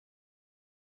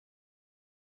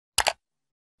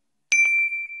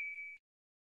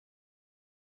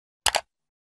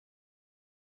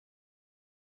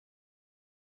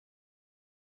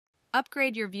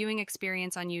Upgrade your viewing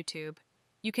experience on YouTube.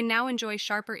 You can now enjoy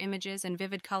sharper images and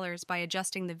vivid colors by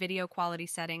adjusting the video quality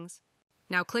settings.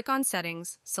 Now click on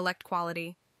Settings, select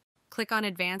Quality. Click on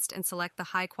Advanced and select the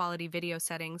High Quality Video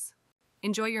settings.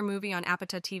 Enjoy your movie on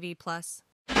APATATV+.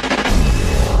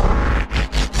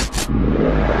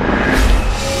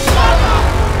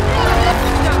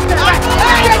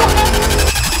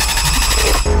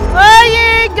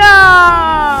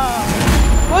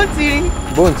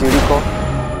 Bóǹtì rí kọ́,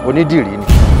 onídìrí ni.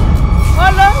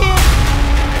 Olóyè.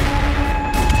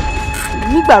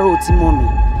 Nígbàrò tí mọ́ mi,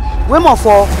 wé mọ̀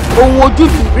fọ ohun ojú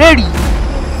mi rẹ́rì.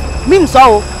 Mím sọ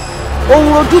o,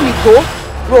 ohun ojú mi tó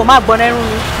ro má gbọ́n ẹrún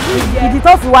ni. Ìdí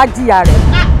tó fi wá jìyà rẹ̀.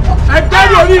 Ẹ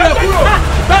dẹ́rù orí rẹ̀ kúrò.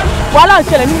 Wàhálà ń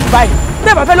ṣẹlẹ̀ ní Dubai.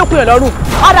 Tẹ́ bá fẹ́ ló kúnyàn lọ́rùn.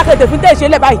 Àdàkẹ́ tèfín tẹ́ ṣe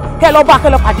lẹ̀ báyìí. Kẹ́ lọ bá kẹ́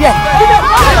lọ pàdé ẹ̀.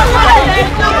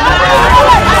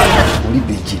 Orí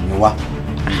ìbejì ni wá.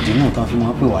 Ìdí náà tán fi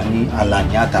máa ń pè wá ní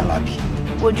Alani Àtàlàbí.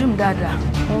 Ojú mi dáadáa,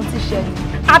 ohun tí ṣe ni.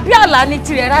 Àbí Àlàní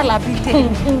tirẹ̀ rà làbí tè.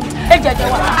 Ẹ jẹjẹ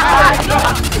wá.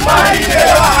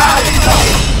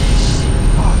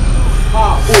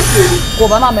 Kò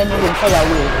bá máa mẹ́ni lè ń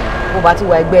fẹ́yàwó ẹ̀. Kò bá ti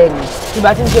wà ẹgbẹ́ ẹ̀ ni.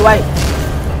 Ìbá ti ń ṣe wáyé.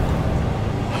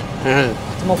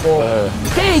 Tí mo fọ.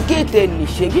 Kéèké tẹ̀ lè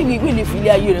ṣe gígí gbìlì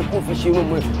fìlẹ̀ ayé rẹ̀ kó fi ṣe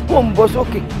rọmọ ẹ̀. Kó ń bọ́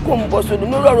sókè, kó ń bọ́ sódò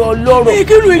lórí ọ̀rọ̀ ọlọ́rọ̀.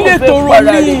 Kí ló ilé tòrò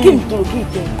ní? Kí n tòrò kí n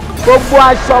tẹ̀. Gbogbo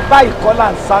aṣọ báyìí kọ́ là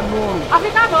ń sánú òrùn.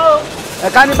 Àfikà mọ́ o.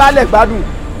 Ẹ̀ka ní baálẹ̀ gbádùn.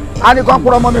 A ní kán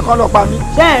kúrọ́ mọ́ mi kán lọ pa mí.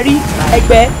 Ṣé ẹ rí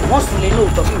ẹgbẹ́ wọ́n sùn lé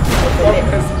lóòótọ́ bí ìlú tẹ́lẹ̀.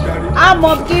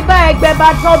 Àmọ́ kí bá ẹgbẹ́ bá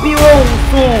tọ́ bí ohun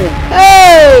sùn.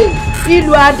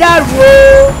 Ìlú àdàrú o.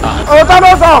 Òótọ́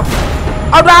ló sọ,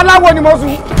 ọ̀dọ̀ aláwo ni mo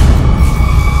sùn.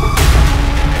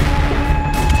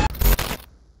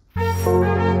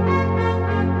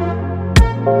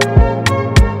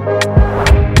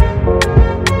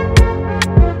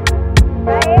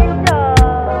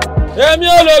 Èmi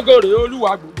ológòrè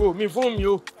olúwa gbogbo mi fún mi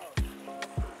o.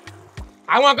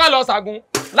 Àwọn kan lọ ṣàgùn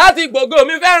láti gbogbo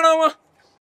mi fẹ́ ràn wọ́n.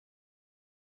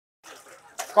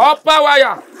 Copper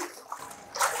wire.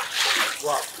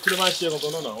 Wà kí ló máa ń ṣe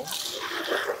gangan náà náà?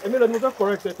 Èmi lọ ni mo fẹ́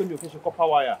correct ẹ pé mi ò kí ń ṣe copper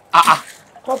wire.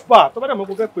 Copper tó bá dẹ̀ mọ́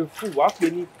kó fẹ́ pe full wàá pe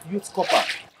ní youth copper.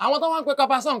 Àwọn tó wọ́n ń pe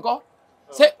copper sàn kọ́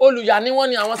ṣé olùyà ni wọ́n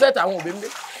ní àwọn sẹ́ẹ̀tì àwọn òbí ń gbé.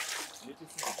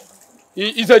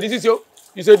 Ìṣèdí sísè o,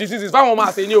 ìṣèdí sísè fáwọn ọmọ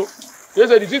àṣẹ ni o. Yóò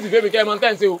ṣe dìtìtì fèmí kẹ́ ẹ mọ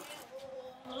tẹ́ǹsì o.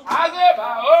 Àṣebà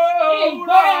ó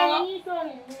wúrọ̀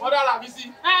wọ́n dára bí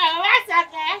sí.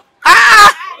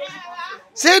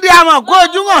 Sídi àmọ̀ kó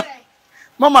ojúmọ̀,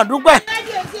 mo mọ̀ dúpẹ́.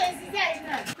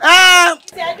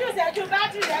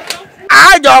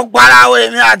 Àjọ parawọ̀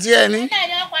èmi àti ẹni.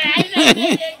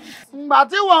 Ìgbà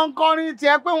tí wọ́n ń kọrin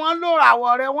tiẹ̀ pé wọ́n lò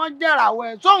ràwọ̀ rẹ̀ wọ́n jẹ́ ràwọ̀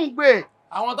ẹ̀ tó ń gbé.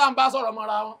 Àwọn tá à ń bá sọ̀rọ̀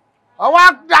mọ́ra wọn. Ọwọ́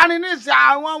dání nísìnyí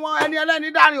àwọn ẹni ẹlẹ́ni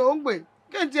dání ò ń gbé.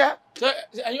 Kí n tiẹ̀? Ṣé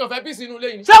ẹ̀yin ò fẹ́ bí sínú ilé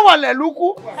yìí? Ṣé wọ́n lẹ̀ lúkú?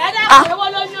 Ẹ dákun èwo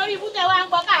ló ní orí ibùdó wa ń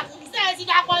gbọ́ káàkiri ṣé ẹ ti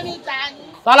dápọ̀ níta ni.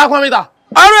 Tálákùn mítà.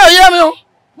 Ọ̀rọ̀ èyí mi o,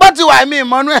 bó ti wà mí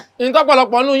ìmọ̀nú ẹ̀.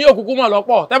 Ìtọ́pọ̀lọpọ̀ nù yín òkùnkùn mọ̀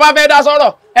lọ́pọ̀. Tẹ́ bá fẹ́ dá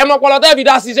sọ̀rọ̀, ẹ mọ ọpọlọ tẹ́ fi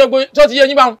dá sí ṣó ti yé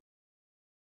yín báwọn.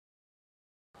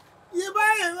 Yí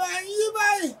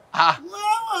báyìí.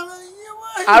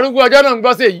 Arúgbó ọjọ́ náà ń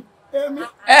gbọ́ sí èyí.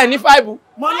 Ẹ ní 5.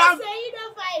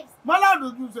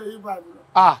 Mọ́ládùúgbò ṣe yí báyìí.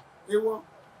 Ìwọ,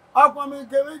 ọkọ mi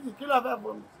Kemity kí ló fẹ́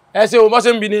fún mi? Ẹ ṣe o bọ́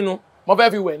ṣe ń bi nínú, mo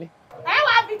fẹ́ fi wẹ̀ ni. Ẹ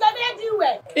wá fi tó méjì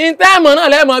wẹ̀. Ìtẹ́ẹ̀mọ̀ náà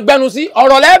lẹ́ẹ̀mọ̀ gbẹnu sí,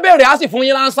 ọ̀rọ̀ lẹ́ẹ̀bẹ̀rẹ̀ á sì fún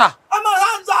yín láǹsà. Ọmọ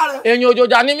láǹsà rẹ̀. Èèyàn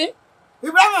òjòjà ní mí.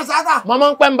 Ibrahim Sata. Mo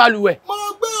máa ń pẹ́ ń balùwẹ̀. Mo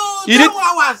gbé o 7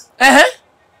 hours.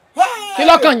 Kí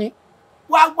lọ́kàn yín?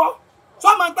 Wà gbọ́,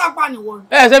 sọ́mọ tá a pa nìwọ.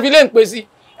 Ẹ ṣe fi lé ń pè sí.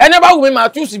 Ẹni bá wù mí máa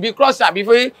choose bí cross àbí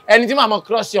fún ẹni tí màá mọ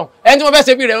cross yàn. Ẹni tí mo fẹ́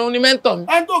ṣe bí rẹ̀ ń ní mentor mi.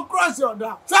 Ẹni tó cross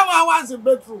ọ̀dà 7 hours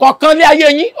bedroom. Kọ̀ọ̀kan lé ayé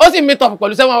yín, ó sì meet up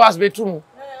pẹ̀lú 7 hours bedroom.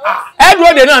 Ẹ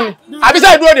dúró de náà ni, àbí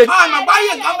sẹ́ dúró de. Àmọ̀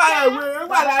báyìí kan bá ẹ̀wé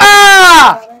wà láyé.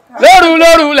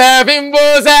 Lóru lẹ̀ fi ń bó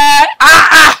sẹ́.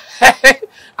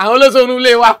 Àwọn olóṣèlú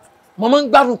ilé wa, mo máa ń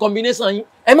gbádùn combination yín.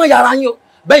 Ẹ má yára yín o,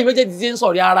 bẹ́ẹ̀ méjèèjì ti ń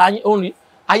sọ̀rí ara yín òun rí.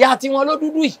 Àyà tí wọn ló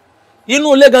dúdú yìí.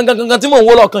 Inú ilé gangan tí mò ń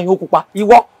wó lọ́kàn yìí ó pupa.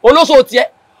 Ìwọ olóṣò tiẹ̀.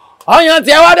 Ọyàn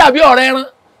tiẹ̀ wá dàbí ọ̀rẹ́ ẹran.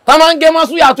 Tá máa ń gé mọ́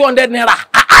súyà 200 naira.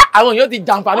 Àwọn èèyàn ti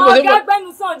jàǹfààní bó ṣe mọ̀. Ọ̀gá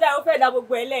gbẹ́nu sànjà ó fẹ́ da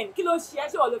gbogbo ẹ̀ lẹ́nu. Kí ló ṣe ẹ́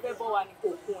ṣé wọ́n ló fẹ́ bọ́ wa ní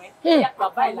kòkun ẹ̀?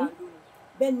 Bàbá ìlànà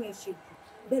Bẹ́ẹ̀ni ẹ ṣe jù,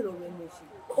 bẹ́ẹ̀ lọ́rọ̀ ẹnu ẹ ṣe.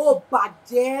 Ó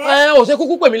bàjẹ́. Ò ṣe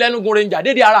kúkú pè mí lẹ́nu gun ranger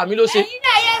dédé ara mi ló ṣe. Ẹ̀yin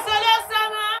náà yẹ sọ ló sọ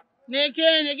mọ́. Ní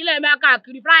kí lè máa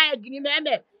káàkiri fry egg ní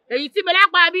mẹ́mẹ́. Èyí tí mo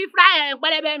lápá bí fry egg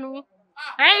pẹlẹbẹ nu.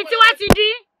 Ẹ̀yin tí wọ́n ti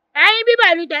dín, ẹ̀yin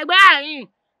bíbẹ̀ ní tẹ̀gbẹ́ àyìn.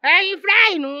 Ẹ̀yin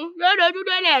fry nu yóò dojú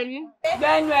délẹ̀ ní.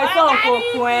 gbẹ́nu ẹ̀ sàn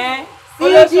kòkun ẹ̀.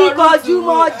 Sídi kọjú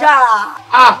mọ́jà.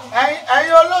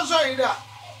 Ẹ̀yin olóṣò yìí dà,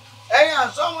 ẹ̀yin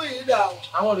àsọ́mù yìí dà o.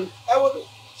 Àwọn rè. Ẹ wo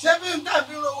ṣé bí n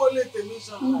tàbí rówó lè tèmi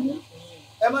sàn?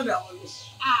 Ẹ má dà wọ́n lọ.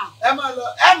 ẹ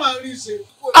máa rí ṣe.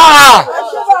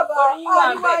 ṣé bàbá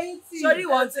àríwá yín tì. sórí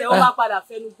ìwọ̀n tẹ ó máa padà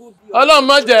fẹnu gómìnà. Ọlọ́run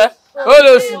má jẹ́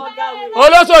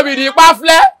olóṣòbìdì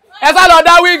pàflẹ́ ẹ sá lọ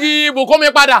dá wíìgì ìbùkún mi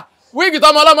padà wíìgì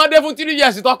tọmọ ọlọ́mọdé fún 3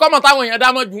 years tó kọ́mọ táwọn èèyàn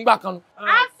dámọ̀ jù ń gbà kan.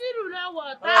 Asiru lọ́wọ́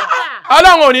tábà.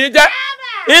 Ọlọ́run ò ní jẹ́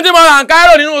yín tí mo rà ń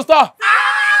káírò nínú stọ̀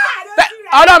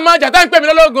Ọlọ́run má jẹ́ tẹ́ ń pè mí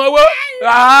lọ́lọ́gùn owó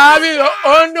àbí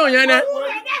ó ń dùn yẹn ni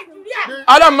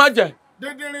Ọlọ́run má jẹ́.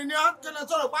 Dèdèrè ni ó tẹ́lẹ̀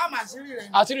sọ̀rọ̀ pa àmàṣírí rẹ̀.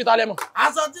 Àṣírí ta lẹ́mọ̀.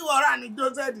 Aṣọ tí wọ́n rà ní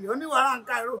Jósẹ́ẹ̀dì, oníwàrà ń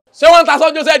káírò. Ṣé wọ́n ń ta sọ́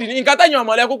Jósẹ́ẹ̀dì ní nǹkan tẹ̀yìn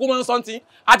ọ̀mọ̀lẹ́ kúkú mọ́ ń sọ ti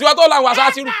àti wọ́n tó láwọn aṣọ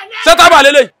àṣírù. Ṣé tábà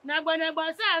lélẹ̀? Nàgbọ̀nàgbọ̀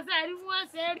sáàsà rí wọ́n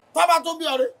ṣe rí. Tọ́ba tó bí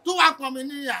ọ̀rẹ́ tó wá pọn mi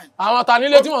ní ìyá yìí. Àwọn ta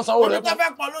nílé tí wọ́n sanwó rẹ̀ Olùtọ́ fẹ́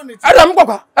pọn lónìí. ẹ̀rọ mi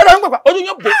pàpà ojú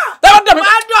yóò bò tẹ́wọ́ dẹ̀ mi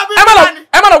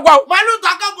ẹ má lọ gbà o. Màálù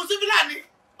tọ́kọ̀ kù sí Fúlàní,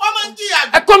 ó máa ń jìyà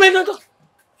jù. ẹ kọ́ mi ní ọjọ́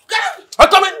ẹ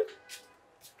kọ́ mi ní.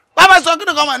 Bàbá sọ kí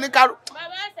ni kò mọ̀ ní kárò.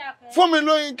 Bàbá ṣàkẹ́. Fún mi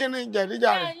lóyún kí ni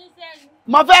jẹ̀díjà rẹ̀.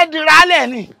 Mo fẹ́ dira alẹ́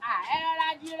ni. Ẹ rọra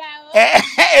dira o.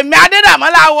 Èmi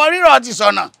Adédàmọ́lá wọ rírọ̀ ti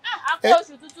sọ̀nà. Àpò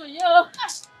oṣù tuntun yìí o.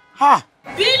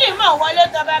 Bílì mọ̀ wọlé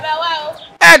tọ bàbá wa o.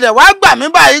 Ẹ̀dẹ̀ wá gbà mí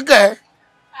báyìí kẹ́.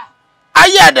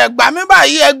 Ayé ẹ̀dẹ̀ gbà mí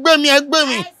báyìí ẹ gbé mi.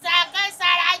 Ẹ̀sàkẹ́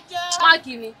sarajọ. wọ́n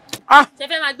kì mí. ṣe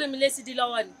fẹ́ máa gbé mi lé sídìí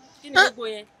lọ́wọ́ ni kí ni gbogbo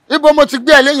yẹn. Ibo mo ti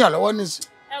gbé ẹ léèyàn lọ́wọ́ nísì.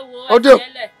 ẹ wo ẹ̀jẹ̀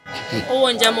owó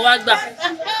oúnjẹ mo wá gbà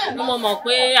ni mo mọ̀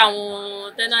pé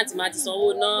àwọn tẹ́nàtì máa ti sanwó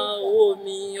ná owó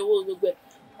mi owó gbogbo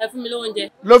ẹ fún mi lówó oúnjẹ.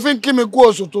 Ló fi ń kí mi kú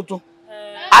oṣù tuntun.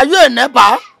 Ayé ìnẹ́pà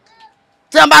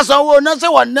tí wọ́n bá san owó náà ṣé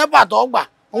wọ́n nẹ́pà tó gbà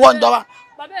owó ń jọba.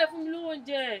 Bàbá ẹ fún mi lówó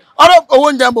oúnjẹ. Ọ̀rọ̀ owó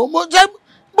oúnjẹ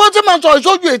bó ti máa sọ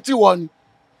ìṣojú ètí wọ̀ ni.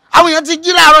 Àwọn èèyàn ti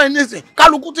jí láàárọ̀ yìí nísìn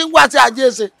kálukú ti ń wá sí ajé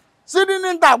ṣe. Sídí ní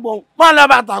tàgbò máa lọ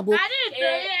bá tàgbò. Àdí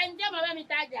ìtòyè ẹ̀ ń jẹ́ bàbá mi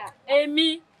tajà. Èmi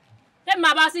ṣé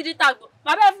màá bá sídìí tàgbò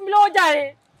bàbá ẹ fún mi lówó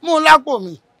jàre. Mú un lápò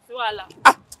mi. Sí wàhálà.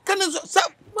 Kí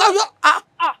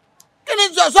ni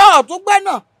sọ̀rọ̀ tó gbẹ́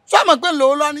náà? Sọ́mọ̀ pé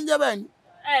lòó lọ ní jẹ́bẹ̀ ni.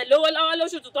 Ẹ lówó lọ́wọ́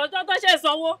lóṣù tuntun tó ṣe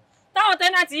sanwó táwọn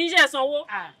tẹ́nàtì yìí ṣe sanwó.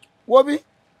 Wo bí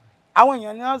àwọn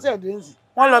èèyàn ní ọ̀sẹ̀ dé sí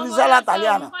wọ́n lọ bí sálà tàlẹ́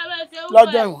àná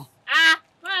lọ́jọ́ ìwọ̀n.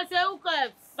 Wọ́n ṣe ń kọ̀ ẹ̀.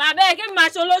 Bàbá ẹ kí n máa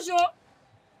ṣe olóṣó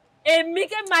èmi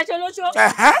kí n máa ṣe olóṣó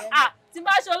tí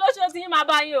bá ṣe olóṣó tí yín máa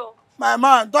bá yín o.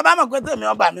 Màmá tó bá mọ̀ pé tèmi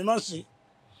ọba mi mọ̀ sí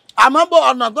àmọ́ bó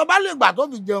ọ̀nà tó bá lè gbà tó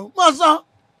fi jẹun mọ̀ sán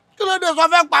kí ló dé sọ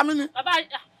fẹ́ pa mí ni. Bàbá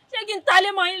ṣé kí n talé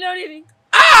mọ́ yín lórí ni.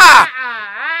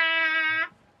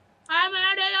 Ọmọ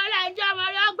rẹ yóò lẹ jẹ́ ọmọ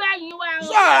rẹ ọgbẹ́yìn wa.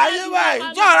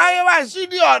 Sọ̀rọ̀ ayé báyìí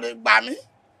sídìí ọ̀rẹ́ gbà mí.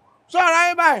 Sọ̀rọ̀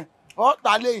ayé báyìí ọ̀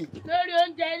tà léyìn. Lórí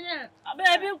oúnjẹ náà. Bàbá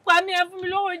ẹbí ń pa mí ẹ fún mi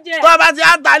lówó oúnjẹ. Tó bá ti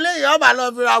á tà léyìn ọba lọ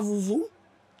fi ra fùfú.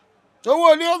 Owó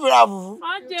ilé ó fi ra fùfú.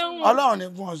 Ọlọ́run ní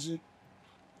fún ọ sí.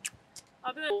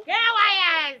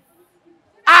 K-wires.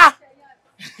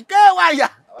 K-wire.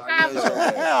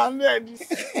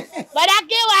 Bọ̀dá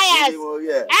K-wires.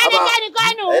 Ẹnikẹ́ni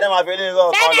kọ́nù. Ẹ̀yin náà máa fi ilé ìrọ̀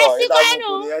kan lọ kọ́nù.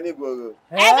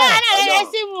 Ẹgbẹ́ wọn náà lè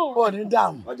sí mu. Ó ní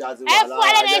dààmú. Ẹ fún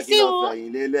ọ lè sí mu.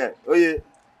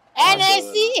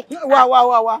 NSC.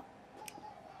 Wá.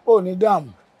 Ó ní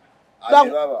dààmú.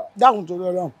 Dákun torí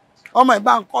Ọlọ́run. Ọmọ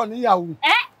ìbá ń kọ́ níyàwó.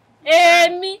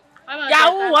 Èmi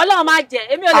yahoo Ọlọ́run máa jẹ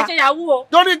èmi ò lè ṣe yahoo o.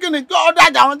 Torí kí ni kí ọ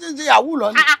dájà àwọn tí ń ṣe yahoo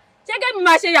lọ ni. Ṣé kémi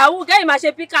máa ṣe yahoo kẹ́yìn máa ṣe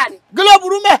píkà ni. Kí ló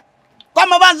burú mẹ́?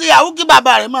 Kọ́mọ bá ń ṣe yahoo kí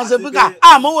bàbá rẹ̀ máa ṣe píkà.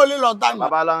 Àmọ́wò lè lọ tán ni.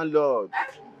 Bàbá landlord.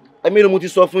 Èmi ni mo ti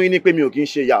sọ fún yín ní pé mi ò kí ń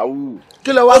ṣe yahoo.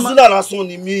 Kí ló wá mọ́? Ọ̀ṣùlà lásán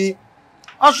ni mí.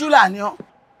 Ọ̀ṣùlà ni ọ́.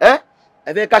 Ẹ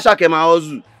fẹ́ káṣákẹ́ máa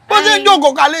ọ́zù. Bó ṣe ń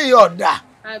jókòó kalẹ̀ yìí ọ̀dà.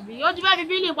 Àbí ó ti bá fi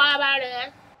bílì pa bàbá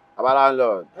rẹ̀. Bàbá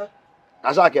landlord.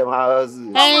 Káṣákẹ́ máa ọ́zù.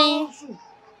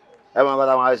 Ẹ máa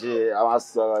bá máa ṣe àwọn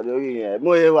sọ̀rọ̀ lórí yẹn.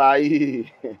 Mú ewa yìí.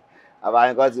 Bàbá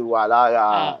yẹn kan ti wà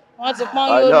lára. Wọ́n ti pọ́n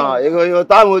lónù. Ọ̀nà ìròyìn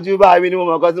táwọn ojú bá mi ni mo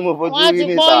mọ̀ kan tí mo fojú rí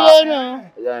níta. Wọ́n ti pọ́n lónù.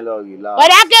 Ẹ̀yà ń lọ rí láà.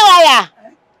 Bọ̀dá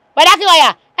K-wire.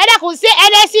 Ẹ dákun sí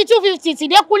NSC 250 tí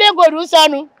Dékúnlé Gòdù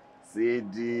sọnù.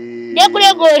 Sídìí. Dékúnlé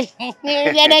Gòdù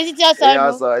NSC tí ó sọnù.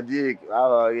 Èèyàn sọ dík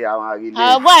báwo rí àwọn àrílé.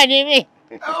 Ọgbọ́n ni mí.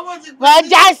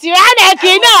 Bọ̀dá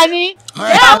Sìránẹ̀kì náà ni.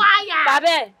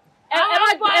 Bàbá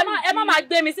ẹ má máa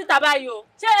gbé mi síta báyìí o.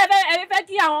 Ṣé ẹ fẹ́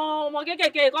kí àwọn ọmọ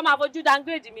kéékèèké kọ́ máa fojú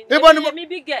downgrade mi ní èmi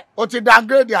bí gẹ̀? O ti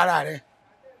downgrade ara rẹ̀.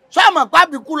 Sọ́ọ̀mọ̀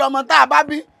pábíkú lọmọ tá a bá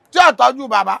bí tí ò tọ́jú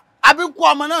bàbá. Àbíkú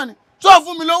ọmọ náà ni. Sọ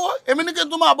fún mi lówó, èmi ní kí n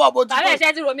tún máa bọ̀ bó ti tó. Bàbá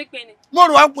ẹ̀ ti rò mí pin ni. Mo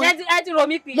rò ọ́ pin. Ẹ ti rò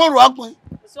mí pin. Mo rò ọ́ pin.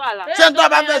 Ṣé n tó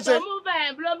bá fẹ́ ṣe? Mú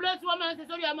bẹ́ẹ̀ blóbló tí wọ́n máa ń ṣe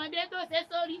sórí ọmọdé tó ṣe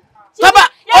sórí. Tọ́ba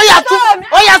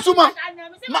ó yà súnmọ́.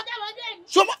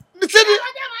 Súnmọ́ sídi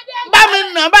bá mi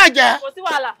nà bàjẹ́. Kò sí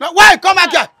wàhálà. Why come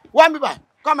back here? Wá mi bá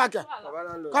come back here.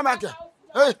 Come back here.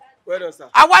 Hey, Well done, sir.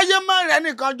 Àwáyé mọ́ rẹ̀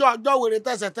nìkan jọ wèrè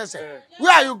tẹ̀sẹ̀.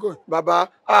 Where are you going? Baba,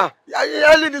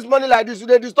 early this morning like this,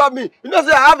 they disturb me. You know,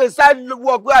 say I have a side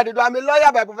work where I do. I'm a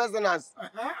lawyer by professionals.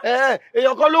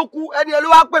 Èèyàn kan ló kú, ẹni ló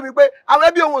wá pè mí pé àwọn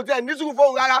ẹbí òun ò tiẹ̀ ní sùúrù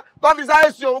fóun rárá. Tó fi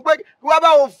sáré sí òun pé kí wọ́n bá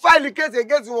òun file case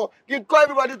against wọn kí n call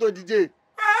everybody to DJ.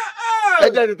 Ẹ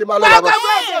jẹ́ tètè máa lọ bàbá.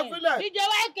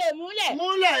 Ìjọba èké múlẹ̀.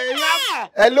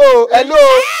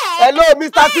 Hello,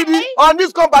 Mr. Sidi. On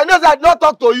this company, no, I don't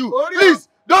talk to you. Please,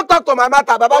 don't talk to my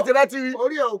matter. Baba ti reti.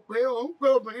 Orí ẹ̀ ò pé òun pé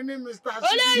obìnrin ní Mr.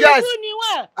 Sidi. Yes.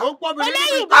 Òun pọ̀ obìnrin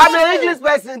ní Mr. I'm an English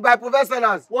person by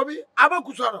professionals. Wobi,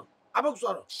 abọ́kù sọ̀rọ̀.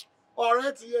 Ọ̀rọ̀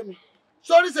ẹ ti yé mi.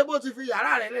 Sórí ṣe bó ti fi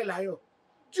yàrá rẹ̀ lẹ̀ láyọ̀.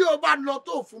 Tí o bá lọ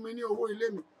tó fún mi ní owó ilé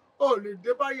mi, o lè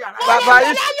dé bá yàrá. Baba,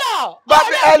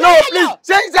 hello, please.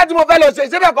 Ṣé tí mo fẹ́ lọ ṣe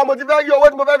bẹ́ẹ̀ kọ́ mo ti fẹ́ yí owó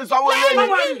tí mo fẹ́ fi sanwó ilé mi.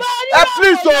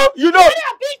 Please, so you know.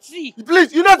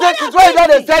 Please, you know say it's why you don't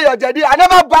dey sell your jedi. I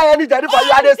never buy any jedi for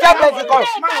you. I dey sell person come.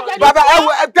 Baba,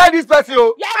 tell this person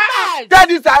o. Tell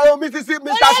this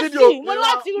Mr. Sidi o. Mo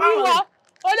wá ti rí wa.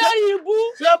 Olórí ibú.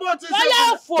 Ṣé bó ti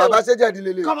ṣe? Baba ṣe jedi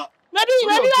lele.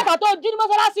 Maybe bàbá tó jí ní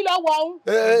mọ́sálásí lọ wọ̀ ọ́n.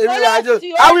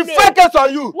 I will focus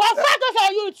on you. Wọ́n focus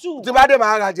on you too. Tí bá dé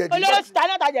máa ra jedi. Olórí ti ta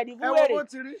náà ta jẹ̀dí fún wèrè.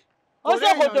 Ó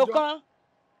ṣe kòtò kan.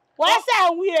 Wọ́n ṣe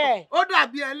ń wí ẹ̀. Ó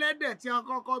dàbí ẹlẹ́dẹ̀ tí wọ́n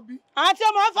kọ́kọ́ bí. Àwọn tí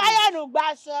ọmọ fáyọ̀nù gbà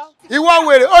sọ. Ìwọ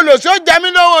wèrè olùsọ jẹ mí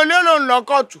lówó ilé ló ń lọ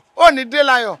kóòtù ó ní dé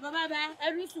láyọ̀. Bàbá ẹ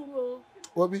rí sùúrù o.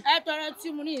 Wobi. Ẹ tọrọ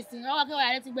tí mo ní ìsìn ọwọ́ kẹwàá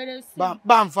rẹ ti gbére sí.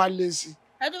 Bá ń fa lé sí.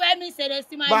 Ẹ tún fẹ́ mi ṣeré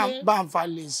sí máa lé. Bá ń fa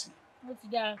lé sí. Ó ti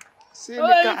dáa.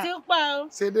 Orí ti pa o.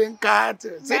 Ṣèdè ń ká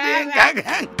tẹ̀. Ṣèdè ń ká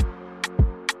gàn.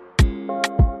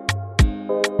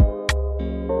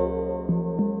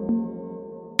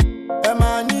 Ẹ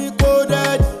máa ní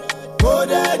coded.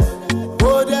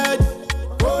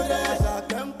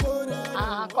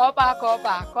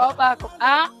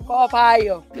 Kọ́pà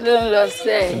ayọ̀. Kí ló ń lọ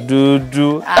sẹ́?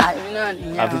 Dúdú. Èmi náà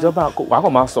nìyẹn. Àfijọba wàá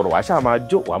kàn máa sọ̀rọ̀ wàá ṣáà máa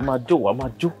jó wàá máa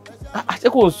jó. Ṣé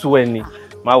kò sú ẹni?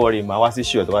 Má worry, máa wá sí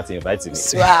ṣíọ̀ tó bá ti invite mi.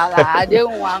 Sùwàrà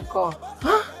àdéhùn wa kọ.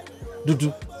 Dúdú,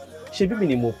 ṣé bíbí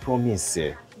ni mo promise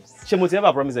ẹ? Ṣé mo ti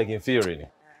ever promise ẹ kí n fi èrè ni?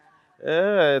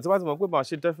 Tí wọ́n ti mọ̀ pé màá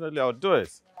ṣe definitely I'll do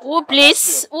it. Who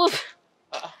please? Who?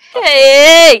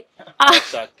 Hey!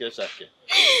 Ṣàkẹ́.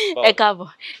 Ẹ káàbọ̀,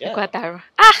 ẹ kú àtàárọ̀.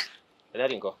 Ẹ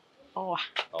dáàdì nǹkan. Ọ̀wà,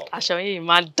 aṣọ yìí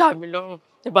máa ń dà mí lọ́rùn.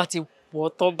 Ẹ bá ti wọ̀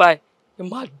tán báyìí, ẹ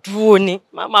máa dúró ni.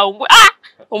 Máa wò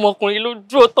ọmọkùnrin ló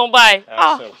dúró tán báyìí.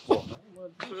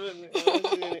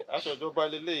 Aṣọ ìjọba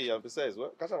lélẹ́yìí and besides,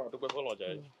 káṣá máa dúpẹ́ fọ́nà ọjà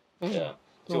yìí.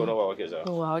 Tí wọn náà wà wọ́kẹ́ jà.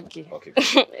 Wà ókè.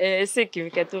 Ẹ ṣe kìrì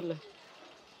kẹ́ tó lọ.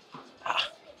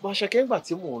 Bó aṣọ kẹ́ńgbà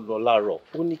tí mò ń lọ láàárọ̀,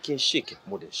 ó ní kí n ṣèkẹ́,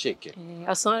 mo dẹ̀ ṣèkẹ́.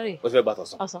 Ọ̀sán rè. Ó ti fẹ́ bá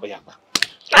tọ̀sán. Ó yá gbà.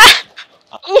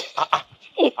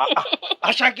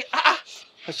 Àṣàkẹ́.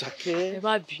 Ẹ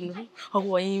má bínú,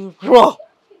 ọwọ́ yín rọ̀,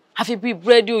 àfi bíi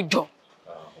búrẹ́dì òjò.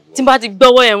 Tí n bá ti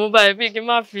gbọ́wọ́ yẹn mú báyìí bí kí n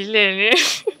má fi lẹ̀ ní.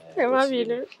 Ẹ má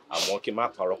bínú. Àmọ́ kí n má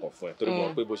parọ́ kan fún ẹ torí mo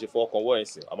mọ̀ pé bó ṣe fọwọ́ kan wọ́ ẹ̀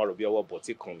sìn, a máa rò bí ọwọ́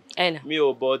bọ̀tí kan mi. Mi ò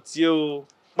bọ̀tí o,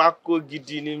 pákó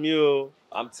gidi ni mí o.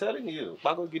 I'm telling you,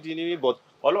 pákó gidi ni mí but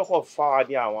ọlọ́kọ̀ fà wá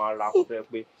ní àwọn ara kò fẹ́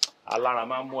pé alára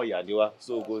máa ń mọ̀ ìyá ni wa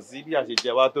so kò sí bí a ṣe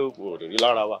jẹ wá tó kò rí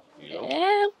lára wa.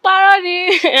 Ẹ parọ́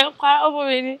ni fún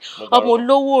mi ni ọmọ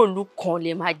olówó òlu kan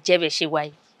lè máa jẹ́ bẹ̀ ṣe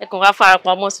wáyé ẹ kàn wá fara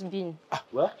pamọ́ síbí ni.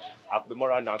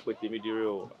 Àpèmọ́ra náà pé tèmi dire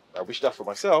o I wish that for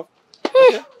myself.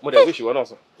 Mo dẹ̀ wish ìwọ náà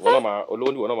sọ ìwọ náà máa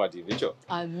olówó ní ìwọ náà máa di nature.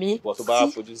 Àmín. Bọ̀ tó bá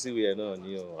fojú sí ìwé ẹ̀ náà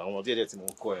ni o àwọn díẹ̀ tí mo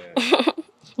ń kọ́ ẹ.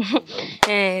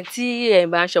 Tí ẹ̀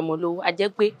bá ń ṣọmọ lówó a jẹ́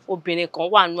pé obìnrin kan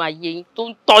wà nínú ayé yín tó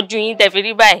ń tọ́jú yín tẹ̀ fi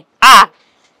rí báyìí.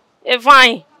 Ẹ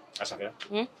fine. Àṣàkẹ́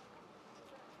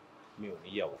mi ò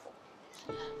níyàwó fún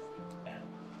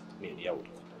mi ò níyàwó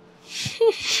fún.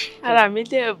 Ara mi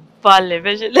dẹ̀ balẹ̀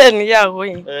fẹ́ ṣe lẹ́ẹ̀níyàwó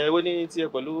yìí. Ó ní tiẹ̀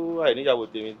pẹ̀lú àìníyàwó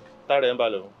tèmi tára ẹ̀ ń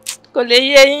balẹ̀ o. Kò lè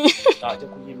yé yín. Jẹ́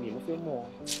kó yé mi mo fẹ́ mọ̀.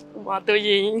 Ó máa tó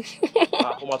yé yín.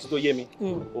 Ó máa tó yé mi.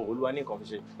 Olúwa ní nǹkan fi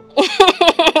ṣe.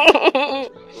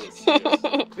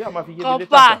 Bí a máa fi yé mi létà.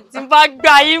 Kọ́pà tí n bá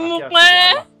gbà yín mú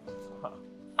pẹ́.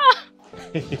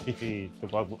 Tó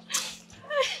bá gbọ́.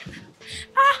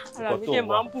 Ara mi dẹ̀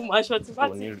máa ń bù máa ṣọ tí bá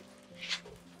ti.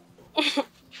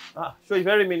 Ṣó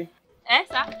ìfẹ́ rí mi ni?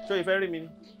 Sá. Ṣó ìfẹ́ rí mi ni?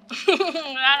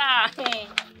 Rárá.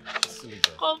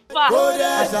 Kọ́pà.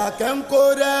 Àṣàkẹ́ ń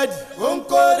coded, ó ń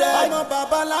coded. Ọmọ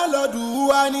bàbá Landlord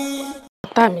wa ni.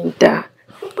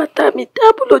 Pátá mi dá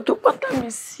búlọ̀jọ́ pátá mi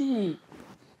sí.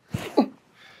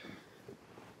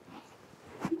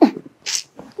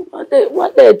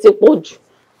 Wọ́n dẹ̀ ti pọ̀ jù.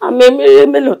 Àmì mẹ́rẹ́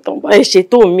mélòó tán bá ẹ ṣe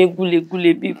tó mi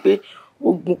gúlegúle bíi pé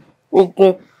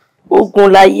ogun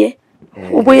láyé.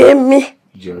 Bóyá mi.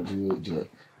 Jọ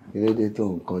Ìlédè tó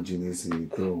ń kanjú ní sí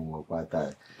tó ń wọ pátá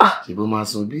ẹ̀. Ṣèbó máa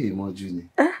sun bí ìmọ́jú ni.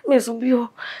 Mi sùn bí o,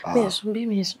 mi sùn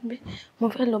bí. Mo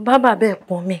fẹ́ lọ bá bàbá ẹ̀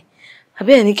pọn mi.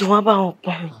 Bàbá ẹ̀ ní kí wọ́n bá wọn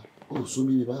pọn mi. Ó sún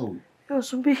bí ni báwo? Mi ò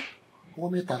sùn bí. Ọwọ́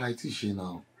mẹ́ta la ti ṣe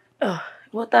náà.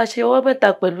 Wọ́n ta ṣe ọwọ́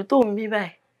mẹ́ta pẹ̀lú tó ń bí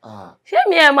báyìí. Ṣé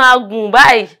mi ẹ máa gùn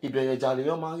báyìí? Ìbẹ̀rẹ̀ ìjàlè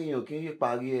yọ máa ń ríyàn kí n rí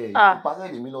parí ẹ̀. Ìparí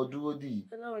ẹ̀ lèmi lọ dúró dì.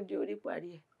 Ọlọ́run di orí parí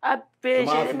ẹ̀. A bẹ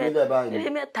ṣeré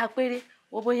mẹ́ta péré.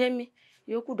 Wo bóyá mi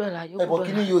yókù dọ́là yókù dọ́là. Ẹ̀bọ̀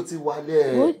kí ni yóò ti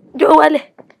wálẹ̀? Yóò wálẹ̀.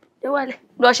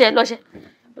 Lọ́ṣẹ̀.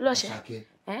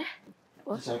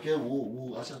 Àṣàkẹ́ wo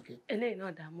Àṣàkẹ́. Eléyìí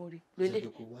náà dà mórí.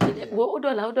 Wo ó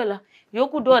dọ́là.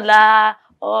 Yókù dọ́là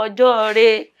ọjọ́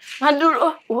rẹ̀. Má dúró.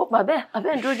 Wo bàbá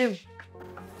ẹ̀ ń dúró dè mí.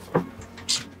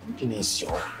 Kí ni ìsìn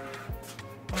ọ́?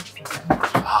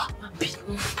 Má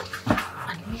bínú.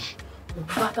 Àní mo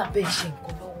bá bàbá ẹ̀ ṣe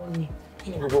nǹkan lọ́wọ́ ni. Kí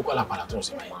ni gbogbo pàlàpàlà tó ń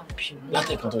ṣe báyìí?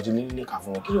 Látẹ̀kan tó ti nílé kà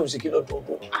fún wọn, kí ló ń ṣe kí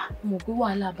lọ́dọọdún? Mo pé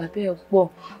wàhálà bàbá ẹ̀ pọ̀.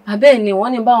 Bàbá ẹ̀ ni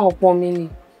wọ́n ní báwọn pọn mi ni.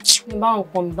 Ní báwọn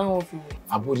pọn mi báwọn fi wẹ̀.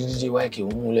 Àbúrò dídí wáyé kì í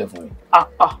múlẹ̀ fún mi.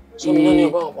 Sọ mi náà ní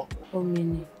ọgbà wọn. Omi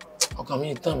ni. Ọkàn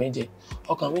mi tàn mí jẹ.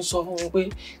 Ọkàn mi sọ fún mi pé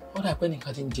wọ́n dà pé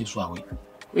nìkan ti ń jẹ èso àwẹ̀.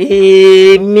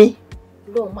 Èmi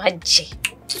ló máa jẹ.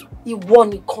 Ìwọ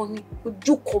nìkan ni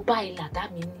ojú kan báyìí làdá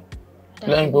mi ní.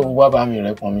 Lẹ́yìn pé gbogbo bàbá mi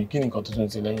rẹ̀ pọn mi, kí nìkan tuntun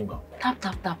ti lẹ́yìn ìgbà?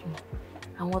 Tap.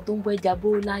 Àwọn tó ń bọ́ ẹja bó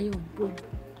láyọ̀ ń bò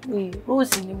ní.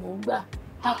 Róòsì ni mò ń gbà.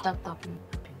 Tap.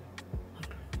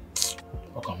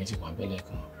 Ọkàn mi ti pa bẹ́lẹ̀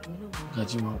kan.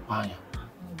 Kájí máa ń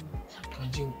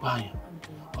pààyàn.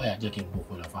 Ọ̀yà jẹ́ kí n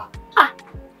gbókò lọ fà.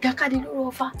 Jákàdé ló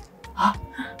rọ fà.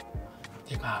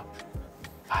 Jẹ́ ká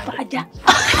fàájà.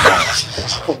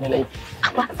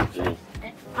 Àbá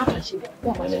ṣe bẹ́ẹ̀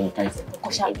wọ́n máa ṣe ká ìsìn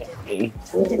kọ́ ṣáàgẹ̀.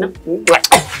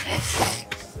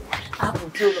 Ààbò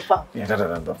tí ó lọ fà. Nǹkan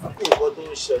tó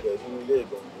ń ṣẹlẹ̀ nínú ilé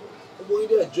ìgbọ̀n. Gbogbo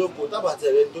ilé ìjókòó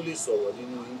tábàtẹ̀rẹ̀ tó lè sọ̀rọ̀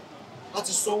nínú yín. A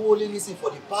ti sanwó lé nísìn for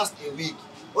the past a week.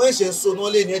 Ó ń ṣe ń soná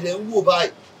lé ní ẹ̀dẹ̀ ń wò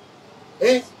báyìí.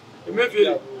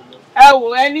 Ẹ wò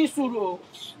ẹ ní sùúrù o.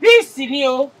 Peace ni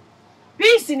o.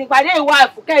 Peace ni pàdé ìwà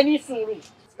ìfúkẹ́ ní sùúrù.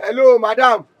 Hello,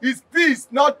 madam. It's peace,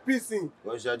 not peacing.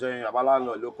 Ó ṣe ẹjọ́ yẹn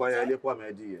Landlord ló kọ́ yẹn ilé pọ̀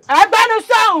mẹ́dì yẹn. Ẹgbẹ́nu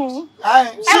sọ̀hún.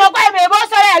 Ẹ mọ̀ pé èmi ìbò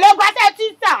sọ̀rọ̀ ẹ̀ ló gbáṣẹ́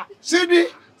títà. Sídí.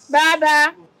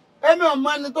 Bàbá. Èmi ò mọ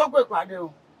ẹni tó pè ìpàdé o.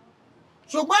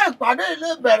 Ṣùgbọ́n ìpàdé ilé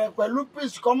bẹ̀rẹ̀ pẹ̀lú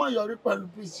peace kọ́mọ yọrí pẹ̀lú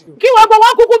peace. Kí wọ́n gbọ́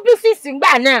wọ́n kúkú peace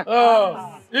ńgbà náà.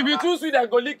 If you too sweet, I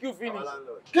go lick you finish.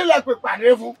 Kí lẹ pè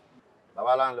ìpàdé fún?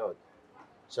 Bàbá Landlord,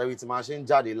 ṣẹ́rí tí máa ṣe ń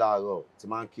jáde láàárọ̀, tí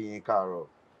máa ń kí yín káàárọ̀,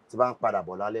 tí máa ń padà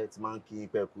bọ̀ lálẹ́, tí máa ń kí yín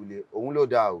pẹ́kúlé, òun ló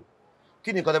dáa o.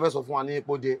 Kí ni nǹkan tẹ́ fẹ́ sọ fún wa ní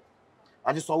ipòde?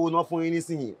 A ti sanwó ná fún yín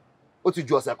nísìnyí, ó ti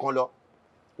ju ọ̀sẹ̀ kan lọ.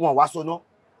 Wọ́n wá soná,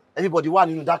 everybody wà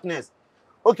nínú darkness.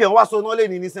 Okay, wọ́n wá soná lé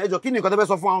ní nísìnyí, ẹjọ́ kí ni nǹkan tẹ́ fẹ́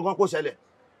sọ fún wa gan kó ṣẹlẹ̀?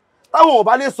 Táwọn ò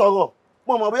bá lè sọ̀rọ̀,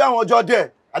 mo mọ̀ bóyá àwọn ọjọ́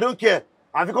dẹ̀, I don't care.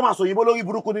 Àfi kọ́ máa sọ òyìnbó lórí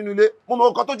burúkú nínú ilé. Mo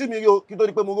mọ̀ ọkọ̀ tójú mi rí o kí n tó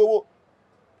di pé mo rówó.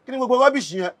 Kí ni gbogbo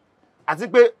rọ́bìṣì yẹn? Àti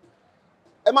pé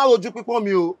ẹ má rojú pípọ́n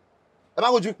mi o.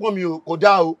 Kò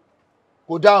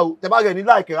dáa o. Tẹ bá rẹ̀ ní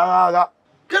láìkẹ́ rárá.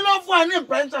 Kí ló fún ẹ ní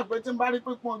ìpẹ́ńsà pé tí n bá rí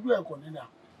pípọ́n ojú ẹ̀ kò ní dà?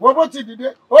 Wo bó ti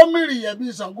dìde, ó mìrì yẹ̀ bí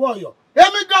Ṣàngó Ọ̀yọ́.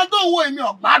 Èmi gan tó wo èmi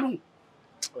ọ̀gbádùn.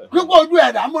 Pípọ́n ojú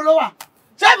ẹ̀ dà mo ló wà.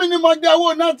 Sẹ́mi ni mo jẹ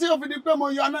owó náà tí ó fi di pé mo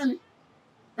yọ náà ni.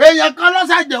 Èèyàn kan ló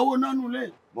ṣàjẹ́ owó náà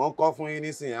nulẹ̀. Mo ń kọ́ fún yín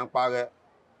nísìnyí ẹ̀ ń parẹ́.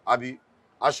 Àbí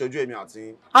aṣojú èmi àti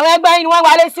yín. Àwọn ẹgbẹ́ yín ni wọ́n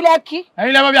wálé sílẹ̀ kí.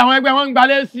 Ẹ̀yin lẹ́mọ̀ bí àwọn ẹgbẹ́ wọn ń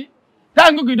gbalé sí.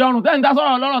 Tẹ́ǹkù kìdọ̀rùn, tẹ́ǹkà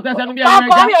sọ̀rọ̀ lọ́rọ̀ tẹ́sẹ̀nu bí ẹ̀yin ẹja.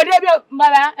 Ọkọ mi ò dé bí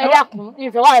bàbá ẹ dákun,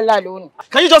 ìfẹ́ wà láà lónìí.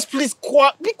 Can you just please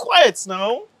be quiet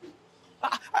now?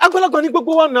 Àgbàlagbà ní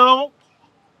gbogbo wa now.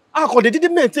 Akọ̀dé dídí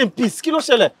maintain peace, kí ló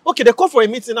ṣẹlẹ̀? Okay, they call for a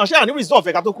meeting now. Ṣé àní resolve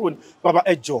ẹ̀ka tó kúrò ní? Bàbá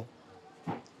ẹ jọ̀ọ́.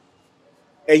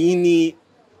 Ẹ̀yin ni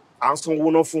à ń san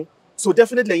owó náà fún. So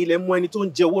definitely ẹ̀yin lẹ mú ẹni tó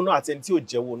ń jẹ owó náà àti ẹni tí ò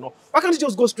jẹ owó náà. Why can't you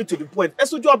just go straight to the point? Ẹ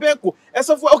sojú abẹ́ ẹ̀kọ́, ẹ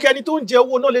sọ fún okay ẹni tó ń jẹ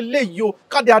owó náà lè léyìí o.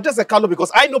 Ká dé address ẹ̀ka lọ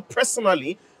because I know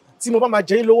personally tí mo bá máa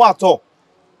jẹ yín lówó àtọ̀.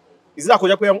 Ìsìlẹ̀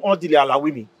àkọjá pé wọ́n dìlẹ̀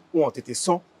àlàwé mi, wọn ò tètè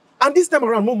san. And this time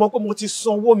around mo mọ̀ pé mo ti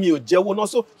san owó mi ò jẹ owó náà.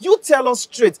 So you tell us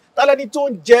straight, tálẹ́ni tó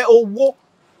ń jẹ owó.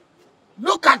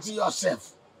 Look at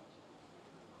yourself.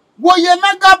 Wo iye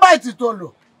megabyte tó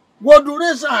lò, wo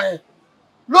duration rẹ̀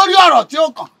lórí ọ̀rọ̀ tí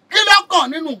ó kàn. Kí ló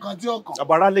kàn nínú nǹkan tí ó kàn?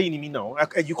 Àbára lẹ́yìn ni mí now.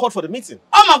 You called for the meeting.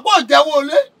 Ọmọ pé òjẹ́wó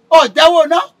ilé, òjẹ́wó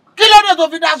náà. Kí ló dé tó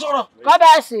fi dá sọ̀rọ̀?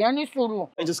 Kábíyèsí ẹ ní sùúrù.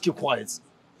 And just keep quiet.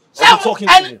 I'm talking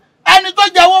to you. Ẹni tó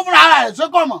jẹ́wọ́ fúnra rẹ̀ ṣé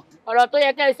kò mọ̀? Ọ̀rọ̀ tó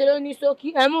yẹ kẹ́ ẹ ṣe ló ní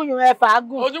ṣókí, ẹ mú yun ẹ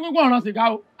fàágùn. Ojú púpọ̀ ọ̀ràn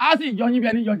sìgá o, á sì yọ yín bí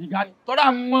ẹni yọ jìgá ni. Tọ́lá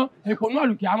mọ èkó náà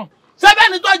lùkì àmọ̀. Ṣé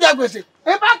bẹ́ẹ̀ ni tó jẹ gbèsè?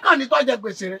 Ibà kàn ní tó jẹ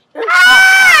gbèsè rẹ̀.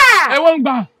 Ẹ wọ́n ń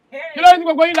gbà. Kí ló ní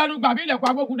gbogbo yín lanu gbà bí ilẹ̀kùn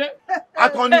agbókundé?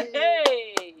 Akọni,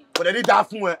 kò dẹ̀ ní dáa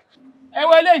fún ẹ. Ẹ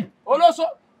wọ eléyìí, olóso,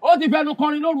 ó ti fẹnu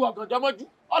kọrin lóru ọ̀gànjọ́ mọ́jú.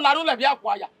 Ọ̀làdún lẹ̀bí àpò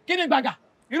àyà. Kí ni gbàgà?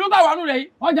 ìlú táwa nù rẹ̀ yìí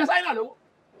ọjà China lówó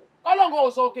kọ́lọ́ngọ̀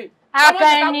òsò òkè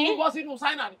Akànnì bọ́ sínú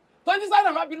China ni tó ní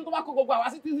China máa bínú tó bá kó gbogbo àwa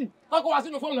citizen tó kó wa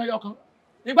sínú fóònù ẹyọ kan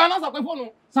ìgbà náà sọ pé fóònù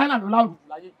China ló láwùjọ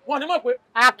láyé wọn ní mọ̀ pé.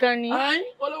 Akànnì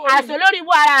àṣọ lórí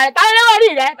ibú ara rẹ̀ táwọn lórí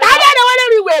rẹ̀ táwọn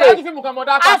lórí wèrè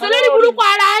àṣọ lórí burúkú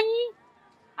ara yín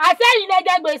àṣẹyìn lè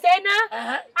jẹ gbèsè náà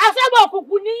àṣọbọ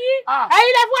òkùnkùn níyí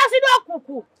ẹ̀yin lè fún wá sínú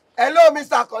òkùnkùn. Hello,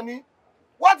 Mr. Akànnì.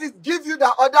 What is give you the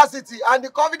audacity and the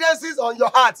confidences on your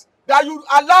heart that you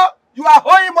are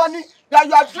owing money, that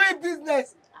you are doing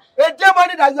business, a day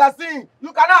money that you are seeing,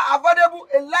 you cannot affordable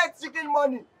a light chicken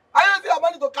money. Are you using your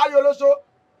money to carry your show?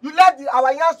 You let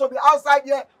our yans to be outside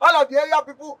here. All of the area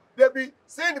people, they be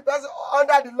seeing the person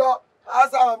under the law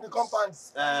outside of the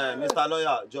compounds. Mr.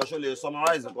 Lawyer, Joshua,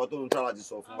 summarize the bottom of the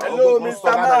sofa. Hello, Mr.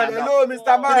 Man. Hello,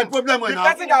 Mr. Man. The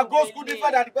person that goes school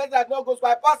different than the person that don't go school.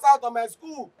 I pass out of my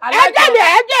school.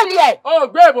 Oh,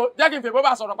 baby, Jackie, people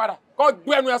are sort of bad. God,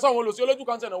 when we are someone who you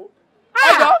content.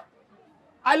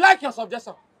 I like your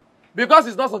suggestion because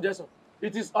it's not suggestion,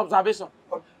 it is observation.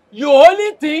 You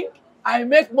only think I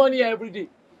make money every day.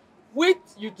 Which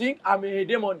you think I'm a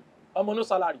day money. I'm on no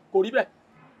salary. Koribe.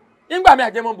 Ingba mi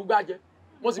aje mo bugba je.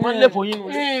 Mo sì mo le fo yin nu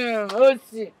le. Ó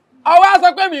sì. Àwa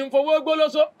sọ pé mi ń fowó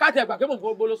gboloso, ká te gba pé mo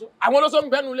fowó gboloso. Àwọn oloso ń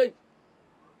gbenu le.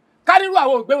 Ká niru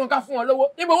àwọn ogbe wọn ká fún wọn lówó.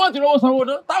 Ibo wọn ti rówó sanwó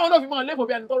na. Táwọn no fi mo le fo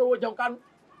bí ẹni tó rówó jẹun kanu.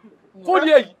 Fún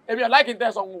di èyí, èmi like in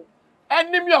test on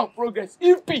enemy of progress.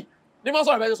 EP. Ni mo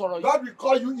sọ̀rọ̀ be sọ̀rọ̀ yìí. God will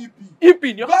call you EP. EP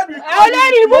ni. God will call you.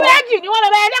 Olórí ibú méjì ni wọ́n lọ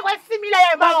bẹ ele ko sí mi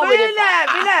lẹ́yìn ba wọn wele.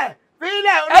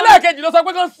 Fílẹ̀. Ẹlẹ́kejì ló sọ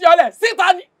pé kan sí ọlẹ̀.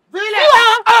 Síta ni.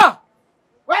 Fílẹ̀.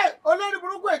 Wait, olórí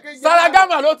burúkú èkejì.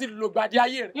 Saragama ló ti lò gbàdí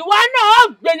ayé rẹ̀. Ìwọ náà ó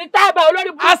gbé ní tábà olórí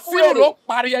burúkú. Asiru ló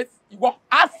parí ẹ ìwọ.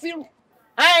 Asiru.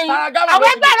 Saragama àwọn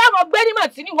ẹgbẹ́ rẹ̀ mọ̀ gbé ní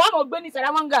Màtínì, wọ́n mọ̀ gbé ní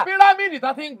Saramanga. Pírámìdì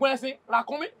tá ti ń gun ẹṣin,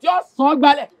 ràkúnmí tí ó sọ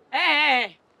gbalẹ̀.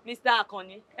 Mr.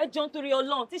 Akànnì, ẹ jọ̀ọ́ nítorí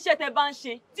Ọlọ́run tí iṣẹ́ tẹ bá ń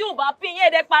ṣe tí ò bá pín yín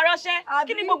ẹ̀dẹ̀ parọ́ṣẹ́.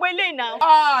 Kí ni gbogbo eléyìí náà?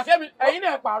 Ṣébi ẹ̀yin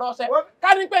náà parọ́ṣẹ́.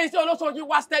 Ká ní pé iṣẹ́ olóṣooṣù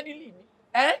wá steadily ni.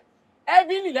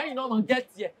 Heavily lẹ́yìn náà mọ̀ get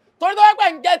tiẹ̀. Torí tó wá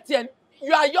pẹ́ ń get tiẹ̀,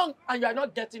 you are young and you are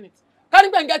not getting it. Ká ní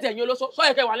pé ń get tiẹ̀ yín olóṣó, sọ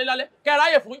yẹ kẹ́ wà lálẹ́, kẹ́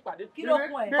ráyè fún ìpàdé. Kí ló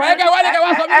kún ẹ̀? Kọ̀ yẹ kẹ́ wálé kẹ́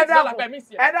wá sọ mí sí ọ̀làpẹ̀ mí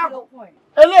sí ẹ̀. Ẹ dákun.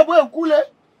 Eléèbó èkúlé.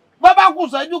 Bàbá kù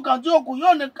sẹ́jú kan tí ó kù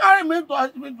yóò ní carry me to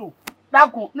hospital.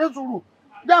 Dákun ní sùúrù.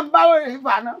 Jẹ́ ń bá wèrè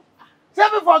ìfà náà. Ṣé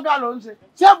bí fọ́gà ló ń ṣe?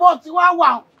 Ṣé bó ti wá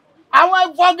wà?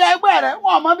 Àwọn fọ́gà ẹgbẹ́ rẹ̀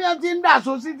wọ́n mọ bí wọ́n ti ń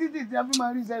dàsó sí títì tí ẹ fi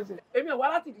máa rí sẹ́sẹ̀. Èmi ò wá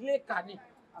láti ìdílé ìkà ni.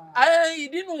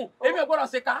 Ìdínú èmi ò gbọ́dọ̀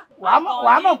ṣe ká. Wàá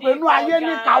mọ̀ pé inú ayé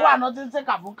ní káwá náà ti ń ṣe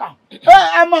kàfúkà.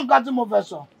 Ẹ mọ nǹkan tí mo fẹ́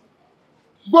sọ.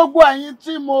 Gbogbo ẹ̀yin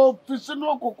tí mo fi sínú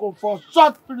òkòkò for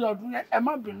short period yẹn ẹ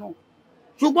má bínú.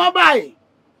 Ṣùgbọ́n báyìí,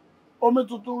 omi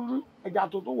tuntun rí ẹja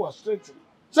tuntun wọ̀ straight.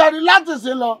 Ṣẹ̀rí láti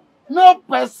ṣe lọ, no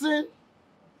person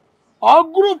or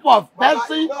group of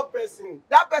persons. No person.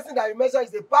 That person that you mentioned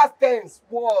is the past tense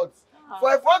words.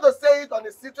 For if you want to say it on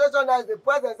the situation now, is the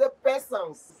present say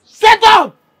persons. Set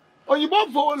up! Òyìnbó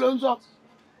fowó ló ń sọ.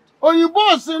 Òyìnbó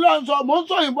òsín ló ń sọ. Mo ń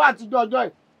sọ òyìnbó àtijọ́ ọjọ́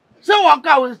yìí. Ṣé wọ́n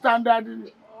kàwé standard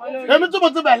ni? Èmi tí mo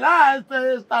ti bẹ̀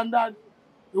láàárín standard.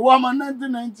 Ìwọ ọmọ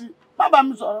 1990. Bàbá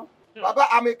mi sọ̀rọ̀. Baba,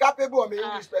 I'm a capable of an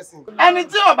English person. Ẹni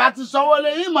tí ó bá ti sanwó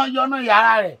lé yín mọ̀ yọnu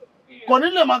yàrá rẹ̀. Kò ní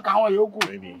lè mọ kàwọn yòókù.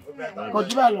 Kò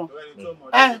jù bẹ́ẹ̀ lọ.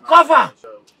 Kọ́fà.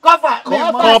 Copper.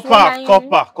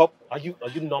 Are you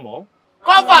normal?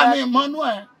 Kọ́fà mi mọ́nú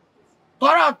ẹ̀.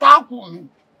 Tọ́rọ̀ tákù mi.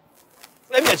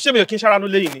 Ṣé mi ò kí n ṣáránú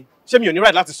lẹ́yìn ni? Ṣé mi ò ní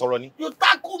right láti sọ̀rọ̀ ni? You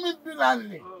tackle me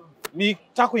blandly. Me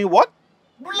tackle you what?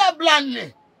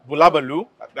 Blandly. Bulabalu?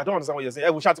 I don't understand what you're saying.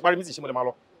 Ẹ wo ṣáà ti parí meeting ṣé mo lè máa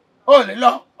lọ? O lè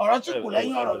lọ, ọ̀rọ̀ tí kù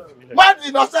lẹ́yìn ọ̀rọ̀. Má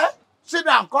dìnnà sẹ́, sit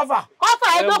down, cover.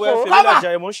 Cover ẹ jókòó.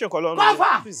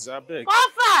 Cover. Please, I beg.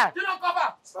 Cover.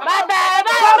 Bàbá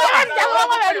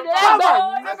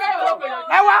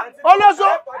ẹ wá, olóṣó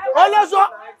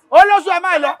ẹ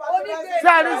máa lọ. Ṣé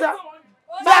ẹ rí sẹ́?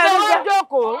 Ẹ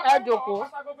jókòó,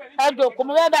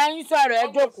 mo fẹ́ bá yín sọ̀rọ̀, ẹ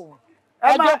jókòó.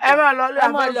 Ẹ máa lọ, ẹ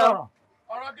máa lọ.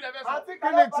 Kí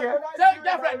ni tiẹ̀? Ṣé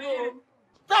girlfriend ní yìí?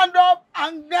 Stand up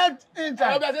and get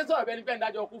inside. Ọbẹ̀ ṣe sọ̀rọ̀ bẹ́ẹ̀ ni pé ń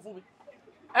dájọ́ kú fún mi.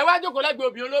 Ẹ wá jókòó lẹ́gbẹ̀ẹ́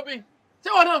obìnrin olóbìn. Ṣé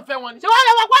wọn náà ń fẹ́ wọn ni? Ṣé wọ́n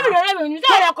lọ́wọ́ pọ́bì rẹ̀ mi ní ṣé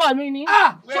ọ̀rẹ́ ọkọ mi ni?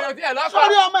 Wèrè tí ẹ̀ lọ́kọ̀.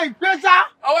 Sórí ọmọ ìgbésà.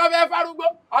 Ọwọ́ fẹ́ farúgbó,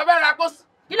 ọbẹ̀ ra kó.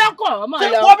 Kí ló kọ̀ ọmọ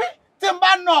lọ? Wọ́n bí tí n bá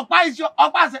na ọ̀pá iṣẹ́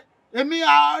ọ̀pá ṣe èmi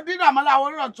dídàmọ́lá àwọn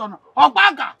orí ọ̀tọ̀nà ọ̀pá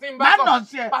àgà bá nà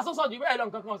sí ẹ. Pàṣẹ sọ̀jù bẹ́ẹ̀ lọ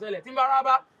nǹkan kan ṣẹlẹ̀ tí n bá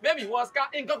rábá bébì wọ́n ṣká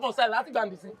nǹkan kan ṣẹlẹ̀ láti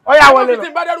gbàǹdì sí. Ó yá wọlé lọ. Tí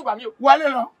n bá dẹ́rù bà mí o. Wọlé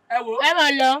lọ. Ẹ wo. Ẹ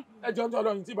máa lọ. Ẹ jọ ń jọ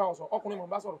lọ yìí tí bá wọn sọ ọkùnrin mọ̀ ń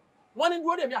bá sọ̀rọ̀. Wọ́n ní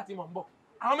dúró dèmí àti mọ̀ ń bọ̀.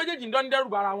 Àwọn méjèèjì ń dán dẹ́rù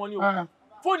bà ara wọn ni o.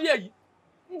 Fóònù èyí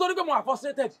nítorí pé mo wà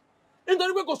frustrated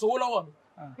nítorí pé kò sówó lọ́wọ́ mi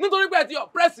nítorí pé ẹ ti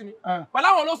oppress mi pẹ̀lú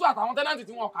àwọn olóṣù àtàwọn tẹ́nàntì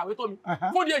tí wọn kàwé tó mi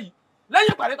fóònù èyí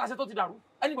lẹ́yìn ìpàdé tàṣẹ tó ti dàrú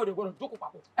anybody gbọ́dọ̀ jókòó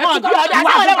papọ̀. ẹ tún ká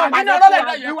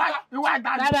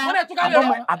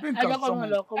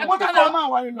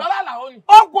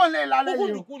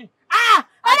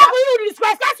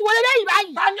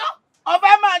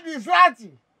ọfẹ máa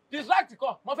distract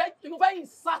kọ mo fẹ́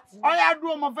insert. ọyá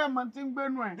dúró mo fẹ́ mọ tí ń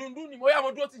gbénu ẹ. dundun ni mo yá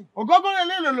mo dúró tì. ògógóró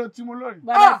eléèlò ló ti mu lórí.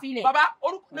 baba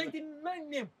orúkọ 99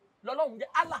 name lọ́lọ́run jẹ́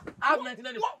Allah have 99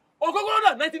 name. ògógóró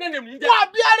náà 99 name ní jẹ́. wà á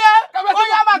bí ẹrẹ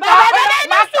ọyá máa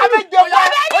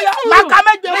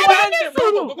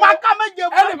ká méje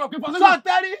fún sọ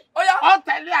tẹ́rí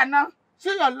ọ̀tẹ̀lẹ̀ àná. See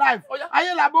your life.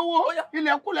 Ayé làbówó,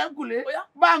 ilẹ̀ kúlẹ̀kúlẹ̀,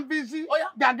 bá ń fi sí,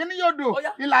 jàgínní yòdò,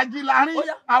 ìlàjì láàrin,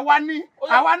 àwa ni,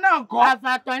 àwa náà kọ́.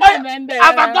 Àfàtàn náà mẹ́ńbẹ̀.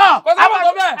 Àfàtàn.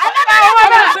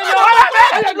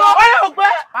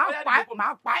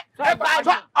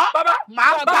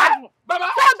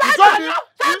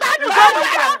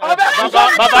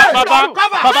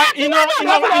 Baba, iná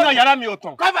yàrá mi ò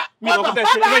tàn. Mi ò kọ́ tẹ̀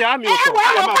ṣe iná yàrá mi ò tàn.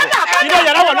 Ẹ máa bọ̀. Iná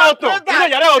yàrá wọ̀ náà ò tàn. Iná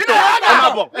yàrá ò tàn. Ẹ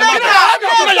máa bọ̀. Iná yàrá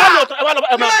mi ò tàn. Ẹ máa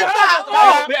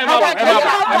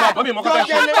bọ̀. Mi mọ̀ kọ́ tẹ̀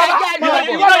ṣe.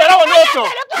 Iná yàrá wọ̀ náà ò tàn.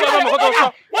 Mi mọ̀ kọ́ tẹ̀ ṣe.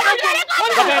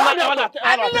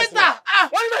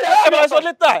 Ẹ máa sọ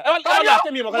létà. Ẹ máa là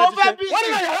tẹ̀ mi mọ̀ kọ́ tẹ̀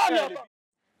ṣe.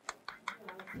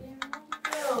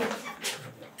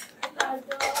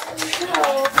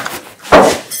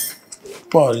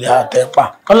 Pọ̀lì àtẹ̀pà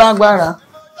ọlágbára.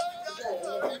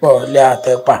 Pọ̀lì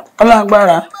àtẹ̀pà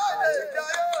ọlágbára.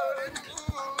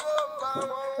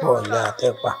 Pọ̀lì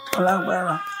àtẹ̀pà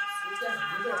ọlágbára.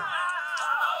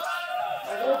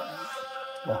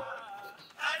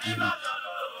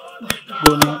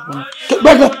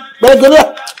 Gbẹ̀gẹ̀dẹ̀.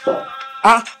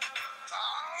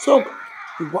 So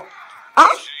ìwọ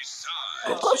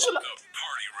kọ́kọ́ sílẹ̀.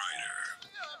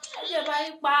 Ẹ bá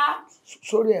yín pa.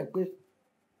 Sórí ẹ̀ pé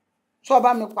sọ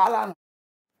bá mi pa lánàá.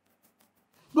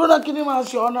 Lónà kí ni máa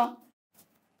ṣe ọ̀nà?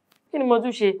 Kí ni mo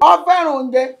tún ṣe? Ọ fẹ́ràn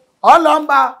oúnjẹ, ọ lọ ń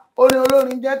ba orin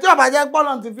olórin jẹ tí ọba jẹ́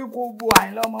pọ́lọ̀ ti fi kú bu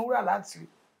Àyìnlá Ọmọwúrà láti rí.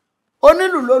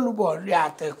 Onílù ló lùbọ̀ rí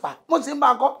àtẹ̀pà. Mo sì ń bá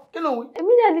a kọ́. Kí ló ń wí?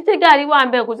 Èmi náà ní ṣé gàrí wà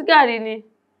ń bẹ kò sí gàrí ni.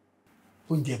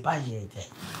 Oúnjẹ báyìí ẹ̀jẹ̀.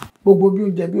 Gbogbo bí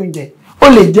oúnjẹ. Ó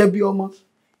lè jẹ́ bí ọmọ.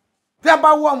 Tí a bá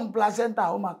wọ́ọ̀mù placenta,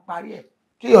 ó máa parí ẹ̀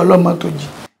kí ọlọ́mọ tó jí.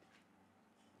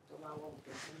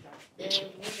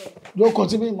 Jókòó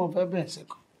tí bí mo fẹ́ bẹ̀rẹ̀ sí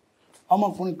kan.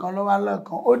 Ọmọkùnrin kan ló wá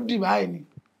lọ́kàn. Ó dì báyìí ni.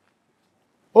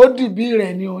 Ó dì bí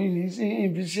rẹ̀ ni òun ní sí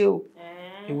ìfiṣẹ́ o.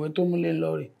 Ìwé tó múlẹ̀ lọ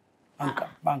rè.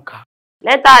 Báńkà.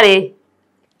 Lẹ́tà rè.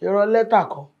 Irọ́ lẹ́tà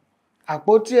kan.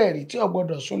 Àpótí ẹ̀rí tí ò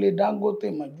gbọdọ̀ súnlé Dangote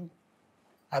mọ́jú.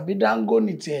 Àbí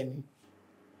Dangote tiẹ̀ ni.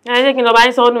 Ẹ ṣé kí n lọ bá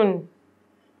yín sọ́nù ni.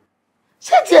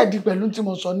 Ṣé tí ẹ̀ di pẹ̀lú tí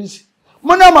mo sọ nísì?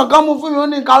 Mo ní ọmọ kan mú fún mi ó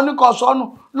ní ká oníkọ̀ sọ́nù.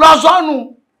 Lọ sọ́nù.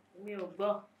 Mi ò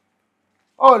gbọ́.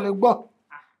 Ó lè gbọ́.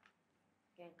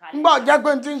 Ngbọ́ jẹ́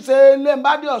pé tí ń ṣe ilé ń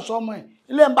bá dé ọ̀sọ́ ọmọ ẹ̀.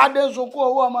 Ilé ń bá dé sunkún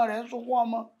owó ọmọ rẹ̀ ń sunkún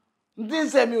ọmọ. Tí ń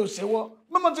ṣe mi ò ṣe wọ́.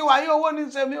 Bí mo ti wà yí owó ní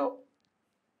ṣe mi o.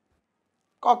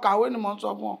 Kọ kàwé ni mo ń sọ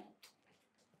fún ọ.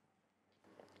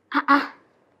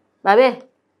 Bàbá ẹ̀,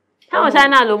 táwọn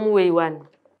China ló mú ìwà ni.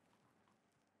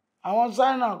 Àwọn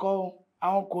China kọ́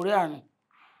àwọn Korea ni.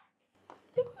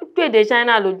 Pèdè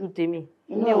China lójú tèmi.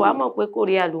 Mi wá mọ̀ pé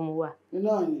Korea ló mú wa.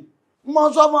 Iná ni. Mo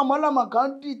sọ fún ọmọ ọlọ́mọ kan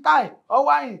dì táì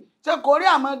ọwọ́ àyìn. Ṣé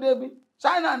Korea mọ́ débi?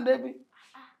 China ń débi?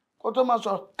 Kó tó máa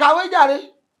sọ̀rọ̀. Kàwé jàre.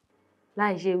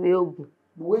 Láì ṣe ìwé oògùn.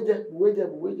 Bùwé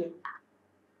jẹ.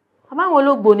 Àbáwọn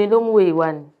olóògbò ni ló mú ìwà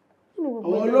ni.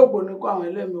 Àwọn olóògbò ni kó àwọn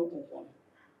ẹlẹ́mìí òkùnkùn.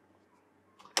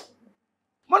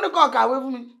 Mo ní kó kàwé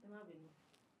fún mi.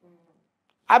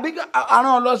 Àbí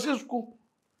àrùn lọ sí skul.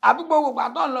 Àbí gbogbo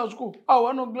pàtó lọ skul.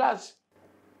 Ọ̀wọ́ nù gíláàsì.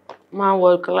 Máa ń wọ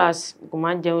kíláàsì, kò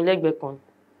máa ń jẹun lẹ́gbẹ̀ẹ́ kan.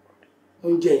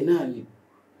 Oúnjẹ náà ni.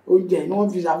 Oúnjẹ ni wọ́n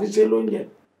fi ṣàfiṣẹ́ lóúnjẹ.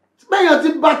 Bẹ́yàn tí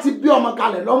bá ti bí ọmọ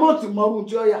kalẹ̀ lọ́mọ ti mọ ohun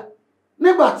tí ó yà.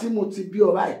 Nígbà tí mo ti bí ọ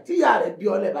báyìí, tí ìyá rẹ̀ bí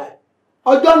ọ lẹ̀ báyìí.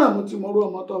 Ọjọ́ náà mo ti mọ orú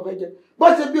ọmọ tó fẹ́ jẹ. Bó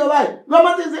ṣe bí ọ báyìí, lọ́mọ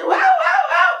ti ṣe wá.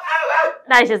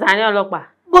 Láì ṣe sàárín ọlọ́pàá.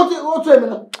 Bó ti ó tó èmi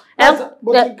náà.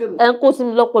 Ẹ ń kó sí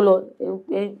mi lọ́pọlọ.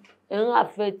 Ẹ ń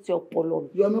àfẹ́ ti ọpọlọ.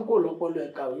 Yọmí kò lọ́pọlọ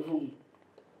ẹ̀ kàwé fún mi.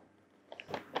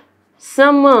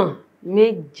 Sánmọ̀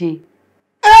méje.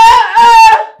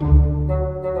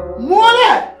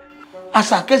 Múlẹ̀.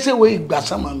 Àṣàkéṣèwé ìgbà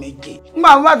sánmọ̀ méje. Nígbà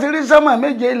wọ́n bá ti rí sánmọ̀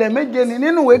méje ilẹ̀ méje ni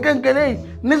nínú ìwé kékeré yìí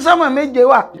ní sánmọ̀ méje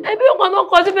wà. Ẹbí ọkàn tó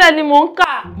kọ síbẹ̀ ni mò ń kà.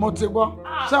 Mo ti gbọ́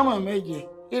sánmọ̀ méje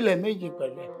ilẹ̀ méje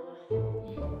pẹ̀lú.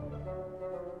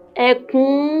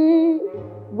 Ẹkún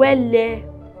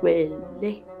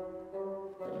wẹ́lẹ́wẹ́lẹ́.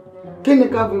 Kí ni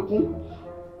ká fi kún?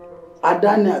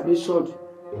 Àdáni àbí sọ́ọ̀dù?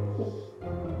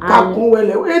 Kakún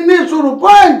wẹ́lẹ́wẹ́lẹ́ ní ìṣòro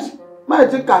point. Má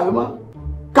ti kàwé mọ́.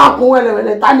 Kakún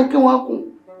wẹ́lẹ́wẹ́lẹ́ ta ni kí wọ́n kún?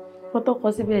 Kọ́tọ́ kọ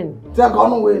síbẹ̀ ni. Tí a kọ́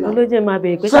nù wé náà. Olójé máa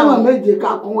bèèrè pé Sẹ́wọ̀n méje ká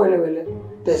kún wẹ́lẹ́wẹ́lẹ́.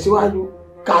 Tẹ̀síwájú.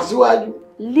 Kà síwájú.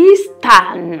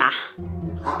 Lístànà.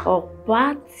 Ọ̀pá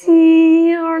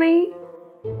tíírín.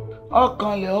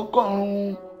 Ọkànlẹ̀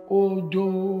ọkọ̀run òjò.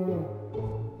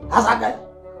 Àṣàkẹ́,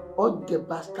 ó jẹ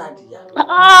bastard ya.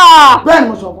 Bẹ́ẹ̀ ni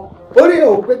mo sọ fún ọ. Orí ẹ̀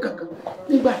ò pé kankan.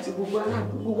 Nígbà tí gbogbo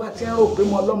aládùúgbò wa ti ń rò pé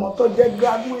mo lọ́mọ tó jẹ́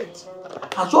graduate.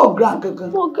 Àṣọ grand kankan.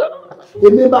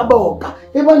 Èmi bá bá ọ̀gá.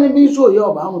 Ibà ní bí sòye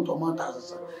ọ̀bà àrùn tọmọ ta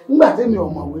sísan. Nígbà tí mi ò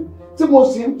mọ̀wé, tí mo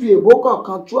sì ń fi èbó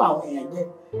kọ̀ọ̀kan tú àwọn èèyàn jẹ,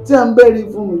 tí ẹ ń bẹ̀rẹ̀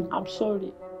fún mi. I'm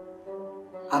sorry.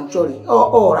 I'm sorry.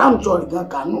 I'm sorry gan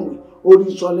kanú mi. Orí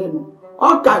sọ lẹ́nu.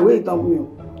 Ọ kàwé ìtàn mi o.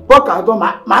 Bọ́kà tó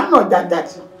máa ń nà jàjà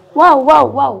sí. Wow.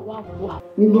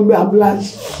 Nínú bí ambulance.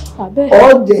 Abẹ́.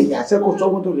 Ọ jẹ ìyàsẹ́ kò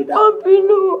sọ́gun tó lè dá.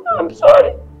 I'm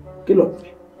sorry. Kí ló?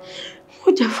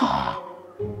 Ó jẹ fọ́.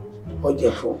 Ó jẹ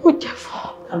fọ́. Ó jẹ fọ́.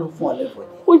 Ká ló fún ọ lẹ́fọ̀ọ́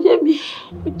ni? Ó yé mi.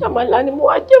 Ó jẹ màlá ni mo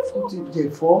wá jẹ fọ́. Ó ti jẹ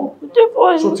fọ́. Ó jẹ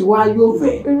fọ́ ni. So ti wá yóò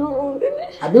fẹ́.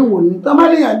 Àbí wò ni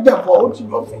tọ́mọ́lẹ́yìn jẹ fọ́ ó ti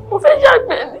yóò fẹ́. Mo fẹ́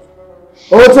yàgbẹ́ ni.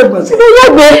 Ó ti gbọ̀nsẹ̀. Mo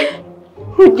yàgbẹ́.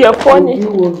 Ó jẹ fọ́ ni.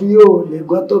 Wo bí o lè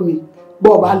gbọ́ tó mi.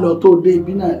 Bọ́ọ̀ bá lọ tó dé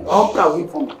ibi náà ni ọ kàwé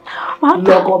fún mi.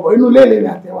 Lọkọ̀ bọ̀ inú ilé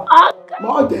ìlera àtẹwà.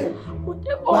 Mọ́ jẹ.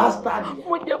 Bastard.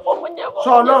 Mo jẹ fọ́.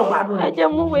 Sọ ọlọ́run gbádùn. Ẹ jẹ́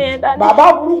mú wẹ̀yẹn dání. Bàbá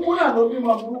burúkú náà ló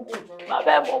bímọ burúkú.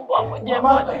 Bàbá ẹ̀ mọ̀ ń bọ̀ mo jẹ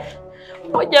fọ́ ni.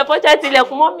 Mo jẹ fọ́ ṣe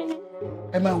tilẹ̀kùn mọ́ mi ni.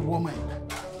 Ẹ máa wọ ọmọ ẹ̀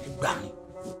gbà mí.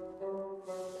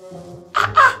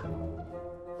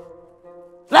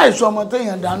 Láì sọ ọmọ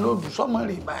téèyàn dánlóòdù sọmọ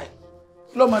rè báyìí.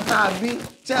 Lọ́mọ tá a bí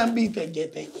tí a ń bí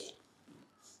tẹ̀jẹ̀tẹ̀jẹ̀.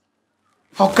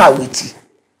 Ọkàwé tí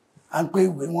à ń pé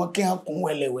ìwé wọn kí wọn kún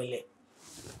wẹ́lẹ́wẹ́lẹ́.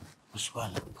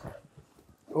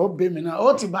 Ó bẹ́ mi náà,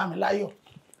 ó ti bá mi láyọ̀.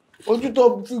 Ojú tó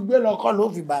fi gbé lọ́kọ́ ló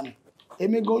fi bá mi.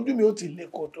 Èmi gan ojú mi ó ti lé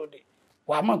kó tó dé.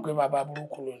 Wà á mọ̀ pé bàbá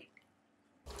burúkú lónìí.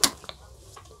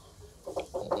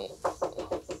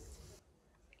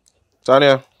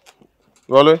 Tania,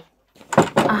 wọlé.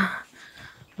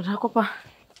 Bọ̀dá Kọ́pà.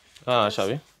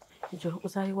 Ṣàbí. Ìjọ ó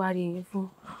sáré wá rí yín fún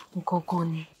nǹkan kan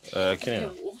ni. Kí ni?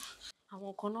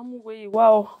 Àwọn kan náà mú ìwé yìí wá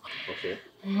o.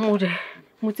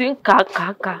 Mo ti ń kà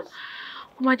á.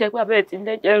 Ó má jẹ́ pé abẹ́rẹ́ ti ń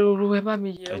lẹ́jẹ̀ rúru ẹ bá mi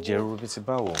yẹ̀ wò. Ẹ̀jẹ̀ rúru bí ti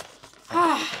báwo?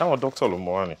 Táwọn dókítà ló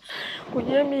mọ wá ni. Kò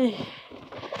yé mi.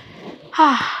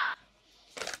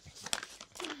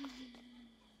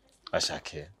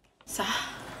 Àṣàkẹ́. Sá.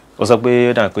 Ó sọ pé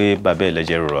ó dà pé bàbá ẹ̀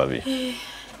lẹ́jẹ̀ rúru àbí?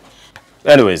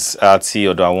 Anyways, àti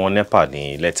ọ̀dọ̀ àwọn NEPA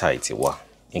ní lẹ́tà ìtì wá.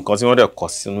 Nǹkan tí wọ́n dẹ̀ kọ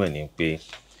sínú ẹ̀ ni pé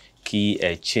kí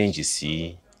ẹ change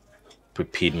sí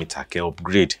prepaid meter, kẹ́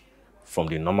upgrade from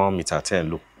the normal meter tẹ́ ẹ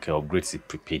lò, kẹ́ upgrade sí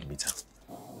prepaid meter.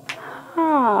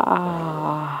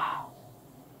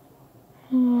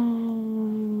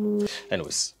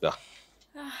 Anyways, yeah.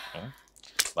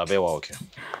 Bàbá ẹ wà okay.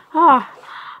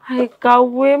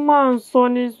 Àìkàwé máa ń sọ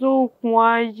ní sókun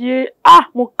ayé.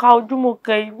 Mo ka ojú mo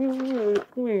kẹ ìlú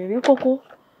ìrí kókó.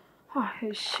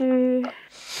 Ẹ ṣé.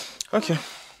 Okay,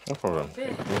 no problem.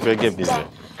 Mo fẹ́ get busy.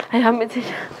 Àyà mi ti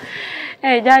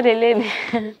ẹ jáde léni.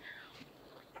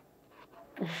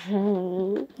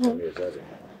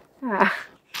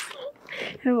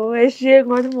 Ẹ ṣé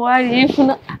gan tí mo wá rí fún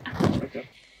náà.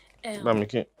 Bámi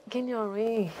kí. Kí ni ọ̀rọ̀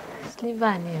yìí?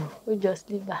 Sliver ni ó jọ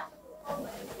sliver.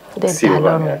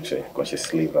 Silver ni actually, kò ṣe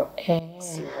sliver. Ẹ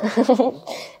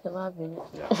má bínú.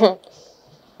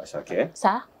 Àṣàkẹ́.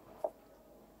 Sá.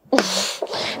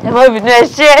 Ẹ má bínú ẹ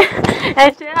ṣé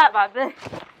àbábẹ́.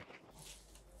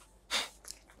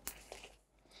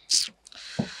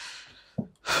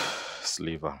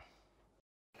 Sliver.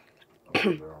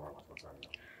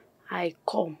 I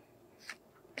come.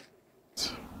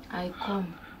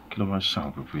 Kí ló máa ń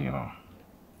ṣàwọn pípé yìí náà?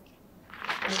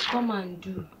 I come and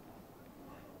do.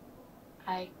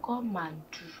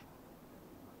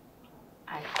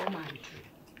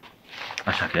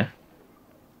 Àṣàkẹ́?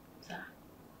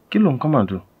 Kí ló ń come and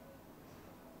do?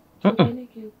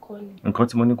 Nǹkan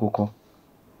tí mo ní kó kọ́.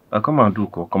 I come and do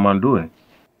kọ́, commando ni.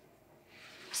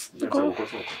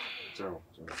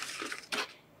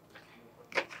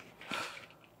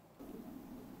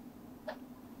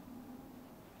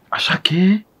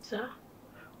 Àṣàkẹ́? Sir?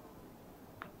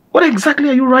 What exactly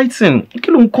are you writing?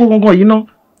 Kí ló ń kọ́ gangan yìí náà?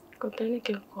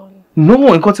 No,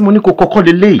 nǹkan tí mo ní kó kọ́kọ́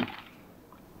lélẹ́yìí.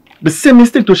 The same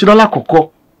mistake tó ṣe lọ́la kọ̀kọ́.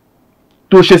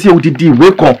 Tó ṣe sí odidi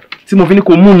ìwé kan tí mo fi ní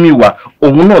kó mú mi wá,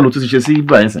 òun náà ló tún ti ṣe sí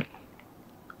Ibrahim sìn.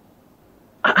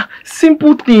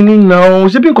 Simple thing ni now.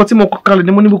 Ṣé bí nǹkan tí mo kọ kalẹ̀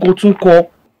ni mo ní kó tún kọ?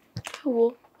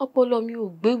 Wo ọpọlọ mi ò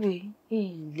gbéwèé,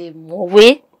 lè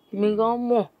mọ̀wé, mi gan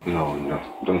mọ̀. No,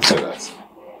 don't say that.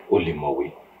 O lè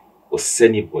mọ̀wé. O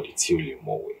anybody tí o lè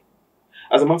mọ̀wé.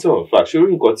 As a matter of fact, ṣé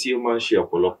orí nǹkan tí ó máa ń ṣe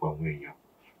ọ̀pọ̀lọpọ̀ àwọn èèyàn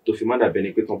tó fi má dàbí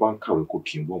ẹni pé tán bá ń kàwé kò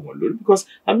kí n wọ̀ wọ́n lórí because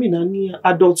I mean a ní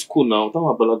adult school now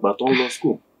táwọn àgbàlagbà tó ń lọ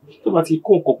school tó bá ti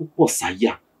kó nǹkan púpọ̀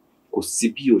sáyà kò sí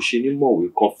bí o ṣe ní mọ̀wé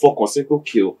kan fọkàn sí pé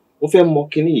kí o mo fẹ́ mọ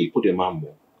kíní yìí kó dẹ̀ máa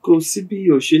mọ̀ kò sí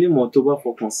bí o ṣe ní mọ̀ tó bá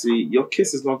fọkàn sí your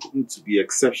case is not going to be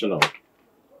exceptional.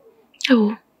 ẹ wo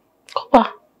kọ́pà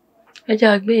ẹ jẹ́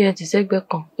àgbéyẹ̀ tí sẹ́gbẹ́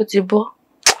kan ó ti bọ́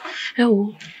ẹ wo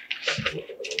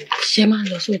ṣe máa ń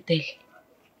lọ sí hòtẹ́ẹ̀lì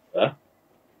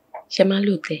ṣe máa ń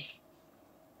lò tẹ́.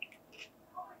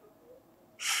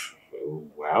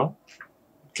 Well,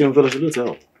 kí n fẹ́ lọ sí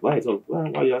hòtẹ́ẹ̀lì why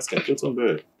are you asking kí n tó ń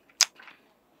bẹ̀rẹ̀.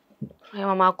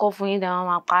 ẹ máa kọ́ fún yín dẹ̀ wọ́n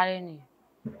máa parẹ́ ni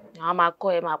àwọn máa kọ́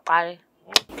ẹ máa parẹ́.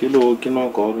 kí náà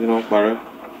kọ́ kí náà parẹ́.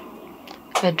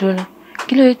 ẹ dúró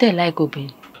kí ló tẹ̀ láìkò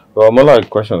obìnrin. Well, more like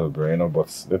questions of brain, but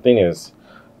the thing is,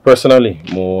 personally,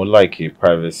 more like a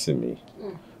privacy me.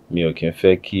 Mi ò kí ń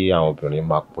fẹ́ kí àwọn obìnrin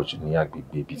máa pọ̀jù ní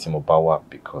agbègbè ibi tí mo bá wà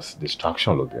because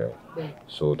distraction lobìnrin.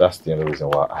 So that's the only reason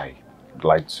why I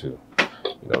like to,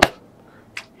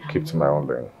 keep to my own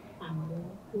lane.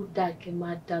 Àmọ́ ó dáa kí n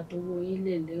máa da owó yín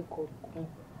lẹ̀lẹ́ kọ̀ọ̀kan.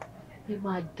 Ẹ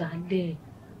máa dálẹ̀.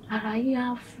 Ara yín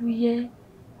á fúyẹ́.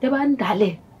 Tẹ́ bá ń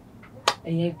dálẹ̀.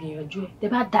 Ẹ̀yin gbìyànjú ẹ̀. Tẹ́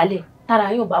bá dálẹ̀. Tára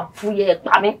yín ò bá fúyẹ́ ẹ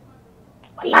pa mí.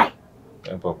 Wàláì.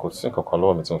 Ẹ bọ̀ kò sí nǹkan kan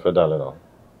lọ́wọ́ mi tí mo fẹ́ dálẹ̀ náà.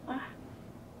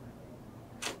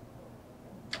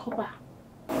 Kọ́pà.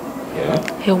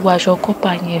 Ẹ wo aṣọ kọ́pà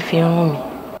yẹn ẹ fi rún mi.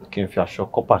 Kí n fi aṣọ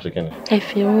kọ́pà ṣe kí ni? Ẹ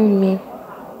fi rún mi.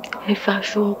 Ẹ fi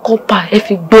aṣọ kọ́pà ẹ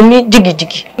fi gbé mi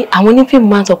jìgìjìgì. Àwọn onífíìmù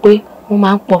máa ń sọ pé wọ́n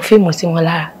máa ń pọ̀ fíìmù sí wọn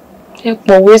lára. Ẹ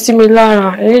pọ̀wé sí mi lára.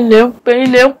 Ẹ̀yin lè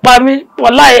ń pa mí.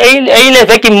 Wàláì ẹ̀yin lè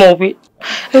fẹ́ kí n mọ̀ wí.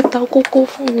 Ẹ ta kókó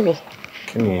fún mi.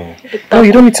 Kí ni ẹ? No,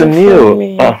 you don't need to kneel.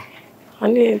 A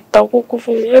ní ta kókó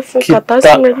fún mi. Ẹ fún kàtà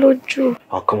sí mi lójú.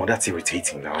 Oh, come on, that's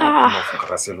irritating now. Come on, fún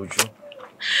kàtà sí lójú.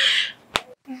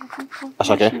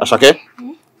 Ashake,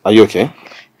 are you okay?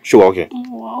 Sure, okay.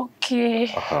 Okay.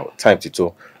 Time ti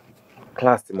tó.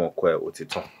 Class tí mo kọ́ ẹ ó ti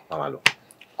tán. Mama lọ.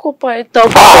 Kópa ẹ ta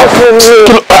kókó fún mi.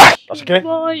 Ashake,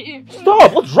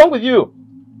 stop! What's wrong with you?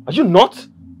 Are you not?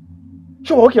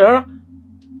 Sure, okay rárá.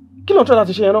 Kí ló ń tọ́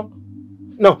láti ṣe yẹn náà?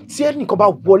 Now, tí ẹnìkan bá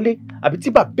wọlé àbí tí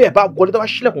bàbá ẹ̀ bá wọlé tó bá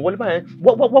ṣílẹ̀kùn wọlé báyẹn,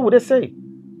 what would they say?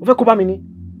 Ó fẹ́ kó bá mi ní?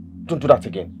 Don't do that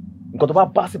again. Nǹkan tó bá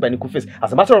bá sí báyìí ní kò face.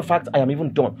 As a matter of fact, I am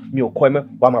even done. Mi ò kọ́ ẹ mẹ́,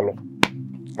 wàá máa lọ.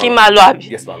 Kí n máa lọ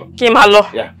àbí? Yes, máa lọ. Kí n máa lọ.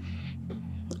 Yeah.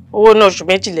 Owó náà oṣù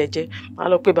méjì lẹ jẹ. Máa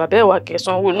lọ pé bàbá ẹ̀ wá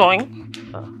kẹsàn owó náà yín.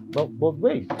 But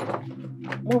wait.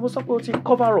 Mo sọ pé o ti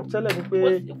cover up tẹ́lẹ̀ ni pé.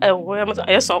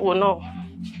 Ẹ san owó náà.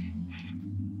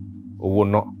 Owó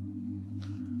náà?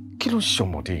 Kí ló ń ṣe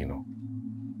ọmọdé yìí náà?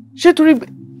 Ṣé torí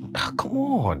come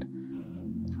on.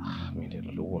 Mi lè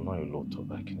lówó náà yóò lóòótọ́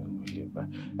báyìí kí ni mo lè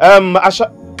báyìí. Aṣa.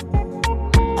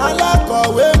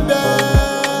 Alákọ̀wé ń bẹ.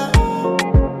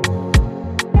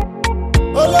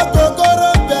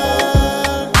 Olókòkòrò ń bẹ.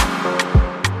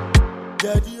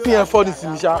 Kí ẹ fọ́ ní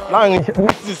sinmi ṣá láàrin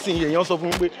nísinsìnyí èèyàn sọ fún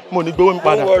mi pé mo ní gbowó mi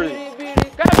padà. Don't worry.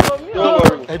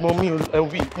 Ẹ̀gbọ́n mi ò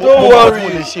wí. Don't worry. Mo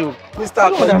lè ṣe o. Mr.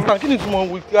 Akọni. Kí ni ìtumọ̀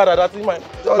wí kí àdàdà tí màá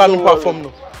bá mi perform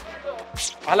náà?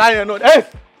 Aláyẹn náà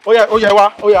ó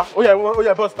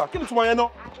yẹ bọ́sítà kí ni ìtumọ̀ yẹn náà?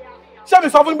 Ṣé mi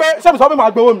sọ fún mi máa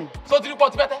gbowó mi? So ti rí pọ̀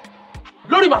ti fẹ́ tẹ́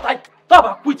lórí màtá yìí tó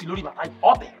àbá quit lórí màtá yìí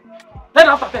ọ̀tẹ̀ ten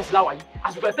after ten sí láwàá yìí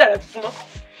àsìkò ẹ̀tẹ́ rẹ ti súnmọ́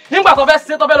nígbà tó fẹ́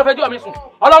ṣe tó fẹ́ lọ fẹ́ jọ́ mi sùn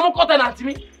ọlọ́mú kọ́tẹ́nà àti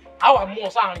mi á wà mú ọ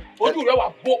sáàrin ojú rẹ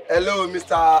wà bó. Hello,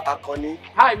 Mr. Akọni.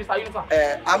 Hi, Mr. Yunusa.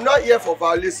 I'm not here for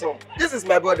violation. This is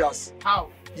my brothers. How?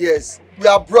 Yes, we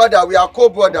are brother, we are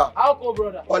co-brother. How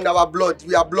co-brother? On our blood,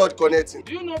 we are blood connecting.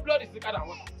 Do you know blood is thicker than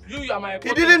water? You are my.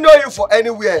 He didn't know you for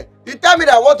anywhere. He tell me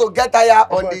that I want to get tire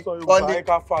on the. Okay,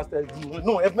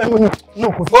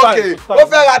 ó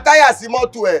fẹ́ ra táyà sí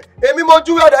mọ́tò ẹ̀. Èmi mo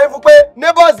júwe ọ̀dọ̀ yín fún pé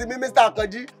neighbors mi Mr.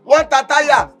 Akanji wọ́n ta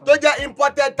táyà tó jẹ́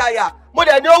imported táyà. Mo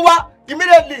dẹ̀ ní ó wá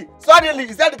immediately suddenly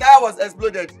he said the tire was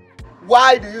exploded.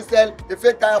 Why do you sell a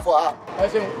fake tire for her? Ẹ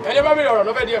ṣeun, ẹni bá mi ọ̀rọ̀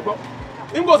ló fẹ́ di ẹ̀gbọ́n.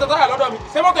 Nígbò ṣe táyà lọ́dọ̀ mi,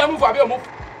 ṣé mọ́tò ẹ̀ mú fún àbí òmú?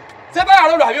 Ṣé táyà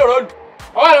lọ́dọ̀ àbí òrò lù?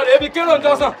 Ọwọ́ àlọ́ lè fi kérò ń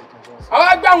jọ́sàn. Àwọn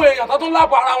ẹgbẹ́ àwọn èèyàn tó tún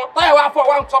lápò ara wọn, táyà wá fọ́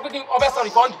wá ń sọ pé kí ọbẹ̀ sọ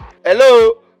rìkọ́ndì.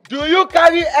 Hello, do you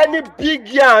carry any big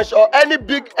yansh or any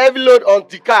big heavy load on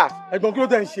the car? Ẹ̀gbọ́n kí ló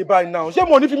dé ń ṣe báyìí náà? Ṣé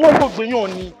mo ní fi mọ́tò gbẹ̀yàn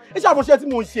ni? Ẹ ṣàmúṣe tí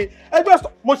mo ń ṣe. Ẹgbẹ́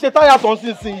mo ṣe táyà tán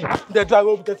sínsìnyí. Ǹdẹ̀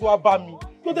driver òbí tẹ̀sí wá bá mi.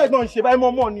 Kí ló dé náà ń ṣe báyìí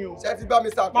mọ́ ni o? Ṣé ti bá mi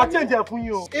sàkóso? Máa change ẹ̀ fún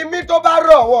yín o. Ìmí tó bá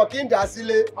rọ̀ wọ̀ kí n dà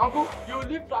sílé. Uncle, you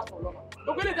leave class for long.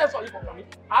 Don't really tell you for me.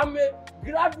 I'm a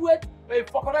graduate, a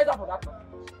vulcanizer for that.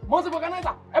 Mo ti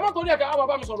vulcanizer. Ẹ má torí ẹ̀ka àwọn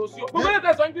bàbá mi sọ̀rọ̀ sí o. Gbogbo ilé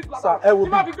tẹ̀sán English class. Ẹ wo bí. Tí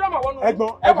máa fi grammar wọnú.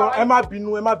 Ẹ̀gbọ́n ẹ má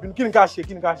bínú. Kí ni ká ṣe?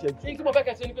 Ní tí mo fẹ́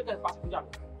kẹ́ ṣe ní pé kẹ́ pass exam.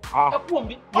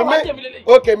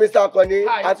 Okay, Mr. Akoni,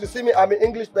 as you see me, I'm an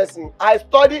English person. I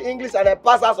study English and I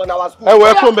pass us on our school. On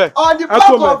the back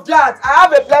of that, I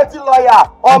have a plenty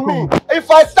lawyer on me. If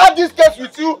I start this case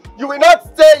with you, you will not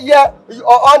stay here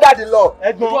or under the law.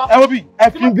 You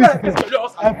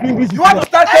want to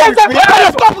start case with me?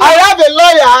 I have a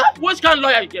lawyer. Which kind of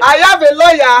lawyer you get? I have a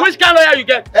lawyer. Which kind of lawyer you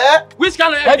get? Which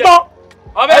kind of lawyer you get?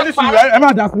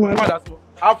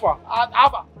 Alpha.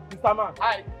 Mr. Man.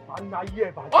 Hi. I'm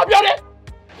here. Obiore.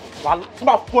 Some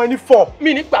fún ẹ ní 4.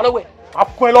 Mi ní gbà lọ́wọ́ ẹ̀. Ma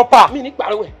fún ẹ lọ́pàá. Mi ní gbà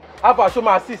lọ́wọ́ ẹ̀. Alpha show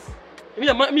my assist. Me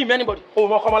anybody. O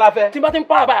mo komo la fẹ́. Tí bá tin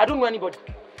para báyìí, I don't know anybody.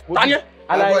 Tanya.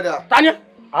 Tanya.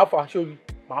 Alpha show you.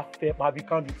 Ma fẹ́ ma bi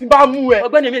candle. Tí bá mú ẹ.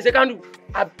 Ọ̀gbẹ́ni èmi ṣe candle.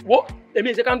 Wo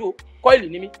èmi ṣe candle. Coil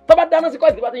ni mi. Tó bá dáná sí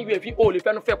coil tí bá tin UFP o lè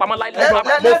fẹ́nu fẹ́ pamọ́ láì láì.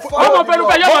 Mo fẹ́nu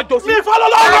fẹ́ yó ma jò sí. Mi follow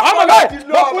lọ́wọ́. Ọmọ bẹ́ẹ̀.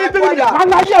 Mo fún yín 3 minutes.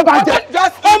 Alaye bàjẹ́.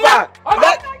 Just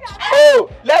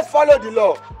let's follow the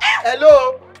law.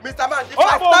 Hello, Mr. Man.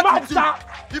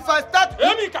 If I start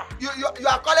with you, you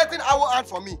are collecting our hand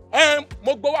for me.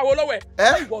 Mo gbowó àwo lọ́wọ́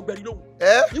ẹ̀. Ìwọ ọ̀gbẹ̀rì ló wù.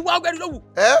 Ìwọ ọ̀gbẹ̀rì ló wù.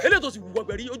 Eléyìí tó sì wù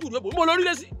ọ̀gbẹ̀rì ojú rẹ̀ bò. Mo lórí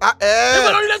lẹ́sí.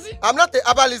 I'm not a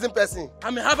herbalism person.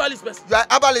 I'm a herbalist person. You are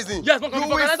herbalism. Yes, you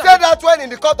will say that when in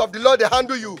the court of the law they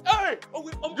handle you.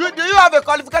 Do you have a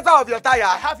qualification of your tire?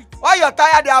 I have it. All your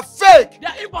tire, they are fake. They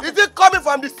are imported. Is it coming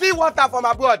from the sea water from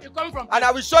abroad? It's coming from. And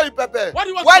I will show you, Pepe. What do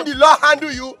you want? When the law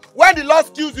handle you, when the law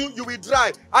excuse you, you will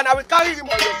dry, and I will carry him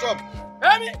on your shop.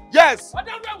 Yes.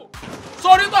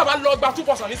 Sorry, tó bá lọ gba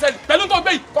 2% ní sẹ́ẹ̀lì. Pẹ̀lú tó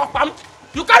gbé yìí, kó pa mí.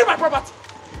 You carry my property.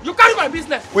 You carry my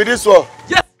business. With this one?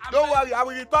 Yes. Don't worry, I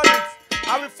will return it.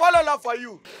 I will follow law for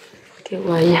you. Okay,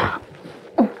 why?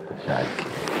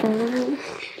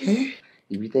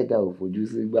 Ibi tẹ́dá ò fojú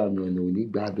sí gbà mí ọ̀nà òní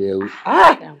gbà bẹ́ẹ̀ o.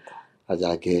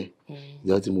 Àjàkẹ́,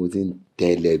 ìjọ tí mo ti ń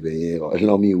tẹ̀lé ẹ̀bẹ̀ yẹn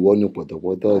ọlọ́mí ìwọ́nù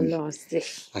pọ̀tọ̀pọ̀tọ̀ rí.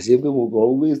 Àṣé pé mo kàn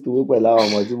ń waste owó pẹ̀lú àwọn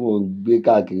ọmọ tí mò ń gbé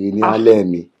káàkiri ní alẹ́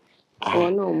mi.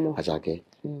 Àjàkẹ́,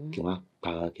 kí n má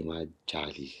para kí n má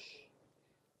jalè.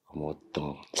 Ọmọ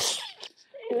tán.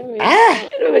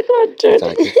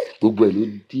 Àjàkẹ́, gbogbo ẹ̀ ló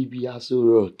dí bí aṣọ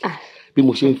rock. Bí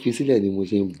mo ṣe ń fi sílẹ̀ ni mo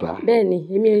ṣe ń bá. Bẹ́ẹ̀ni,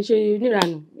 èmi ẹ ṣe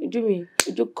oníranù,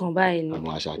 ojú kan báyìí ni.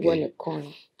 Àmọ́ Àṣàkẹ́,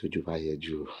 tójú bá yẹ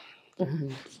jù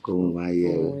kó mo máa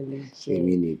yẹ o,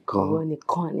 èmi nìkan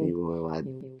ni mo máa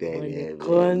tẹ̀lé ẹ̀.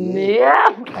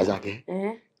 Àṣàkẹ́,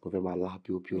 mo fẹ́ máa lá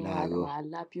píopíó láàárọ̀,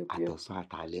 àtọ̀sán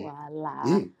àtàlẹ́.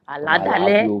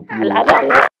 Aládàlẹ́.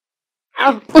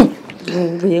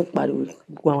 Bí pariwo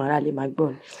gbogbo àwọn ará lè máa gbọ́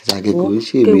ni. Àṣàkẹ́ kò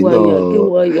ṣe mí náà.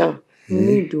 Kéwọ́yà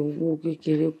ní ìdòwò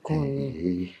kékeré kan ni.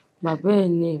 Bàbá ẹ̀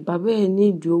ní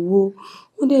ìdòwò.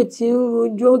 Wọ́n dẹ̀ ti ń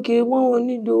rojọ́ kiri wọ́n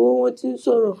ní ìdòwò wọ́n ti ń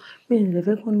sọ̀rọ̀. Bí ẹ̀rẹ̀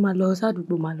fẹ́ kọ́ ni máa lọ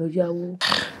sádùúgbò máa lọ yáwó.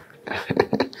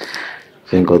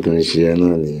 Ṣé nǹkan tó ń ṣe ẹ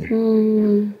náà nìyẹn?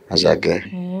 Àṣàkẹ́,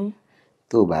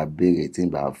 tó o bá béèrè tí n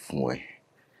bá fún ẹ,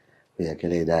 ó yẹ kí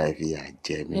lè dá ẹ fi yà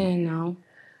jẹ mí.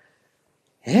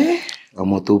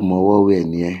 Ọmọ tó mọwọ́ wẹ̀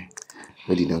ni ẹ́,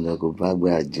 ó di dandan kó bá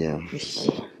gbà jẹun.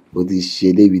 Ó ti ṣe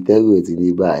débi tẹ́rù ò ti ní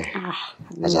báyìí.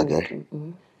 Àṣàkẹ́,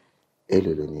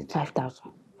 èlò ló ní?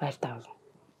 5,000.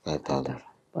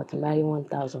 But n bá rí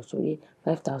 1,000 sórí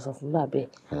 5,000 fún bàbá ẹ̀.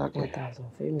 1,000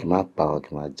 fún mi. Kí n má pa ọ́ kí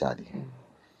n má jáde.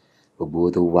 Gbogbo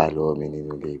owó tó wà lọ́wọ́ mi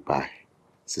nínú ilé ìpa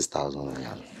 6,000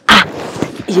 naira.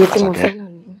 Iye tí mo fẹ́ náà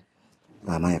ni.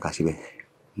 Màmá yẹn ká síbẹ̀,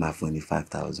 máa fún ẹ ní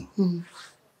 5,000.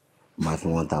 Máa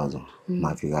fún 1,000,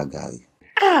 máa fi ra gàrí.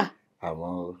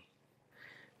 Àmọ́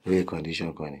lórí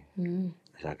condition kan ni.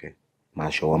 Àṣàkẹ́, máa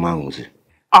ṣọwọ́ márùn-ún sí.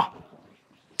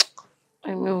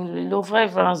 Èmi ò lè lo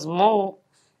 5 rands mọ́ o.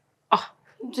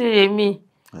 Ṣé èmi?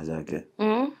 Àṣàkẹ́,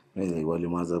 mẹ́lẹ̀ ìwọ lè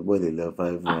máa sọ pé lè lọ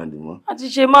 5 rand mọ́. A ti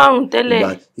ṣe 5 tẹ́lẹ̀.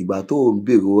 Ìgbà tó ń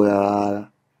bèrè owó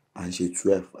rárá, à ń ṣe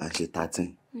 12, à ń ṣe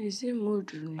 13. Èsì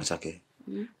mòdù ni. Àṣàkẹ́,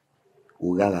 ó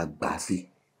rárá gbà sí.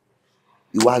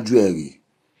 Iwájú ẹ̀ rèé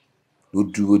ló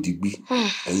dúró digbí,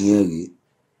 ẹ̀yìn ẹ̀ rèé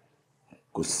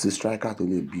kò sí striker tó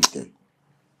lè bí tẹ̀.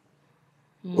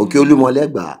 Òkè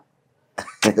Olúmọlẹ́gbàá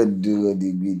dúró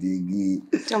digbí.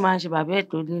 Tí wọ́n máa ń ṣe bàbá ẹ̀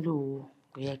tó nílò owó,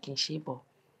 kò yẹ kí n ṣe bọ̀.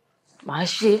 Màá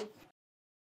ṣe.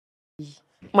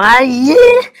 Màá yí.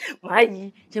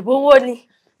 Ṣèbó owó ni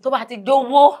tó bá ti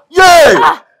jówó.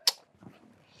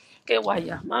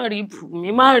 Kẹwàyà, má rí bù mí,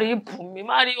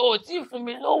 ó tí ì fún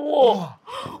mi lówó.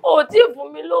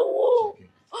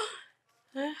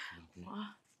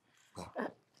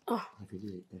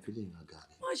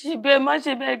 Má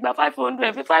ṣe bẹ́ẹ̀ gba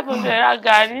 500 fi 500 ra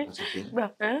gàrí.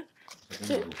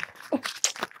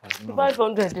 Gbà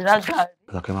 500 ra gàrí.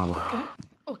 Àṣàkẹ́ máa bọ̀.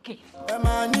 Okay. Ẹ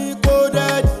máa ní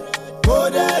coded.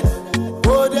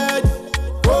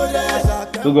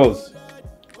 Who goes?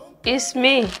 It's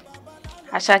me.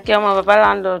 Àṣàkẹ́ ọmọ bàbá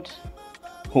landlord.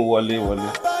 Wọlé.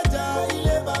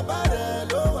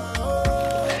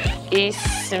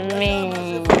 It's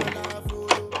me.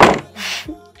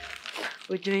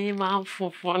 Ojú yín máa ń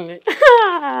funfun ni.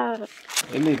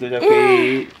 Eléyìí tó jẹ́ pé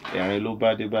ẹ̀rín ló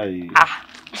bá dé báyìí.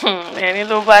 Ẹ̀rín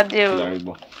ló bá dé o.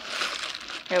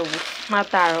 Ẹ wò, má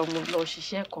tààrọ̀ mo lọ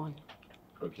ṣiṣẹ́ kan ni.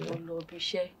 Mo lọ bí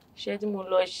iṣẹ́ tí mo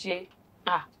lọ ṣe.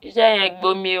 Iṣẹ́ yẹn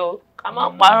gbomi o. Ká má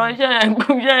parọ́ iṣẹ́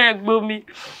yẹn gbomi.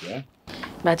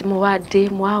 Ìgbà tí mo wá dé,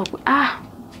 mo wá wò pé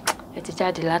ẹ ti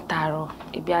jáde látàárọ̀,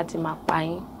 ebi á ti máa pa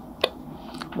yín.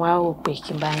 Mo wá wò pé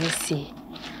kí n bá yín ṣe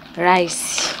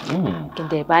ráìsì. Kí n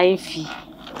dẹ̀ bá yín fi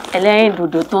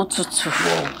ẹlẹ́rìndòdò tó tutù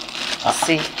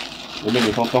sí.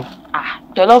 Olómi tán.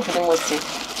 Jọlọ́ọ̀fù ni mo ṣe.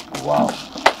 Wow.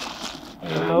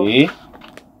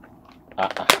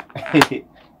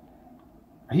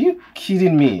 Are you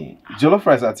kidding me? Jollof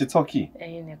rice àti turkey.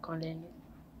 Ẹyin nìkan lẹ́ni.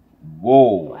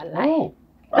 Whoa.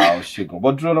 Ṣègùn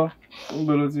bọ́ dúró lọ. Ń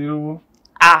gbé ló ti rówó.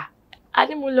 A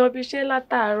ní mo lọ bí iṣẹ́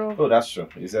látàárọ̀. Oh, that's true.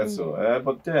 You said so.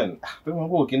 But then, pé mo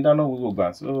kò kí n dáná gbogbo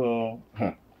gbà. So,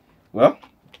 well,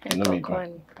 inú mi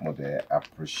dùn. Mo dẹ̀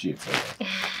appreciate it.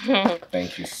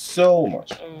 Thank you so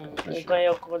much. Nǹkan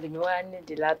ẹyọkan lèmi wá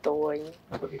nídìí látọwọ́ yín.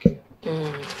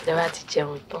 Ẹ bá ti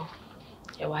jẹun tán,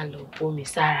 ẹ wá lọ bomi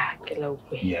sára kẹ lọ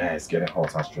gbẹ. Yeah, it's getting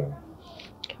hot, that's true.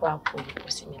 Kẹ wá pò òyìnbó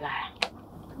sí mi lára.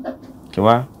 Kẹ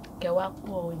wá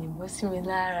pò òyìnbó sí mi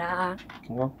lára.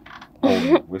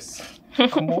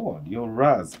 Come on, you're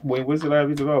Raz. Boy, where's the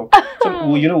life to go?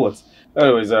 Well, you know what?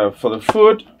 Anyways, for the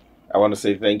food, I want to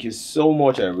say thank you so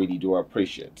much. I really do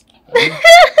appreciate it.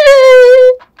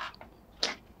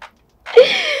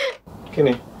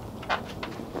 Kenny,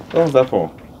 what was that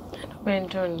for?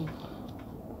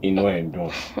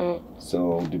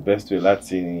 So the best way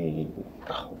Latin,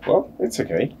 well, it's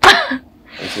okay.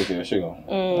 It's okay, sugar.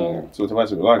 So to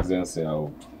relax, then say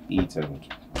I'll eat and.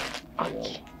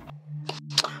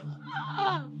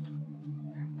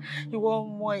 Ìwọ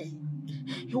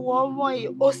ọmọ yìí,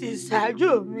 ó sì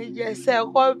ṣáájú mi jẹsẹ̀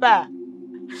kọ́bà.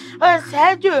 Ó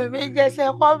ṣáájú mi jẹsẹ̀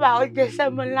kọ́bà, ó jẹsẹ̀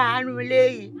mọ́ láàánú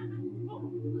léyìí.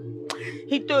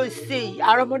 Ìtòsí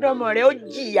àrọ́mọdọ́mọ rẹ̀ ó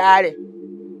jìyà rẹ̀.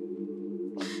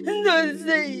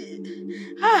 Ìtòsí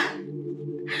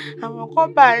àwọn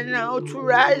kọ́bà náà ó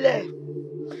túra lẹ̀.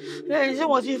 Lẹ́yìn tí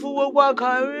wọ́n ti fún gbogbo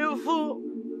ọkàn rí fún.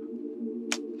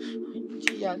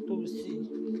 Jìyà tó sí.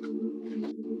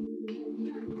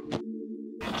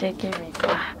 Jẹ́ kí mi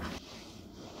kọ́.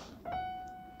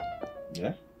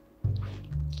 Yeah?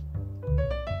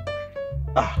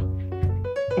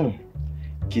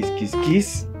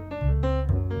 Kiss.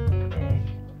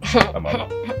 I'm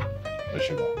out. Where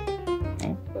should go?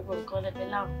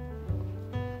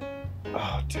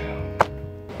 Oh, damn.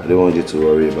 I don't want you to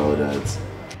worry about that.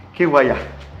 Kewaya,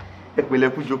 ẹ pẹ̀lẹ́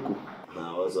kú jókòó.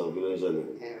 What's up? Kí ló ń ṣẹlẹ̀?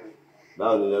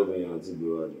 Báwo ni lẹ́gùn èèyàn ti gbé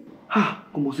wá ni?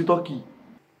 Kò mọ̀ sí tọ́kì.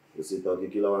 Kò sí tọ́kì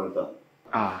kí ló wá ń tà?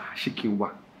 Ṣé kí n wà?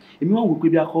 Èmi wá wò pé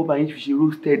bí akọ́bà yín fi ṣe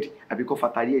roasted àbí kọ́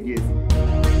fatari ẹ̀ díẹ̀ sí.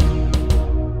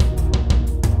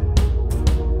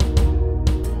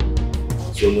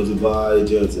 So mo ti bá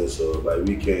agent ẹ sọ̀rọ̀ by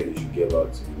weekend you should get back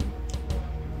to me.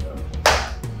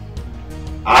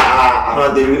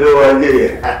 Àwọn tèmi ló wọlé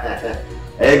ẹ̀.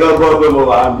 Ẹ̀yin kan gbọ́ pé mo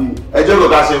wà á bí. Ẹjọ́ kò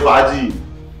ká ṣe fàájì.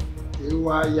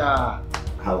 Kewaya.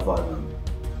 How far now?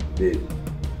 Babe.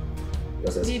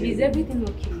 Babe, is everything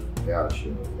okay? Yeah,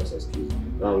 sure. Just excuse me.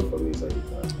 Don't wait for me inside the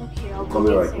car. Okay, I'll come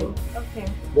right now. Okay.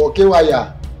 But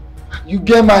Kewaya, you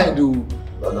get mind o.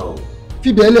 No.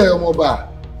 Fíbẹ̀lẹ̀ ọmọọba,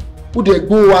 ó dẹ̀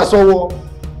gbówó wa sọ́wọ́.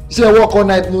 Iṣẹ́ work all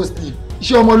night no sleep.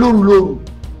 Iṣẹ́ ọmọ lóru.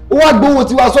 Ó wá gbówó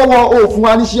tiwa sọ́wọ́, ó fún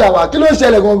wa ní ṣíà wa. Kí ló ń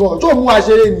ṣẹlẹ̀ gangan? Ṣó mú wa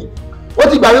ṣeré ni? Ó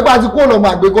ti gbàgbé pa ti kó lọ́mọ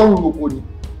àgbékọ́rùn lòpọ̀ ni.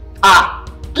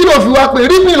 Kí ló fi wá pé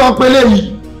rí mi lọ pé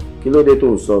léyìí? Kí ló dé tó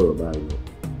ń sọ̀rọ̀ báyìí?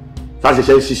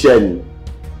 Ṣáṣẹṣẹ ń ṣiṣẹ́ ni.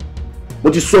 Mo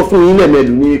ti sọ fún yín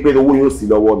lẹ́mẹ̀lú ní pé owó yóò sí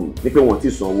lọ́wọ́ mi, ní pé wọ́n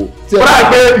ti sanwó. Ó dà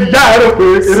pé ìyá ẹ rò pé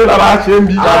eré la máa ṣe ń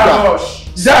bí.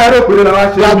 Ìyá ẹ rò pé eré la máa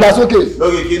ṣe ń bí. Dàgbà sókè.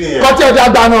 Lókè kí nìyẹn? Kọ́tí ẹ̀dá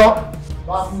gbaná.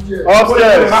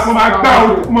 Upstairs. Mo máa gbá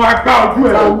ojú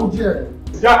ẹ̀.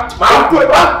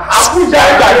 Àkújá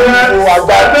ìgbà yẹn. Fowó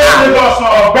agbára. Ẹ lọ sọ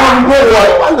ọ̀gá ń gbé wọ̀.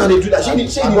 Why not dey do that? Ṣé ni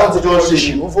wọ́n ti jọ ṣe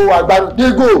ṣì? Fowó agbára.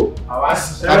 Dégò. Àwa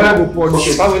ṣiṣẹ́.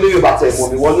 Òkè báwo ilé Yorùbá tẹ̀ mọ̀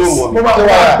mi, wọ́n ló mọ̀ mi. Mo máa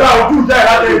gbá ojú ìjà ẹ̀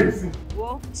láti èyí sí.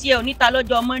 Tí ẹ ò níta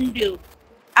lọ́jọ́ Monday o,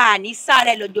 àní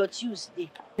sáré lọ́jọ́ Tuesday.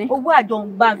 Owó àjọ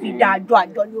ń bá fi dá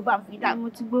àjọ ni ó bá fi dá. Mo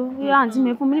ti gbọ́, bí àǹtí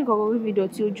mi fún mi ní nǹkan kan fi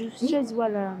dọ̀tí ojú. Stress wà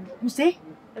lára mi. You say?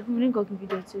 Ẹ fún mi ní nǹkan kan fi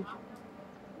dọ̀tí ojú.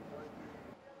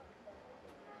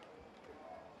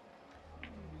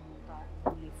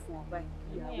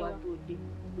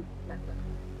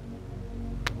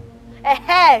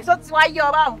 So tí wá yọ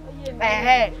ọba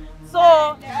so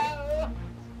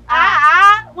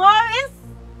Maurice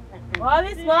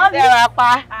Ṣé wàá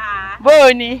pa? Bó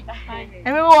o ní?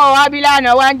 Èmi wọ̀ wá bí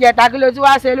lánàá wá ń jẹ ta kí ló tí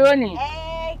wá ṣe lónìí.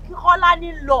 Kí Kọ́lá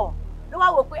ní lọ ló wá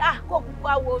wò pé kó kúkú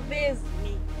wá wo bẹ́ẹ̀sì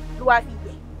mi ló wá fi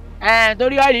yẹ.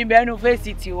 Torí ọ̀rìn bẹ́nu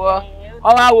fèsì tiwọ́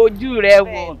ọwọ́ àwòjú rẹ̀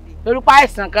wò torí pa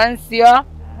àìsàn kan ń ṣe ọ́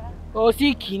o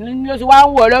sì kì í ló ti wá ń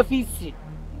wọ̀ lọ́fíìsì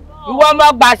ìwọ ọmọ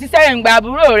gbà sísẹ́ ìgbà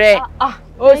àbúrò rẹ̀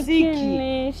o sì kì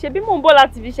í. Ṣebí mò ń bọ̀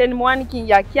láti fi ṣe ni mo wá ní kí n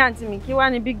yà kí àǹtí mi kí wá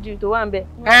ní big deal tó wà ń bẹ̀.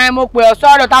 Mo pè ọ́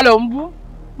sọ́dọ̀ ta ló ń bú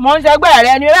mo ń ṣẹgbẹ́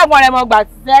rẹ ni ẹlẹ́gbọ̀n rẹ mo gbà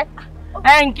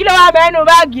síṣẹ́ kí ló wá bẹ́ẹ̀ nínú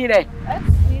báàgì rẹ̀.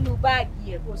 Nínú báàgì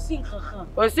ẹ̀ kò sí nǹkan kan.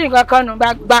 Kò sí nǹkan kan nù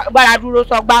gbára dúró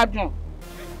sọ gbádùn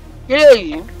kí lè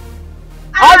yí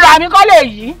ọjà mi kọ́ lè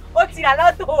yí. Ó ti rà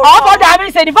lọ́dọ̀ rẹ̀. Ọ̀fọ̀dà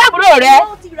mi ṣe ní fábùrò rẹ̀.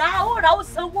 Ó ti rà ó rà ó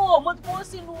sanwó mo ti fowó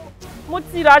sínú. Mo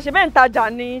ti rà ṣe bẹ́ẹ̀ ń tajà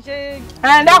ni ṣé.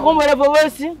 Dákun mo lè fowó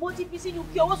sí. Mo ti fi sínú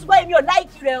kí owó ṣùgbọ́n èmi ò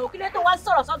láìkì rẹ̀ o kí ló tó wá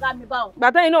sọ̀rọ̀ sọ́gà mi báwọn.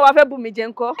 Gbàtẹ́ inú wa fẹ́ bù mí jẹ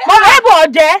ńkọ́. Mo fẹ́ bò ó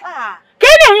jẹ. Kí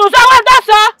ni ìyún sọ́wọ́ tó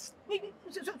sọ?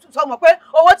 Sọ mọ̀ pé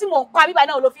owó tí mò ń pa bíbá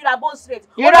náà ló fi ra bone straight.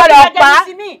 Irọ́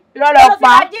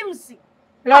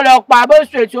lọ pa bone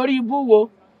straight orí ibú wo.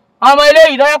 Ọmọ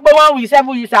eléyìí tó yẹ pé wọ́n wí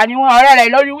seven user ni wọ́n ọ̀rẹ́ rẹ̀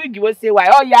lórí wíìgì bó ṣe wà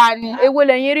ọ́ ya ni. Èwo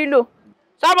lẹ́yìn rí lò.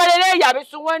 Sọ́mọ eléyìí àbí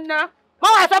sun wọ́n ná. Mọ́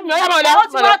wá sọ́ọ̀bù mi ọ̀yá mọ̀ lọ. Ó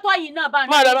ti wá tọ́ yìí náà bá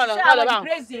ní ṣé àwọn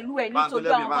ìgbésẹ̀ ìlú ẹ̀ nítorí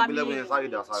àwọn family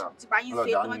ti bá yín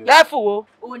ṣe tán. Lẹ́fù wo?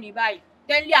 Ó ní báyìí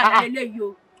tẹ́lẹ̀ àná eléyìí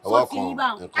o. Ọwọ́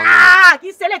kan kì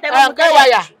í ṣẹlẹ̀ tẹ́lẹ̀ mú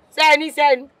kẹ́wàá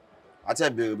sẹ́ni. Àti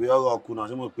ẹ̀bẹ̀rẹ̀ bí ọ̀rọ̀ ọkùnrin náà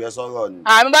ṣé mo pè é sọ̀rọ̀ ni.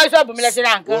 Àmì bá ṣọ́ọ̀bù mi lẹ́sìn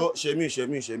ra nǹkan.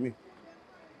 Ṣe mí.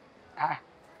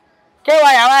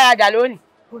 Kẹ́wàá yà wá rajà lónìí.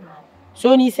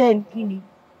 Sóní sẹ́ni. Kí ni?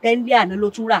 Tẹ́lẹ̀ àná ló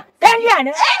tún rà. Tẹ́lẹ̀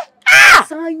àná?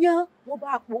 Sanyán mo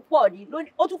bá pò pọ̀ ní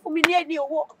lónìí ó tún fún mi ní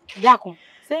owó. Dákun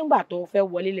ṣé ń gbà tó fẹ́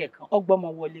wọlé lẹ́ẹ̀kan ọgbọ́mọ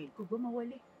wọlé. Ọgbọ́mọ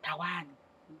wọlé. Tàwa ni.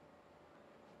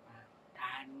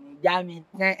 Tani já mi.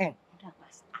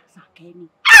 Àṣàkẹ́ ni.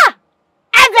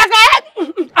 Àṣàkẹ́!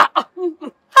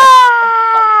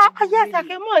 Ayé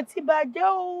Àṣàkẹ́ mọ̀ ti bàjẹ́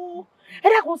o. Ẹ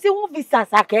dákun ṣé wọ́n fi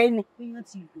ṣàṣàkẹ́ ni. Èèyàn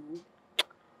ti lò ó.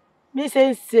 Bí ṣe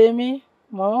ń ṣe mí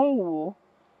mò ń wò ó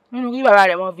nínú kí bàbá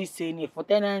rẹ̀ wọ́n fi ṣe ní fún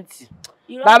tẹ́nàntì.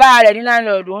 Bàbá rẹ̀ ní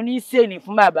landlord ó ní ṣe ní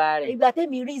fún bàbá rẹ̀. Ìgbà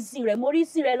tẹ́mi rí sí rẹ̀ mo rí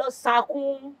sí rẹ̀ lọ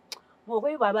sakún. Mo rò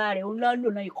pé bàbá rẹ̀ ń lọ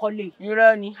náà ìkọ́lé.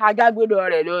 Irọ́ ni ajá gbédọ̀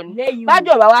rẹ̀ lónìí.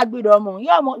 Bájọba wá gbédọ̀ ọmọ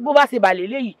yóò mọ bó bá ṣe balẹ̀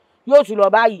léyìí yóò tún lọ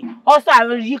báyìí. Ọ̀sán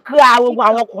yìí kíra gbogbo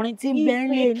àwọn ọkùnrin tí ń bẹ ń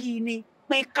lé. Ìpínkì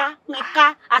pínká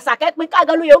Àṣàkẹ́ pínká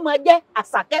gan ló yẹ ó máa jẹ́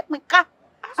Àṣàkẹ́ pínká.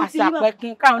 Àṣàkẹ́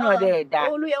pínká náà dẹ̀ dá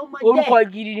orúkọ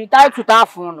gidi ni táìtù tá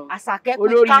fún un. Àṣàkẹ́ pínká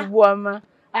olórí ibú ọmọ.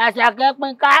 Àṣàkẹ́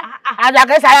pínká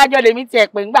Àṣàkẹ́ sáyájọ́ lèmi tiẹ̀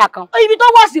pé ńgbà kan. Ibi tó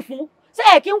wọ̀ sí fún ṣé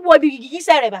ẹ kí ń wo ibi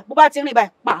gìgísẹ̀ rẹ̀ báyìí bó bá ti rìn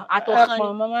báyìí pa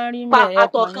àtọ̀kan ni pa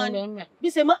àtọ̀kan ni bí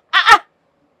ṣe mọ́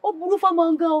ó burú fọ́mọ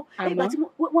gan o ìgbà tí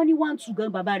wọ́n ní 1-2 gan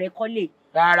bàbá rẹ̀ kọ́lé.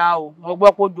 Rárá o mo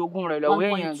gbọ́ pé ó jogún rẹ̀ lọ́wọ́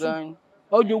èèyàn gan ni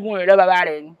ó jogún rẹ̀ lọ́wọ́ bàbá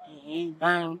rẹ̀ ni.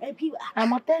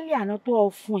 Àmọ́ tẹ́lẹ̀ àná tó ọ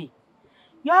fún ẹ̀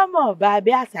yóò mọ̀ bá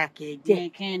abẹ́ Àṣàkẹ́ jẹ́.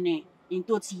 Kẹ́ni ní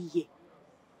tó ti yẹ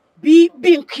bí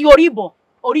n kí orí bọ̀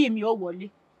orí mi ò wọlé.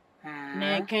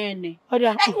 Kẹ́ni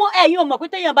ẹ̀yin ò mọ̀ pé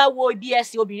téèyàn bá wo ibi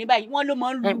ẹsẹ̀ obìnrin báyìí wọ́n ló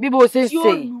máa ń lu. Bí bó ṣe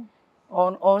ṣe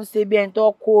ọ̀ ń ṣe bí ẹni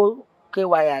tó kó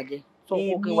kéwàyà jẹ.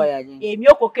 Èmi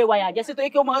ò kò kéwàyà jẹ sí torí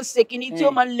kí ó máa ń ṣe kinní tí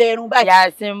ó máa ń lẹrun báyìí.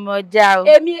 Yàtí mo já o.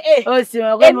 Èmi ó sì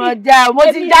mọ̀ pé mo já o. Mo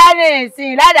ti já ní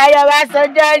ìsìn ládàáyọ̀ bá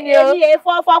sọjọ́ ni o. Èmi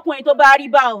fọ́kùnrin tó bá rí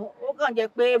bá o. Ó kàn jẹ́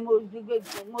pé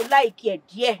mo láìkí ẹ̀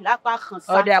díẹ̀ lápá kan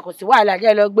sá. Ọ̀dà kò sí wàhálà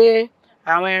jẹ́ lọ gbé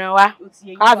àwọn ẹran wa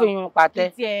ká fi yun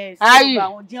pàtẹ. Ayi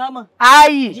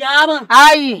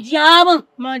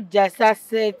mọ jà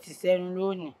sásẹẹtì sẹ́nu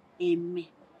lónìí.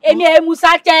 Èmi ẹ mú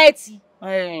sásẹẹtì.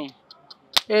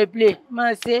 Èplè mọ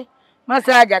ṣe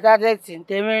àjà sásẹẹtì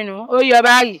tèmínú ó yọ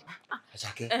báyìí.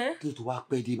 Àṣàkẹ́ kí o tó wá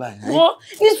pẹ́ dé báyìí.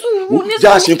 Ní sùúrù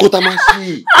já ṣe kó tá máa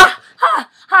ṣí.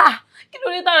 Kí ló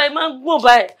ní tára ẹ máa ń gbọ̀n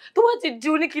báyìí tó bá ti di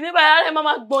oníkìní báyìí ara ẹ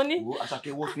máa gbọ̀n ní.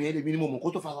 Àṣàkẹ́ wọ́n fi ẹ́ lé mi ní mo mọ̀ kó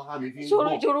tó fa ara mi fi ń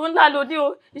gbọ̀n. Ìṣòro ńlá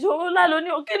ló ní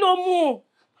o kí ló mú?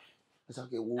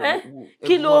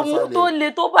 Kí ló mú tó le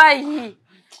tó báyìí?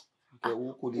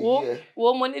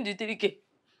 Wo mo ní di 3K.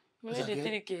 Mo ní di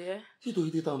 3K ẹ. Ṣé torí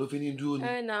tẹ́tà ló fi ní dúró ni?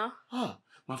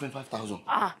 Máa fẹ́ 5,000.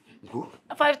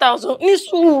 5,000 ní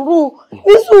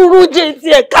sùúrù jẹ́ ti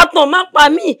ẹ̀ kàtàn má pa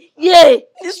mí yé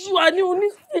ní sùúrù àní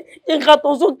oníṣẹ́ jẹ́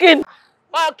kàtàn sókè ni.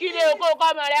 Kí ni o kó kọ́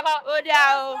ọmọ rẹ kọ́ ó dá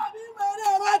o.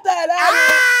 Má tẹ̀lé mi,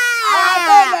 àwọn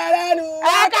tó bẹ̀rẹ̀ nù,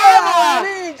 wọ́n kọ́ wà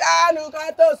ní ìjánu kan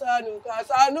tó sọnù kan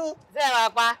sọnù. Ṣé wàá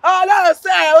pa?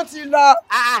 Ọlọ́sẹ̀ ó ti lọ.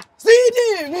 Sídì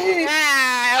mi,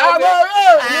 àbúrò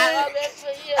mi.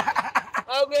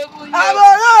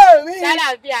 Àbúrò mi.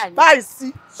 Báyìí sí.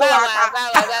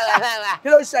 Kí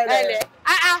ló ṣẹlẹ̀?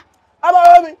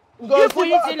 Àbúrò mi. Jíìpù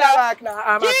yìí ti lọ.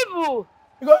 Jíìpù.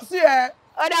 Go see ẹ.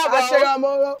 Ó dàbọ̀.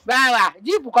 Àṣeyọmọ́rọ́. Báwa,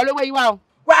 jíìpù kan ló wé yín wá o.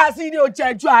 Wá sí ní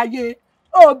òjẹ̀jú ayé.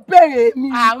 Ó béèrè mi.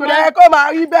 Kò dẹ̀ kó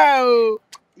máa rí bẹ́ẹ̀ o.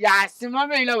 Yàsí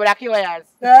mọ́mìnrin lọ wòlá kí wọ́n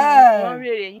yàsí.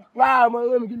 Mọ́mìnrin yìí. Wá ọmọ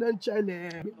owó mi kí ló ń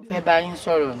ṣẹlẹ̀. Fẹ́ bá yín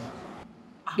sọ̀rọ̀ ni.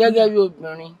 Gẹ́gẹ́ bí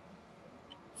obìnrin,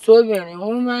 sóbìnrin,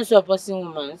 woman supporting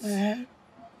woman.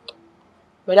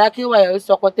 Bọ̀dá kí wọ́n yà ó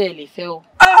sọkọ tẹ̀ lè fẹ́ o.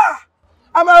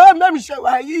 Àmọ́ ọ̀rẹ́ mẹ́mi ṣe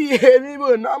wà yìí èmi mo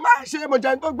ná máa ṣe mo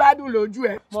jẹun tó gbádùn lójú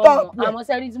ẹ̀. Stop. Àmọ́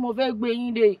sẹ́rí tí mo fẹ́ gbé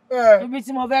yín dé. Ibi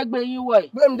tí mo fẹ́ gbé yín wọ̀ yìí.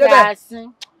 Gbé mi débẹ̀. Yàsín.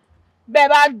 Bẹ́ẹ̀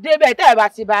bá débẹ̀ tẹ́ ẹ̀ bá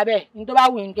ti bá bẹ́ẹ̀ ní tó bá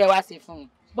wù ní kẹ́ wá ṣe fún un.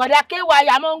 Bọ̀dá kéwà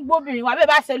yà máa ń gbóbìnrin wa bẹ́ẹ̀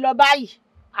bá ṣe lọ báyìí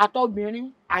àtọbìnrin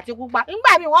àti pupa.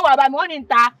 Nígbà míì wọ́n wà bá mi wọ́n ní ń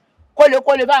ta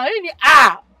kólekóle báwọn ní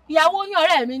ìyàwó yín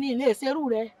ọ̀rẹ́ mi ní ilé ìṣerú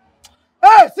rẹ̀.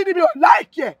 Sí ni mi ò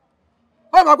láìkì ẹ̀.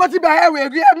 Ọmọ kò ti bẹ̀rẹ̀ ìwé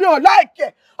rí mi ò láìkì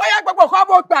ẹ̀. Ó yẹ gbogbo kan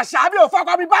mo gbà ṣáà mi ò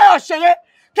fọkàn mi báyọ̀ ṣeré.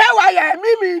 Kéwà yà ẹ̀mí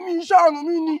mi ní iṣẹ́ ọ̀run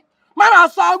mi ni. Má máa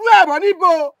sọ ọdún ẹ̀mọ́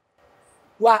níbo.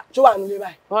 Wá tó wà nílé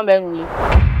báyìí. Wọ́n bẹ nílé.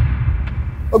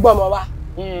 Ó gbọ́ ọmọ wa.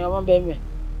 Wọ́n bẹ mẹ́.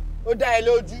 Ó dá ẹ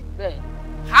lójú. Bẹ́ẹ̀.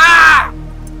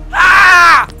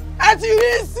 Ẹ ti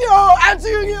rí sí o, ẹ ti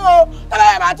rí o. Tọ́lá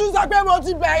ẹ̀ máa tún sọ pé mo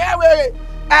ti bẹ̀rẹ̀ wèrè.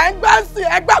 Ẹ ń gbẹ́ sí,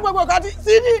 ẹ gbá gbogbo kan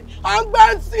sí ní ọ̀ ń gbẹ́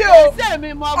sí o. Ẹsẹ̀ mi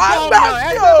mọ gbọ́mọ, ẹ gbé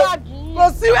báàgì yín. Kò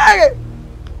sí wèrè.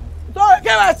 Tó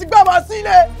kẹwàá sí gbọ́mọ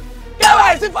sílé.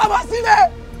 Kẹwàá sí fọmọ sílé.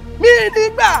 Mi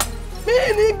nígbà.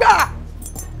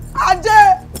 Ajé.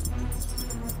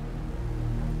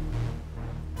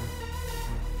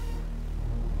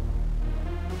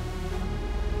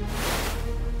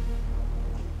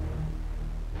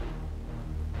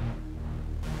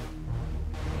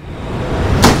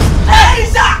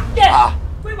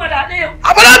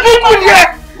 Àbọ̀lá búkú ni ẹ!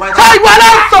 Sọ ìwà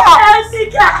náà sọ!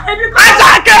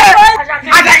 Àṣàkẹ́!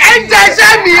 Àṣàkẹ́ ń jẹ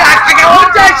iṣẹ́ mi! Àṣàkẹ́ ń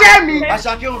jẹ iṣẹ́ mi!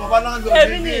 Àṣàkẹ́ òun bàbá náà lọ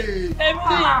nílé.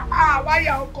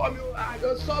 Àwáyà ọkọ mi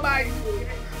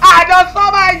àjọsọ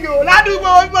báyìí o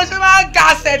ládùúgbò bí mo ṣe máa ń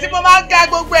gasẹ̀ tí mo máa ń ga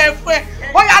gbogbo ẹ̀ fún ẹ.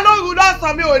 Ó yá lóru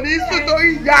lọ́sàn-án mi ò ní sùn torí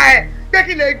ìyá ẹ̀ pé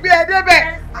kí lè gbé ẹ débẹ̀.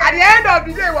 At the end of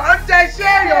the day wà á jẹ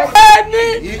iṣẹ́ èèyàn.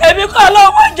 Bẹ́ẹ̀ni, èmi kọ́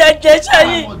lọ́wọ́ jẹ iṣẹ́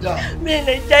yìí. Mi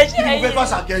lè jẹ iṣẹ́ yìí. Kí ló fẹ́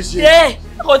fàṣàkẹ́ ṣe?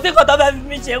 Kò sí kò tó fẹ́ fi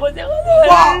mi ṣe, kò sí kò tó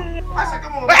fẹ́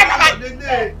fi mi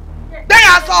ṣe.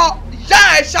 Gbẹ̀yà sọ ìyá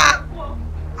ẹ̀ ṣá,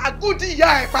 àgùdì ìyá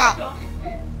ẹ̀ pa,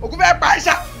 ògùn fẹ́ pa ẹ̀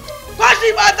ṣá, kọ́sí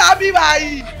bàtà bí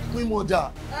báyìí. Pín mọ̀dà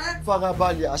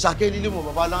farabalẹ̀ Àṣàkẹ́ nílé mọ̀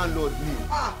bàbá landlord ni.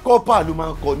 Kọ́pà ló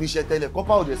máa ń kọ níṣẹ́ tẹ́lẹ̀,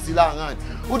 kọ́pà ò dẹ̀ sí láàárín.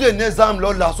 Ó dẹ̀ ní exam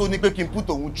lọ́la só ní pé kí n put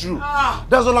òun through.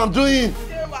 That's all I'm doing.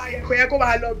 Kò yẹ kó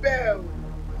máa lọ bẹ́ẹ̀ o.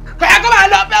 Kò yẹ kó máa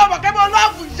lọ bẹ́ẹ̀ o, mọ̀ kẹ́ mo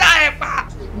lọ́ọ̀fù ìyá ẹ̀ pa.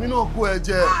 Mi náà kó ẹ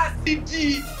jẹ. Ìdí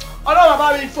Ọlọ́run bá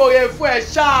mi fòye fún ẹ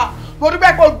ṣá. Mo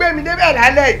dúpẹ́ kó gbé mi débẹ̀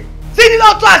lálẹ́ yìí. Sí ní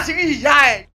lọ́tún àṣírí ìyá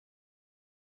ẹ̀.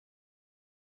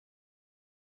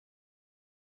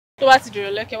 Tó bá ti dèrò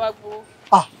lẹ́kẹ́ wá gbowó.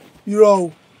 Irọ́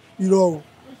o.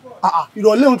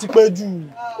 Ìrọ̀lẹ́ òun ti pẹ́ jù.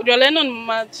 Ìrọ̀lẹ́ náà ni mo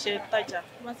máa ṣe tajà.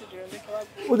 Tó bá ti dèrò lẹ́kẹ́ wá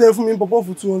gbowó. Ó dẹ̀ fún mi pọ̀pọ̀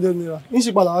fún 200 naira. Ń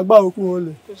ṣe padà wá gbá òkú wọn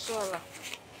lẹ̀. Kò sí ọ̀la.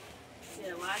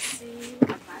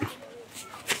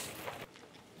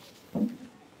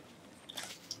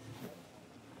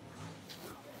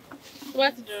 Tó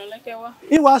bá ti dèrò lẹ́kẹ́ wá.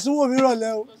 Ìwà sínwó mi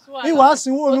rọ̀lẹ́ o. Ìwà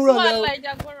sínwó mi rọ̀lẹ́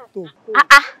o.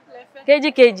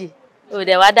 Kejì, ò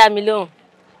dẹ̀ wá dá mi lóhùn.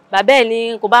 Bàbá ẹ̀ ní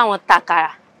kó bá wọn ta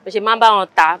kàrà. Bó ṣe máa ń bá wọn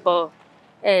ta bọ̀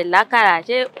lákàrà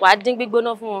ṣé wàá dín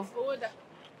gbígbóná fún wọn.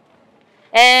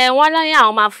 Wọ́n lẹ́yìn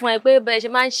àwọn máa fún ẹ pé bẹ́ẹ̀ ṣe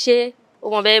máa ń ṣe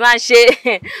ohun bẹ́ẹ̀ máa ń ṣe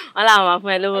wọ́n láwọn máa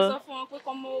fún ẹ lówó. Ẹ sọ fún wọn pé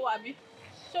kọ́ mọ́ wà bí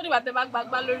ṣé ó dìgbà tẹ bá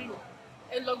gbagbá lórí o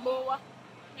ẹ lọ gbowó wá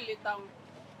kí lè ta wọn.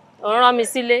 Òun rán mi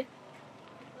sílé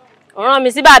òun rán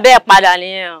mi sí bàbá ẹ̀ padà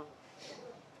nìyẹn o.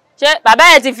 Ṣé bàbá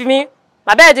ẹ̀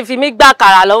ti fi mí gbà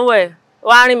kàrà lọ́wọ́ ẹ̀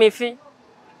wá rí mi fín.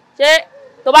 Ṣé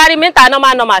tó bá rí mi ta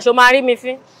nọ́mà ṣó máa rí mi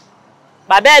fín.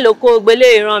 Bàbá ẹ̀ ló kó gbélé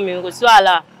ìran mi kò sí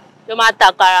wàhálà ló máa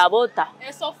ta kàrà bó ta.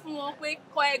 Ẹ sọ fún wọn pé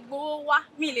kọ́ ẹ gbowó wá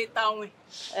mi lè ta wọn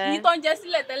yìí tó ń jẹ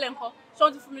sílẹ̀ tẹ́lẹ̀ nǹkan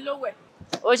ṣó ti fún mi lówó ẹ̀.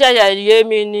 Ó ṣẹ̀ṣẹ̀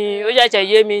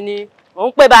yé mi ni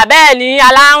òun pe bàbá ẹ̀ ní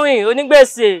aláwìn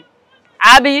onígbèsè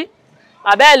àbí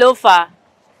bàbá ẹ̀ ló fà á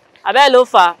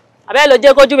bàbá ẹ̀ ló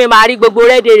jẹ́ kójú mi máa rí gbogbo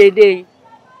rédèrèdè yìí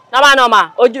nọ́mà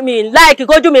ojú mi láìkí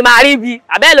kójú mi máa rí bi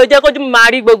bàbá ẹ̀ ló jẹ́ kójú mi máa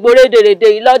rí gbogbo rédèrèdè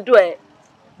yìí lọ́dọ̀ ẹ̀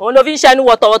òun ló fi ń ṣẹnu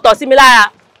wọ̀tọ̀wọ̀tọ̀ sí mi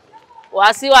lára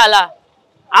wàá sí wàhálà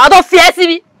àwọn tó fi ẹ́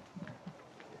síbí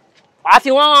wàá fi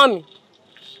wọ́n hàn mí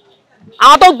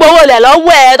àwọn tó gbowó lẹ̀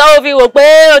lọ́wọ́ ẹ̀ tó fi wò pé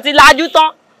o ti lajú tán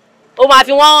ó máa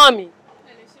fi wọ́n hàn mí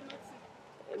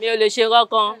èmi ò lè ṣe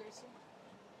kankan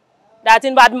dàtí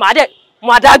ní bá bí màá dẹ̀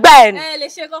mo àdágbà ẹ̀ ni. Ẹ lè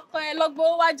ṣe kankan ẹ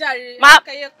lọ́gbọ́ wá jàre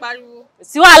akẹyẹ pariwo.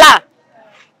 sí wàhálà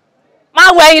máa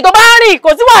wọ ẹ̀yìn tó bá rìn kò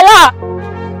sí wàhálà.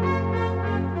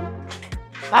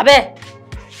 bàbá ẹ̀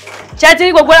ṣé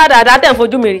tí gbogbo dáadáa tẹ̀ ń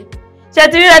fojú mi rí ṣe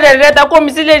ti rí ẹ̀dẹ̀ẹ̀dẹ̀ tẹ kó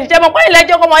mi sílé ní ṣe mọ̀ pé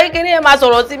ilé-ẹjọ́ kọ́mọ kékeré yẹn máa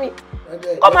sọ̀rọ̀ sí mi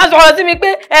kọ́ máa sọ̀rọ̀ sí mi pé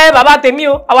bàbá tèmi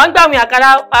o àwọn ń gbà àwọn àkàrà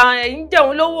ẹ̀yin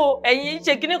jẹun lówó ẹ̀yin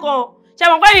ṣe kinní kan ṣe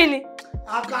mọ̀ pé yìí ni.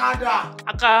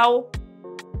 àkàrà o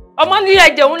ọmọ ní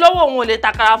ẹ̀jẹun lówó òun ò lè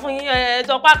tàkàrà fún yín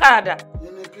sọ pé àkàrà dà.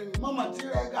 mọ́mọ́ tí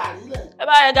rẹ gàrí lẹ̀. ẹ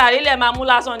bá rẹ gàrí lẹ̀ máa mú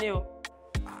lásán ni o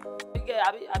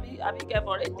àbí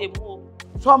kẹfọ rẹ tèmú o.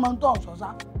 sọmọ ń tọ̀ sọ́sá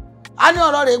a ní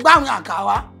ọ̀rọ̀ rẹ̀ gbàwìn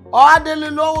àkàwá ọ̀hádélé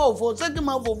lọ́wọ́ òfò ṣé kí n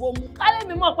máa fòfò mú. kálẹ̀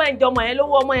mi mọ̀ pé ǹjọ́ ọmọ yẹn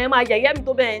lówó ọmọ yẹn máa yẹ̀yẹ́ mi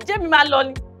tó bẹ́ẹ̀ ṣé mi máa lọ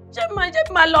ni ṣé mi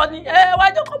máa lọ ni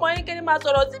wájú kọ́mọ yín kiri máa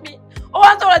sọ̀rọ̀ sí mi ó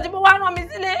wá sọ̀rọ̀ tí mo wá rán mi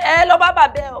sílé lọ bá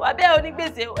bàbá ẹ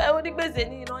onígbèsè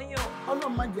ní ìran yín o.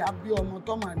 ọlọ́mọdé àbí ọmọ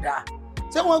tó máa dà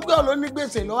ṣé wọ́n gbé ọ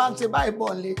lónígbèsè lọ́wọ́ à ń ṣe báyìí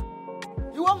bọ̀ lé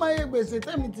ìwọ́n máa yẹ gbèsè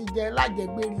tẹ́mi ti jẹ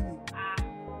lájẹgbérí ni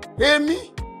èmi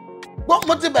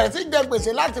mo ti bẹ̀rẹ̀ sí jẹ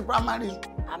gbèsè láti primary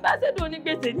school. ambassador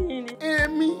onígbèsè níyìn ni.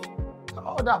 èmi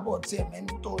ọ̀dà bọ̀ tí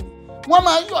ẹ̀mẹ́ni tó ní wọ́n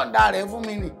máa yọ̀ǹda rẹ̀ fún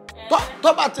mi ni tó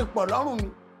bá ti pọ̀ lọ́rùn mi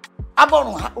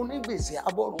abọ́rùn onígbèsè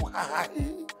abọ́rùn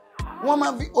wọ́n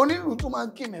máa fi onílù tó máa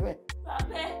kí mi bẹ́ẹ̀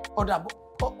ọ̀dà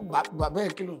bàbá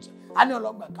ẹ̀ kí ló ń sọ a ní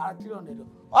ọlọ́gbà kára tí yọ̀ǹda lọ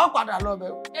ọ padà lọ bẹ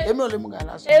èmi ò lè mú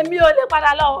gàdá sí. èmi ò lè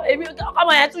padà lọ èmi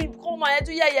ọmọ yẹn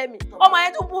tún yẹ̀yẹ́ mi ọmọ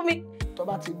yẹn tún bú mi. tó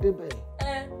bá ti débẹ̀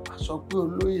a sọ pé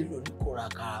olóyè ló ní kó ra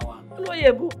kára wa.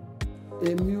 olóyè bò.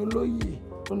 èmi olóyè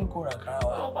tó ní kó ra kára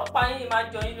wa. ọmọ pápá yìí máa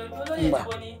jọ yín lójú olóyè tí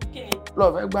kò ní kíni.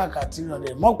 lọ́ọ̀ fẹ́ gbà kà tí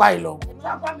yọ̀ǹda mọ́pá ìlọ.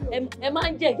 ẹ máa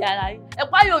ń jẹ̀yà ara yín ẹ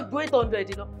pa yóò ju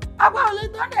 800 lọ. apá ò lè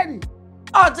 800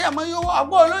 ọtí ẹ̀mọ yóò wọ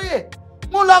ọgbọ́n olóyè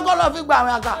mú lọ́gọ́ lọ fi gba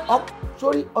àwọn àga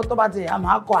sórí ọtọ́ bá ti yà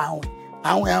máa kọ àwọn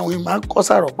máa ń kọ́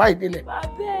sàrọ̀ báyìí délẹ̀. bàbá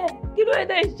kí ló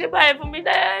dé ṣe báyìí fún mi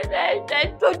ẹ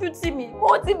dójú tì mí mo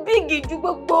ti bíìgì ju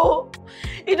gbogbo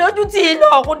ìdójútì iná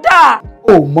ọ̀hún dà.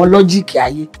 o mọ lọ́jíìkì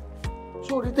ayé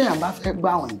sórí téèyàn bá fẹ́ gbá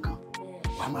àwọn nǹkan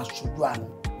wàá máa ṣojú àná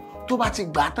tó bá ti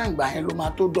gbà tán ìgbà yẹn ló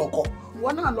máa tó dọkọ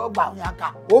wọn náà lọ gbà àwọn àká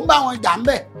ò ń bá wọn jà ń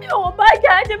bẹ. mi ò bá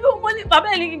jà ẹ ṣe bí mo ní bàbá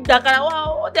ẹ ní jàkàrà wa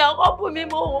ó tẹ ọkọ bú mi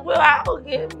mo rò pé wà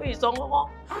òkè mi ìsàn kankan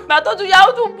ìgbà tó tún yá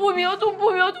ó tún bú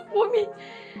mi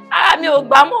ara mi ò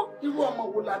gbà mọ́. irú ọmọ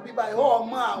wo la bí báyìí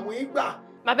ọmọ àwọn ìgbà.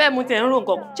 bàbá ẹ mú tiẹ̀ ń rò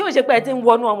nǹkan tí ò ṣe pé ẹ ti ń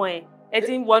wọnú ọmọ yẹn ẹ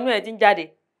ti ń wọnú ẹ ti ń jáde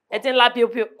ẹ ti ń lá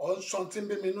píopío. ọ̀ ń sọ tí ń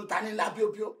bí mi inú ta ní lá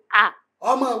píopío.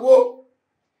 ọmọ wo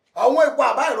àwọn ipò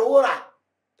àbá ìrówó rà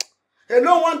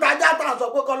èló wọn ń tajà tàn sọ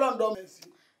pé kọ́lọ́ńdọ́ mi sí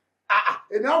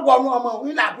èmi ọ̀ wọnú ọmọ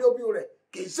òun là píopío rẹ̀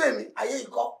kì í sèmi ayé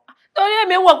ikọ́. torí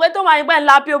èmi wò pé tó máa ń gbẹ́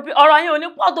ńlá píopío ọ̀rọ̀ yẹn ò ní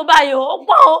pọ̀ tó báyìí ó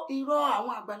pọ̀ o. irọ́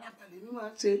àwọn àgbàlagbà lèmi máa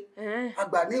ń ṣe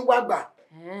àgbà ní wàgbà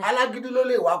alágídí ló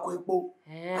lè wá ko epo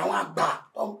àwọn àgbà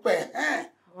tó ń pẹ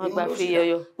àwọn àgbà fi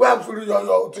yọyọ wọ́n fi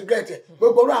yọyọ òtún gẹ̀ẹ́tẹ̀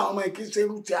gbogbo àwọn ọmọ ìkí ṣe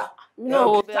rútia. náà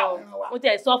wo bẹ́ẹ̀ o mo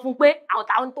tiẹ̀ sọ fún pé àwọn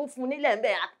táwọn tó fún nílẹ̀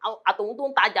ńbẹ̀ àtòun tó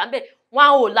ń tajà ńbẹ̀ wọn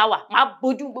ò láwà máa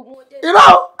bójú gbogbo wọn jẹ́. irọ́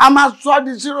a máa sọ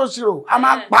di 0-0 a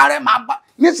máa parẹ́ máa bá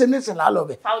nísìnyìí lálọ́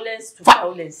bẹ̀.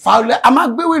 violence a máa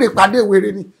gbé wèrè pàdé wèrè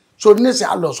ni so nísìnyìí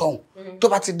á lọ sọ̀hún tó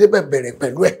bá ti débẹ̀ bẹ̀rẹ̀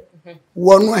pẹ̀lú ẹ̀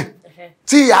wọnú ẹ̀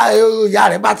tí ìyá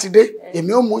rẹ̀ bá ti dé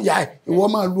èmi ò mú ìyá ẹ̀ ìwọ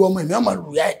máa lu ọmọ èmi ò máa lu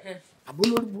ìyá ẹ̀ àbó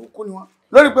lórí burúkú ni wọn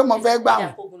lórí pé mo fẹ́ gbà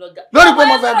wọn lórí pé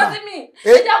mo fẹ́ gbà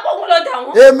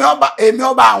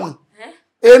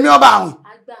èmi ọba àwìn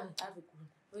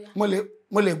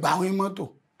mo lè gbà àwọn mọ́tò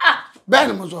bẹ́ẹ̀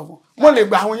ni mo sọ fún mo lè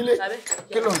gbà àwọn ilé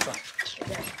kí ló ń sọ.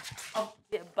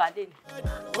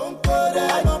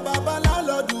 ọmọ bàbá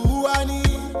lálọ́dù wa ni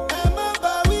ẹ má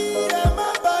bá wí ẹ má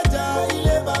bá jà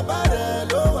ilé bàbá rẹ̀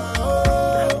ló wà ó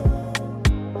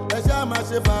ẹ ṣáà má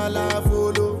ṣe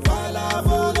fàlàfolo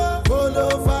fàlàfolo folo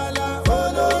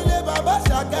fàlàfolo ilé bàbá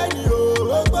ṣàkẹ́yìn o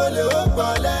ó gbọ́lé ó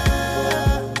gbọ́lẹ̀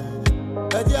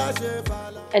ẹ jẹ́ à ṣe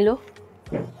fàlà. hello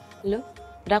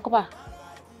dakoba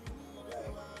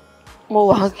mo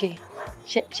wà okay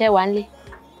ṣe wà nílé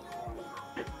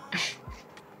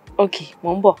okay mo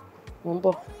ń bọ̀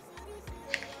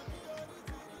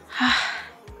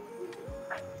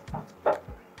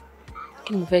kí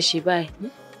ni mo fẹ́ ṣe báyìí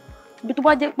ibi tó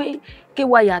bá jẹ́ pé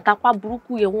kéwà yàtàpá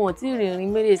burúkú yẹn wọn tí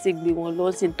rìnrìn mẹ́rẹ̀ ṣe gbé wọn lọ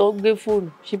sí tó gbé fóònù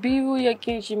ṣebí ó yẹ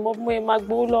kí n ṣe mọ́ bí mo máa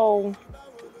gbowó lọ́wọ́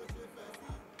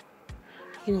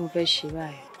kí ni mo fẹ́ ṣe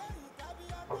báyìí.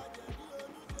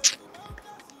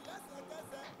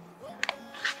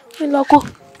 Lọ́kọ́.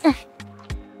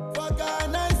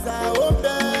 Fọ́gánáìsà ó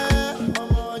bẹ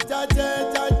ọmọ jájẹ́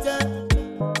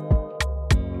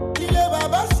ilé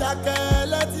bàbá ṣàkẹ́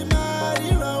láti máa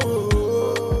ríran o.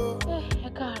 Ẹ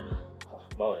káàárọ̀.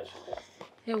 Báwo ẹ ṣe?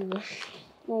 Ẹ wò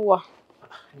mo wà.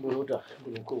 Mo ló dà mo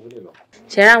lè kó wọlé lọ.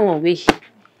 Ṣé ráwọn òwe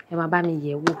ẹ máa bá mi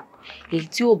yẹ̀ wò èyí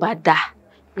tí ò bá dáa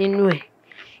nínú ẹ̀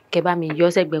kẹ́ bá mi yọ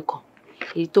sẹ́gbẹ̀ẹ́ kan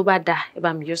èyí tó bá dáa ẹ bá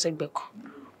mi yọ sẹ́gbẹ̀ẹ́ kan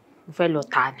mo fẹ́ lọ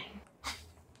tà ni.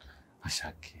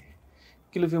 Àṣàkẹ́,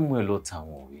 kí ló fẹ́ mú ẹ lọ ta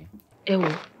àwọn òwe? Ẹ wò,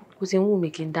 ó ti ń wù mí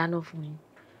kí n dáná fún yín.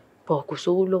 Bọ̀ kò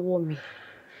sówó lọ́wọ́ mi.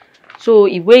 So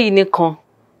ìwé yìí nìkan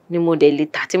ni mo dẹ̀ lè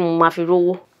tà tí mo máa fi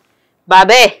rówó.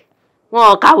 Bàbá ẹ̀, wọn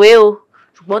ò kàwé o.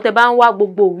 Ṣùgbọ́n tẹ́ bá ń wá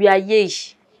gbogbo òwe ayé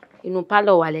yìí, inú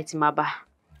pálọ̀ wà lẹ ti máa bá.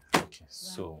 Okay,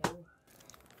 so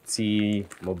tí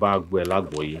mo bá gbọ́ ẹ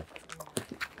lágbọ̀ọ́yé,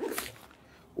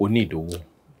 o ní ìdówó.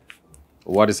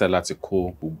 O wá decide láti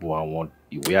kó gbogbo àwọn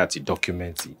ìwé àti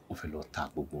dọ́kúmẹ́ǹtì, o fẹ́ lọ ta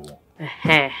gbogbo wọn.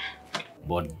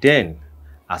 But then,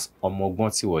 as ọmọgbọ́n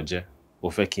tí wọ́n jẹ́, o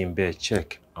fẹ́ kí n bẹ́ẹ̀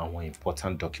check àwọn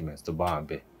important documents tó bá wà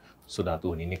bẹ́ẹ̀ so that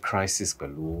o ní ní crisis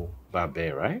pẹ̀lú bàbá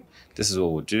ẹ̀, right? This is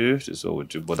what we'll do, this is what we'll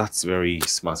do, but that's very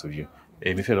smart of you.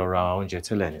 Èmi fẹ́ lọ ra oúnjẹ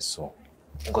tẹ́lẹ̀ ní sọ.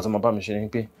 Nǹkan tó máa bá mi ṣe ni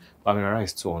pé bá mi ra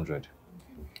rice 200,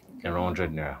 ẹran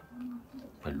 100 naira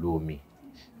pẹ̀lú omi.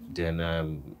 Then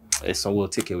ẹ̀sánwó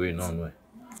take away náà nù ẹ̀.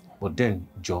 But then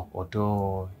jọ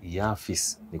ọ̀dọ̀ ìyá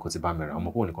àfíìs ni kò ti bá mi ra.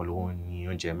 Ọmọ pọ̀ nìkan lówó ní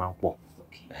oúnjẹ máa ń pọ̀.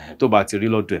 Tó bá ti rí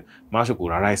lọ́dọ̀ ẹ̀, má ṣòkò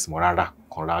ra rice mọ́ rárá,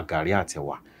 kàn ra gàrí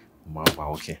àtẹ̀wà. Máa wà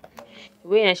okay.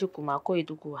 Ìwé yẹn ṣe kò máa kó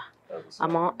ìdúkù wa.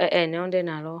 Àmọ́ ní 100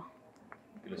 naira lọ.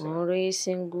 Mo rí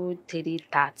single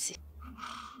 330.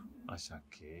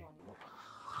 Àṣàkẹ́.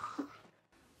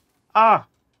 Ah!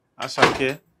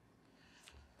 Àṣàkẹ́.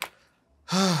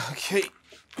 Okay.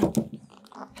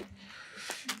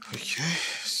 Okay,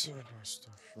 so where do I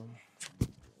start from?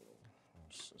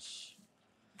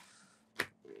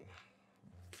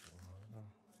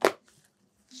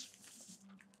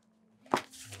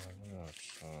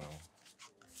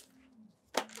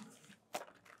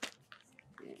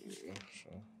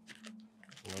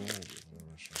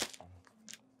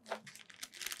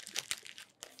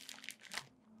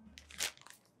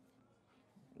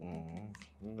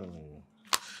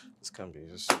 This can be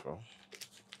useful.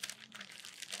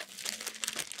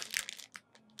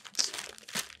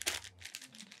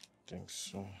 I think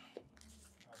so.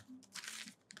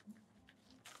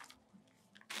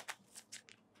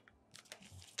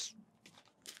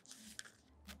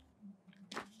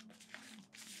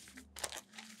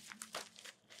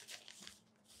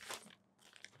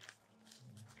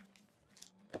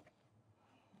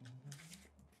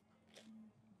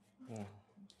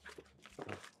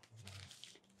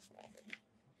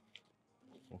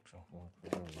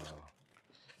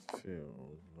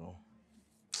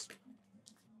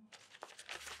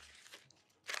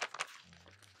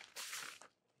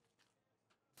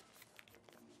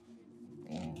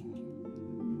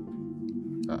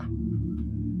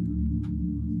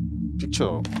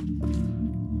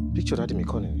 Picture Daddy mi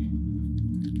kọ́ ni.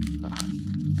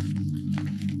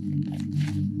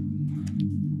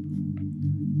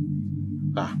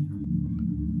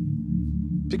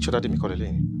 Picture Daddy mi kọ́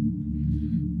lélẹ́yìn.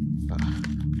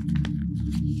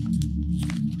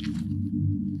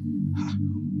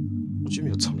 Ojú mi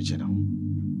ò tán mi jẹ náà.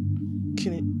 Kí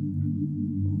ni?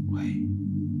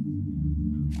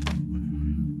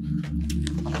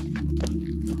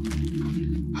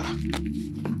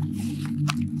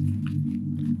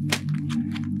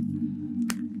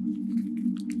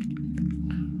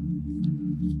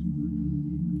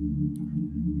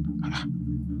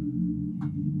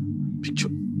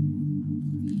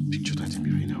 Picture that in me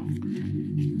right now.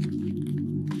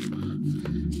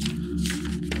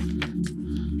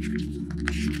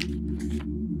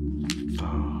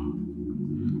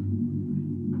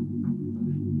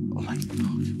 Oh my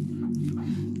God.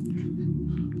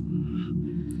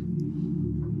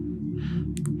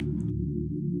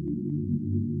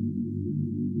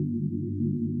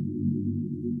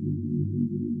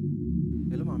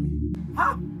 Hello, mommy. Ha!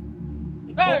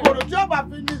 Kòkòrò tí ó bá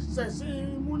fi ní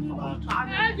ṣẹ̀ṣẹ̀ mú ní bàtà.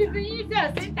 Ẹ ti fi yín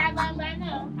ṣẹ̀ṣẹ̀ ta gbangba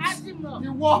náà, á sì mọ̀.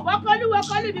 Ìwọ. Wọ́kọ́lú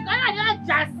ibi kan náà yóò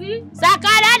jà sí.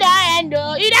 Sàkáràdọ̀ ẹ̀ǹdò,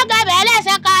 ìdọ́gẹ̀bẹ̀lẹ̀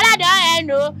sàkáràdọ̀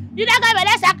ẹ̀ǹdò,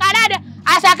 ìdọ́gẹ̀bẹ̀lẹ̀ sàkáràdọ̀,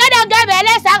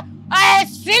 àṣàkẹ́dọ̀gẹ̀bẹ̀lẹ̀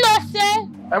ẹ̀sìn ló ṣe.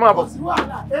 Ẹ máa bọ̀.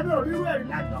 Èmi ò rí wẹ̀rí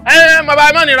látọ̀. Bàbá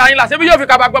ẹ má nira yín là, ṣé bí yóò fi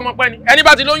kaba gbọ́mọ pẹ́ ni? Ẹni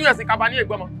bá ti lóyún ẹ̀sìn kaba ní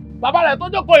ègbọ́mọ. Bàbá rẹ̀ tó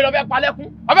jókòó ìlọ́fẹ́ palẹ́kún,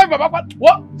 ọbẹ̀ fi bàbá pa,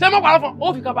 wọ́ ṣé mọ́ pàrọ̀ fún ọ,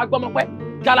 ó fi kaba gbọ́mọ pẹ́.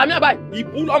 Gàlámì àbáyé,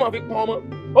 ìbú lọ́mọ fi pọn ọmọ.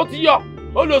 Ó ti yọ,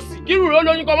 ó lọ sí, kírù rẹ̀ ó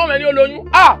lóyún kọ́ mọ́mọ́ ẹni ó lóyún.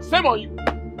 Shame on you.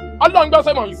 Ọlọ́run gbọ́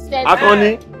shame on you. Akọni,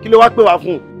 kí ló wá pè wá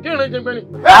fún? Kí ni ìrìn jẹ́ ni?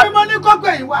 Èmi mo ní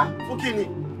kọ́kọ́ yìí wá. Fún kí ni?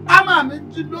 Àmà mi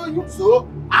ti lóyún. So,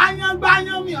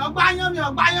 ayangbáyan mi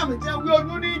jẹ́ wí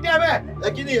olú ní jẹ́ bẹ́ẹ̀. Ẹ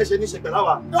kí ni ìyẹn ṣe ní ṣe pẹ̀lú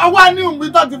àwa? Ọwọ́ ní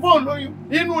ìwé tó ti fóun lóyún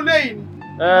inú ilé yìí ni.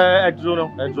 Ẹ dúró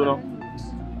náà.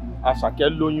 Àṣàkẹ́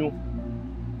lóyún.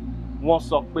 Wọ́n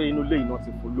sọ pé inú ilé iná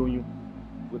ti fún lóyún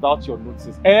without your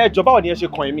notice. Jọ̀ọ́ báwo ni ẹ ṣe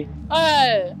kàn mí?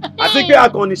 Àti pé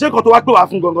Akànnì ṣé kan tó wá pè wá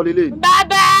fún gangan lélẹ̀.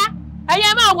 Bàbá ẹyẹ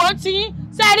máa wọ́n tí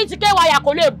sẹ́ẹ̀rí ti kéwàyà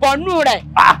kò lè bọ́nú rẹ̀.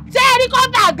 Sẹ́ẹ̀rí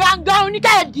kọ́bà gangan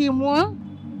oníkẹ́ẹ̀dì mú.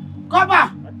 Kọ́bà.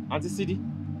 Àǹtí Sídí,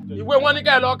 ìwé wọn ní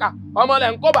kẹ́ ẹ lọ kà ọmọ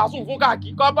lẹ̀ ń kó bá sùn fún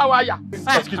káàkiri copper wire.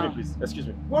 Excuse me, please. Excuse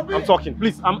me. I'm talking.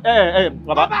 Please.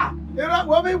 Baba. Bàbá,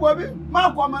 wo bí, má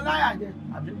kọ ọmọ láyà jẹ.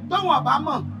 Tó wọn bá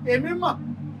mọ̀, èmi mọ̀.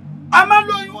 A máa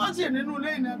lóyún wọ́n sì nínú ilé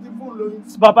ìná ti fún lóyún.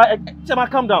 Baba,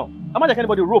 calm down. I'm not letting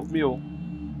anybody rope me.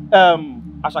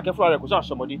 Àṣàkẹ́ fúnra rẹ̀ kò ṣáà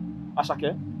ṣọmọdé.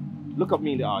 Àṣàkẹ́, look at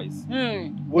me in the eyes.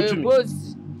 Wojú mi.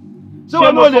 Ṣé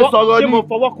wọn ló lè sọ̀rọ̀ ni? Ṣé mo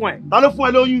fọwọ́ kan ẹ̀? Ta ló fún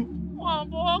ẹ lóyún? Wọ́n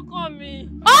fọwọ́ kàn mí.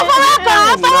 Ó fọwọ́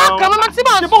kàn mọ́mọ́ tí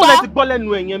mò ń sọ. Ṣé bóun lẹ ti gbọ́ lẹ́nu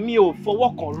ẹ̀yẹn mi ò fọwọ́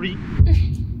kan rí?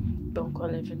 Don't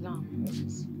call it long.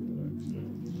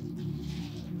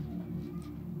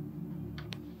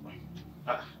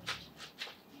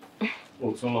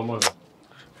 O tún lọ mọ́ ẹ.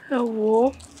 Ẹ wò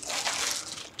ó.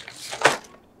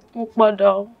 Mo padà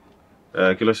o.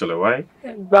 Kí ló ṣẹlẹ̀ wáyé?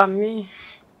 Ẹ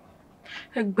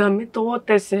gbà mí tọwọ́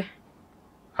tẹsẹ̀.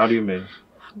 How do you mean?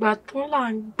 Àgbà tán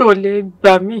là ń gbọ̀lẹ̀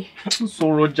gbà mí.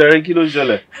 Sọ̀rọ̀ jàre, kí ló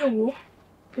ṣẹlẹ̀? Ẹ wò ó,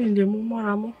 mi lè mú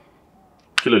mọ́ra mọ́.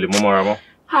 Kí ló lè mú mọ́ra mọ́?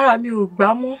 Ara mi ò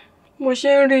gbá mọ́. Mo ṣe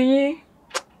ń rí yín.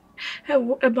 Ẹ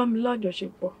wò, ẹ bá mi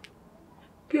lájọṣepọ̀.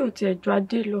 Bí ò tiẹ̀ ju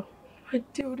adé lọ.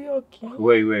 Adé orí òkè.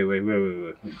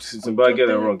 Wait. Since I get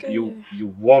it wrong, you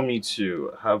want me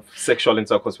to have sexual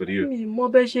intercourse with you? Mi mọ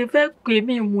bẹ ṣe fẹ́ pè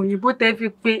mí ìmọ̀ òyìnbó tẹ́ fi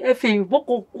pé ẹ fi òyìnbó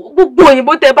kò gbogbo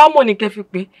òyìnbó tẹ́ bá mọ̀ ní kẹ́ fi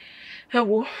pé. Ẹ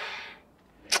wò.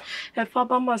 Ẹ fá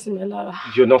bá má sí mi lára.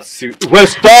 You're not serious. Well,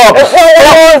 stop!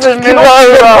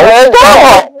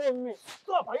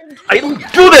 Stop! I don't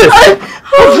do this!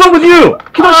 What's wrong with you?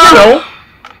 Keep on shit,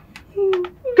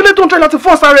 Can I don't try not to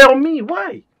force her on me?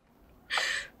 Why?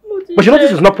 But you know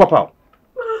this is not proper.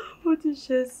 Mo ti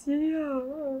ṣe sí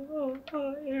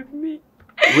èmi.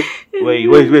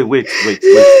 Wait.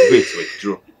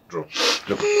 Draw.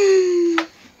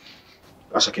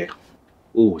 Ashake.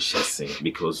 Oh, she's saying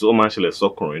because oh man, she's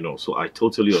suffering, so I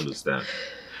totally understand.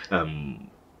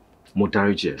 Mo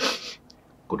dáríjì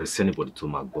kò dẹ̀ sí anybody tó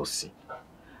máa gbọ́ sí.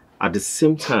 At the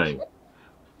same time,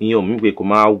 ìyẹn ò mí pé kó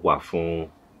máa wà fún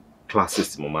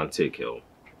classes tí mo máa ń take o.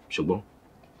 Ṣùgbọ́n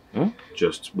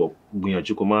just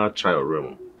gbìyànjú kó máa try ọ̀rẹ́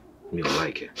mo. Mi ò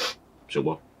like it.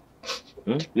 Ṣùgbọ́n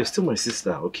you're still my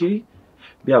sister, okay?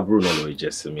 Bí àbúrò náà ló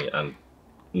jẹ́ sí mi and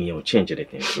ìyẹn ò change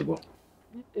anything, ṣùgbọ́n.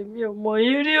 Èmi ò mọ̀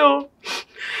yín rí o.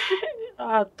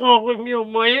 Àtọ̀ mi ò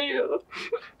mọ̀ yín rí o.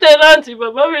 Tẹ́láǹtì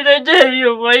bàbá mi lè jẹ́ èmi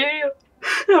ò mọ̀ yín rí o.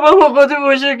 Ẹ bá mọ̀ kan tí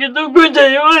mo ṣe kí n tó gbéjẹ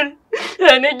yín wọ́n ni.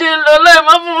 Ẹni jẹ́ lọ láì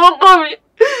má fọwọ́ kàn mí.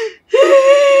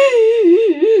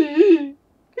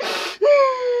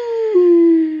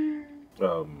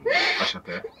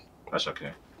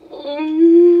 Ashake.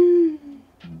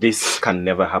 This can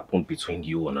never happen between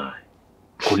you and I.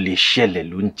 Kò lè ṣẹlẹ̀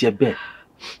ló ń jẹ́ bẹ́ẹ̀.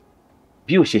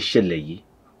 Bí ó ṣe ṣẹlẹ̀ yìí,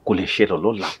 kò lè ṣẹlẹ̀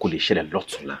lọ́la, kò lè ṣẹlẹ̀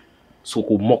lọ́tùnla. So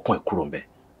kò mọ́kàn ẹ̀ kúrò ńbẹ̀.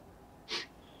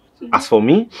 As for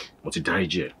me, mo ti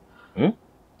dáríjì ẹ́.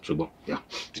 Ṣùgbọ́n,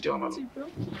 dìde wá máa lọ.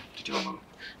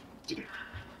 Dìde.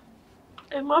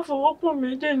 Ẹ má fọwọ́ kàn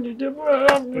mí dé nídé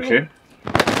búrọ̀dá mi. Okay.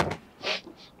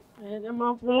 Ẹ má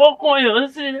fọwọ́ kàn yàn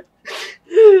sí.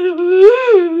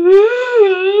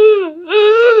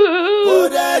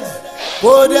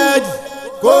 Coded,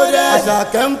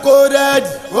 Àṣàkẹ́ ń coded,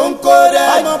 ó ń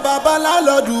coded. Ọmọ bàbá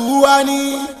Landlord wa ni.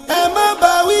 Ẹ má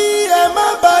bá wí, ẹ má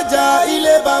bá jà,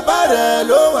 ilé bàbá rẹ̀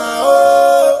ló wà ó.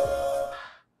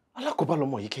 Alákòóbá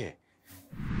lọmọ yìí kẹ́ ẹ̀.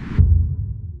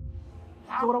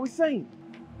 So what are we saying?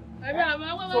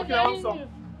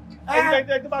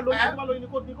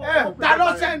 Ta ló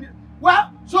sẹ́ni? Wá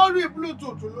sórí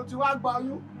Bluetooth ló ti wá gba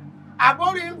oyún.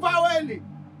 Àbórí infawẹ́lì,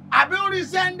 àbí orí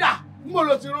sẹ́ńdà, mo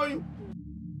ló ti róyún.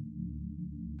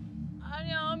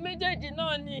 Àní àwọn méjèèjì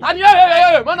náà ni. Àní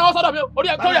mọ́ náà wọ́n sọ́dọ̀ mi orí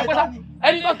ẹ̀ tó yẹ pẹ́sà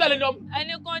ẹni tó tẹ̀lé ni ọmọ.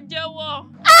 Ẹni kan jẹ́wọ́.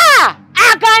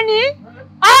 Àkànní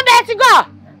ọbẹ̀ ti gọ̀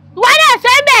wọ́n náà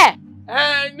ṣe ń bẹ̀.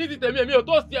 Ní ti tèmi èmi ò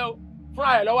tó sí ẹ o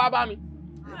fúnra ẹ̀ lọ́wọ́ bá mi.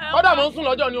 Kọ́dà mo ń sùn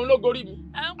lọ́jọ́ ni òun ló gorí mi.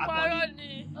 Ẹ ń parọ́ ni.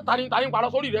 Tani ń parọ́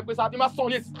sórí rẹ̀ pé sa ti máa sàn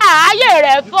létí. Ààyè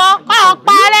rẹ̀ fọ́ kọ́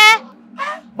parẹ́.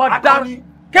 Bọ̀dá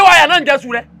kéwàá náà ń jẹ́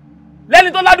sùn rẹ̀ lẹ́ni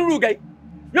tó ládùúrú gẹ̀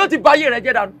yóò ti bá ayé rẹ̀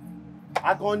jẹ́ dànù.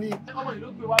 Akànní.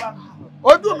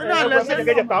 Ojú mi náà lẹ́sẹ̀.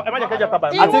 Ẹ má jẹ́ kẹ́jẹ́ tàbá.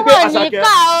 Àti pé Àṣàkẹ́,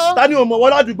 ta ni o mọ̀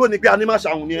wọ́n ládùúgbò ni pé a ní máa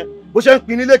ṣàwọn ni ẹ. Bó ṣe ń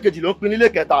pin nílé kejì ló ń pin nílé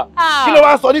kẹta. Kí ló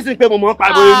wá sọ nísìnyí pé mo mọ̀ ń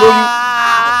pariwo lórí?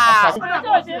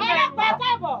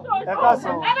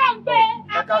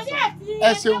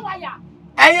 Ẹ ṣeun.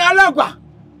 Ẹ̀yin ọlọ́pàá,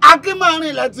 Akínmọ́rin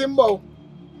ilẹ̀ ti ń bọ̀ o.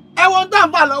 Ẹ wo tá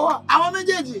ń fà lọ́wọ́, àwọn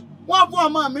méjèèjì wọ́n fún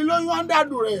ọmọ mi lóyún under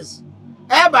duress.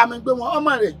 Ẹ bá mi gbé wọn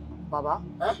ọmọ rẹ̀. Bàbá,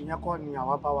 ìyẹn kọ́ ni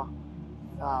àwa bá wa.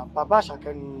 Bàbá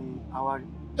Àṣàkẹ́ ni àwa rí.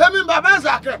 Èmi bàbá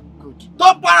Àṣàkẹ́ tó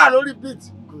para lórí pit.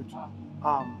 Good.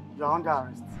 You are under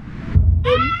arrest.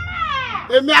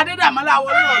 Èmi Adédàmọ́lá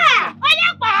wọlé ọ̀sán.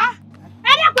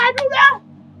 Ọlọ́pàá dúró,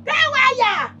 kẹwàá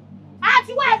yà,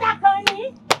 àti wọ́n ẹ̀dá kan ní.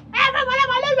 Ẹ fẹ́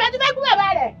mọ́lẹ́mọ́ lórí ẹ̀ tó fẹ́ kú bàbá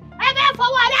rẹ̀. Ẹ fẹ́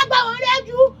fọwọ́ adágbà wọn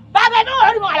lójú. Bàbá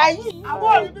náà rí wọn àlàyé yìí. Àwọn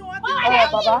òbí bí wọ́n ti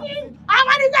wọ́n bàbá.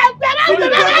 Àwọn nígbà gbẹ máa ń gbẹ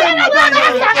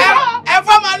ẹ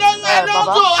fọ́ máa lóyún ẹ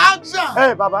lóṣù action.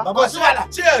 Bàbá kò sí wàhálà.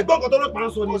 Ṣé ẹ̀gbọ́n kan tó ló pa ń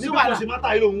sọ ni níbi kò ṣe máta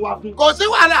ilé òun wá fún. Kò sí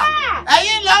wàhálà.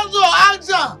 Ẹ̀yin lóṣù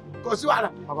action. Kò sí wàhálà.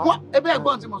 Ebe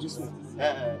ẹ̀gbọ́n tí mo sọ sí.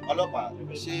 Ọlọ́pàá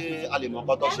ṣé a lè mọ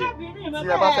nǹkan tó ṣe. Tí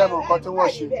ẹ bá fẹ́ mọ nǹkan tí wọ́n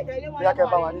ṣe bóyá kẹ́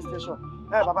bá wa ní station.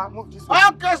 Bàbá move this way.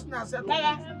 All case na settle.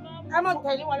 Ẹ mọ̀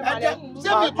tẹ̀lé wọn lọ́wọ́.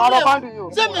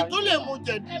 Ṣé mi tún lè mú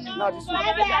jẹ̀dí ni?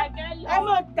 Ẹ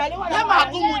mọ̀ tẹ̀lé wọn lọ́wọ́. Ẹ máa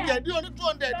tún mú jẹ̀dí oní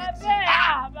 200.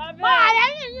 Máa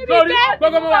lẹ́yìn yín bí Lórí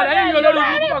gbogbo mo wà lẹ́yìn yín olórí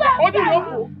burúkú kan. Ó dùn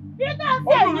lóko.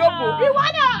 Ó dùn lóko. Ìwọ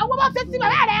náà owó bá ṣe sí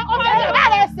bàbá rẹ̀, ó fẹ́ bàbá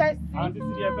rẹ̀ ṣẹ̀. Àǹtí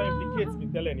sí ẹ fẹ́ implicate mi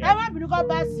tẹ́lẹ̀ ni. Ẹ má bínú kọ́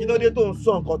bá sí. Kí ló dé tó ń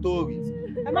sọ nǹkan tó rí?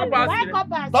 Ẹ má bínú kọ́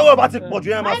bá sí. Tọ́wọ́ bá ti pọ̀ jù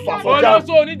yẹn máa sọ àsọjá.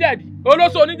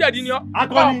 Olóṣó oníjẹ̀dí ni ọ́.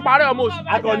 Akọni. Parẹ́ ọmọ òsì.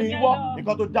 Akọni. Ìwọ.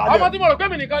 Nǹkan tó dáa. Ọmọ tí mo rò pé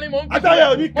mi nìkan ni mò ń fi. Adáyẹ̀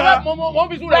ò ní ká. Mo ń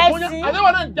fi sùn rẹ̀ fún yẹn.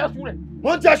 Àdéhùn náà ń jẹ́ sùn rẹ̀. Mo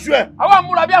ń jẹ́ sùn ẹ̀. Àwọn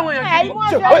àmúra bí àwọn èèyàn kiri.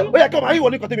 Ó yẹ kí ọmọ ayé wọ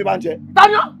ní nǹkan tèmi bá ń jẹ.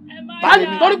 Tányọ́.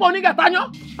 Torí pé onígà tányọ́.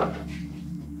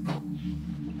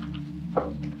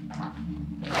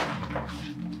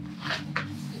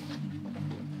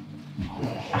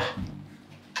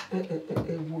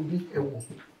 Ẹ wo bí ẹ wò.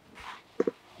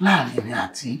 Láàrin mi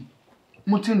àti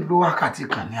mo ti ń lo wákàtí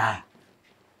kan ní àyè.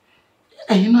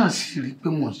 Ẹ̀yin náà sì rí pé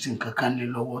mo ń ṣe nǹkan kan lé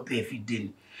lọ́wọ́ tẹ́ fi dé ni.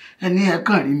 Ẹni ẹ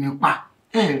kàn rí mi pa.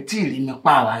 Ẹ tí ì rí mi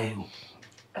pa ara ẹ o.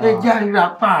 Ẹ já ríra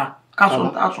pa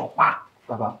kásọ̀ tásọ̀ pa.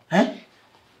 Bàbá,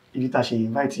 ìdí tá a ṣe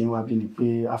invite yín wá bí ni pé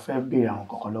a fẹ́ béèrè àwọn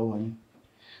kọ̀ọ̀kan lọ́wọ́ yín.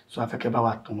 So a fẹ́ kẹ́ bá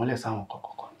wa tàn mọ́lẹ̀ sáwọn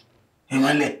kọ̀ọ̀kan.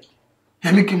 Ìmọ́lẹ̀,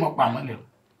 ẹ̀mí kí mo pa mọ́lẹ̀ o.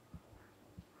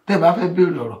 Tẹ́ bá fẹ́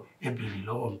béèrè ọ̀rọ̀, ẹ béèrè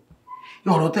lọ́wọ́ mi.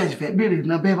 Ọ̀rọ̀ tẹ́ sì fẹ́ béèrè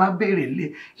náà bẹ́ẹ̀ bá béèrè lé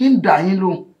ń dà yín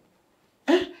lóhùn.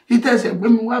 Ìtẹ̀sẹ̀ gbé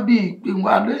mi wá bí ìpè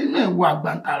wá lóyún náà wo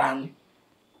àgbàntara ni.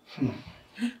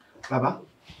 Bàbá,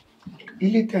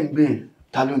 ilé tẹ̀ ń gbé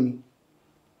ta ló ni?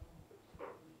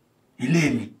 Ilé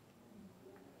mi.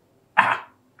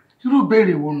 Irú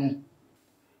béèrè wo nu?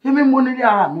 Èmi mo nílé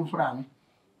ara mi fúnra mi.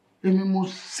 Èmi mo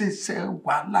ṣiṣẹ́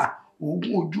wàhálà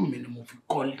oògùn ojú mi ni mo fi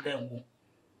kọ́ lílẹ̀ wọn.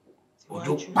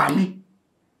 Òjò pa mí.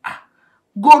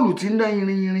 Góòlù tí ń dán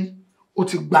yìnrìn ó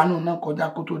ti gbanú náà kọjá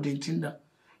kó tó di tí ń dán.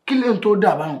 Kí lè ń tó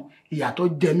dà báwọn ìyà tó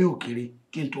jẹ mí òkèrè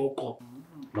kí n tó kọ.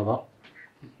 Bàbá,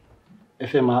 ẹ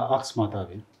fẹ́ máa ask smart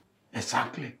àbí?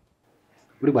 Exactly.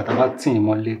 Orí bàtà bá tì í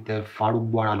mọ́lé tẹ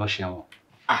farúgbó ara lọ ṣẹ̀wọ̀n.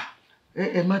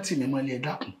 Ẹ má tì mí mọ́lé ẹ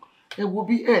dákun. Ẹ wo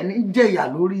bí ẹ ní jẹ̀yà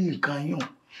lórí nǹkan yín.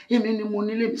 Èmi ni mo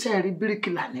nílé iṣẹ́ rí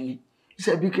bíríkìlà ní mi.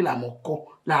 Iṣẹ́ bíríkìlà mo kọ́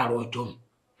láàárọ̀ ọjọ́ mi.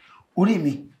 Orí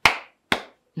mi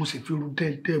mo sì fi ru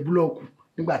dẹ́ẹ̀dẹ́ búlọ́ọ̀kù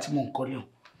nígbà tí mo ń kọ́lé o.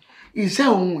 Iṣẹ́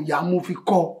òun ìyá mo fi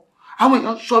kọ́. Àwọn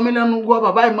èèyàn sọ mí lẹ́nu gbọ́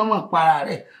bàbá yìí mọ́mọ́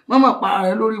para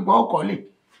rẹ̀ lórí ìbọn ọkọ̀lé.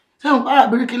 Sẹ́wọ̀n para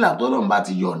bíríkìlà tó lóun bá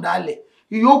ti yọ̀ǹda lẹ̀.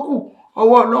 Ìyókù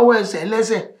ọwọ́ lọ́wọ́ ẹsẹ̀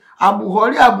lẹ́sẹ̀.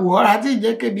 Àbùhọ́rí tí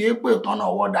ìjẹ́ kébi èpè tọ́nà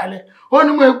ọwọ́ dalẹ̀. Ó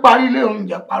ní mo parí ilé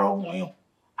oúnjẹ parọ́ fún yàn.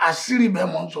 Àṣírí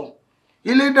bẹ́ẹ̀ mọ́ sọ.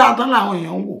 Ilé dáadọ́ làwọn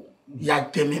èèyàn wò. Ìyá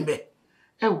jẹ mí bẹ́ẹ̀.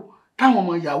 Ẹ wò táwọn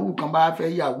ọmọ yahoo kan bá fẹ́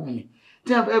yahoo mi.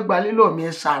 Tí wọ́n fẹ́ gbalé lọ mi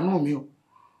ẹ ṣàánú mi o.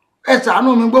 Ẹ ṣàánú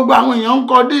mi gbogbo àwọn èèyàn ń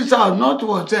kọ́ this house not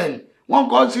hotel. Wọ́n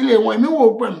kọ́ sílé wọn èmi wò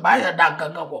pé ń bá yẹn dá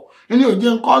gangan pọ̀. Inú òjé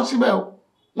ń kọ́ síbẹ̀ o.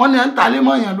 Wọ́n ní ẹ̀ ń talé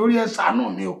mọ́ èèyàn lórí ẹ ṣàánú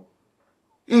mi o.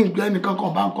 Ìgbẹ́ nìkan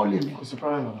kan bá ń kọ́ lè mi. Kò sí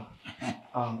problem bàbá.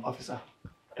 Officer,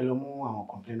 ẹ lọ mú àwọn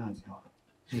complainant yẹn wá.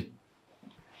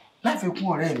 Láfikún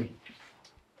ọ̀rẹ́ mi,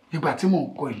 ìgbà tí mò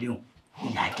ń kọ́ ilé òun,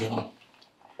 ìyá jẹ mí.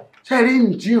 Ṣé rí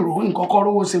ìjì ìròyìn kọ́kọ́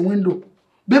rówó ṣe wíńdò?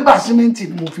 Bébà símẹ́ǹtì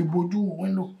ni mo fi bojú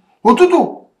wíńdò.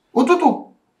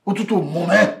 Òtútù mú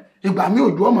mẹ́. Ìgbà mi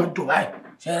òjò ọmọ jò báyìí.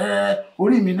 Ṣé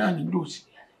orí mi náà nílò sí.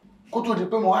 Kó tó di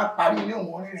pé mo wá parí ilé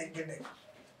òun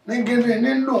ríngẹ́dẹ́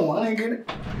nílò wọn ríngẹ́dẹ́.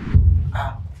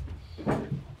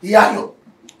 Ìyá Ayọ̀.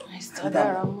 Mr.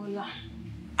 Daramola.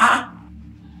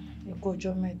 Ẹkú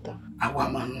ọjọ́ mẹ́ta. Àwa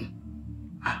máa nù.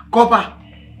 Kọ́pà,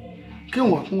 kí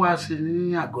wọ́n tún wá sí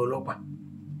ní àgọ́ ọlọ́pàá.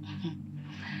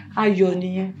 Ayọ̀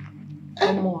nìyẹn,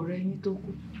 ọmọ ọ̀rẹ́ yín tó kú.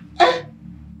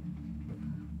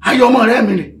 Ayọ̀ ọmọ ọ̀rẹ́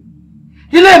mi rè.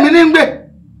 Ilé mi ní ń gbé.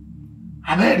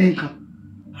 Abẹ́rẹ́ nǹkan.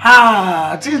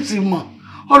 Tí ì ti mọ̀,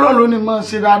 Ọlọ́run ni máa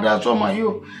ṣe dáadáa sọ́mọ yìí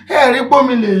o. Ẹ rí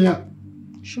pómi lè yàn.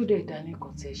 Ṣúdẹ̀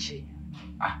ìdánilkan tẹ ṣe.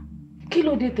 Kí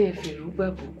ló dé tẹ fèrú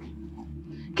gbàgbọ́?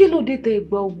 Kí ló dé tẹ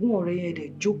gba ogún ọ̀rẹ́ yẹn dẹ̀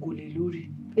jókòó lé lórí?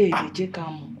 Èdè jẹ́ ká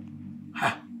mọ̀.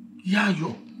 Ìyá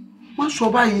Ayọ̀, wọ́n sọ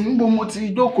báyìí níbo mo ti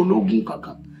jókòó lógún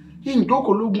kankan. Yìí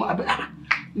jókòó lógún abẹ́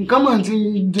nǹkan mọ̀ ti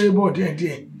ń dé bọ̀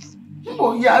díẹ̀díẹ̀. Níbo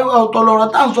ìyá ọ̀tọ̀ lọ̀rọ̀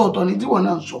tá à ń sọ ọ̀tọ̀ ní tí wọ́n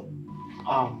náà ń sọ.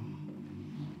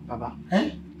 Bàbá,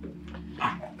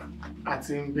 a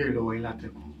ti ń béèrè lọ́wọ́ yín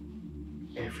látẹ̀kọ́.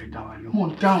 ẹ fẹ́ dá wa lóhùn. Mo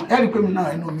dáhùn ẹ rí pé mi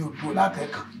náà inú mi ò dúró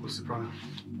látẹ̀kàn. Kò sí problem.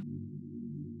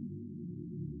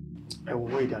 Ẹ wò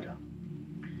wọ́n ìdàdà.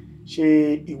 Ṣé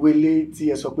ìwé ilé tí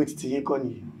ẹ sọ pé títí yé kọ́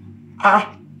nìyí?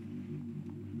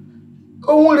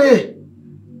 Ohun rẹ̀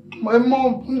mo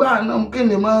ngbà náà kí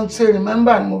ni máa ń ṣe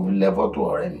remember ni mo fi lẹ fọ́tò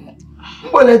ọ̀rẹ́ mi mọ́. Ń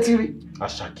bọ̀ lẹ ti rí.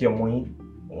 Àṣàkẹ́ ọmọ yín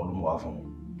òun ló mú wá fún mi.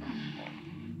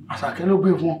 Àṣàkẹ́ ló gbé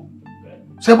fún ọ.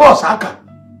 Ṣé bọ́ọ̀ sáàkà?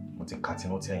 Mo ti ka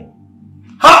tinú tẹ̀yìn.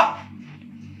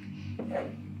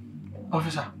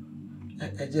 Ọ́físà,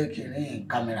 ẹ jẹ́ kí n rí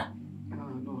kámẹ́rà.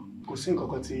 Kò sí nǹkan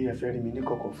kan tí ẹ fẹ́ rí mi ní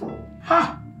kọ̀kọ̀ fún.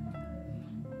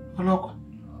 Ọlọ́kọ̀,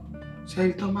 ṣe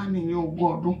ìtàn bá ní 20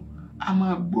 ọdún, a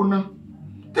máa gbóná.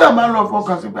 Tí a bá lọ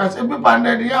fọkàn sí pé àṣẹ pípa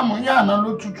ndẹ́dí yàmù yàná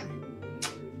ló tutù.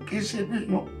 Kì í ṣe bí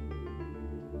yàn.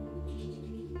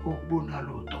 Ó gbóná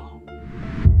lóòótọ́.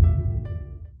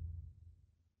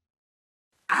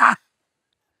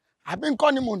 Àbí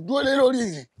nǹkan ni mò ń dúró lé lórí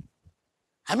yìí.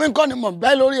 Àbí nǹkan ni mò ń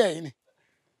bẹ́ lórí ẹ̀yìn ni.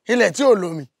 Ilẹ̀ tí ò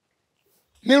lómi.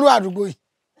 Nírú àdúgbò yìí.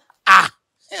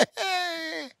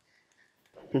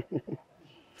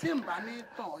 Tí n bá ní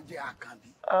tàn jẹ àkànbí.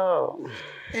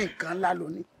 Nǹkan ńlá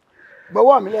lóní.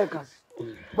 Gbọ́wọ́ mi lẹ́ẹ̀kan sí.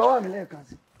 Gbọ́wọ́ mi lẹ́ẹ̀kan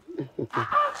sí.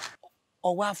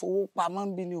 Ọwọ́ àfowópamọ́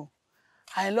ń bí ni o.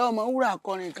 Àìlọ́ ọmọ wúrà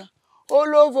akọrin kan. Ó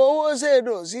ló fowó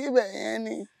ṣèdò síbẹ̀ yẹn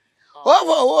ni. Ó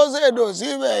fowó ṣèdò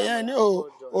síbẹ̀ yẹn ni o.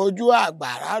 Ojú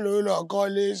àgbàrá ló lọ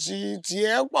kọ́lé sí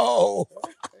tiẹ̀ pọ̀ o.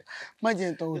 Má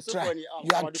jẹ́ ntọ́ o try.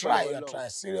 You are try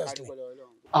seriously.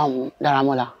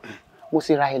 Daramola, mo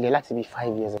sì ra ilẹ̀ láti bí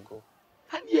 5 years ago.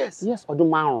 5 years? Yes, ọdún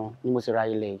 5 ni mo sì ra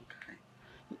ilẹ̀ yìí.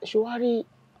 Ṣùwárí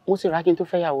mo sì ra kí n tó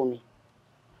fẹ́yàwó mi.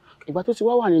 Ìgbà tó ti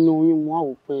wá wà nínú oyún mo wá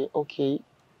wò pé okay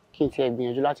kí n ti ẹ̀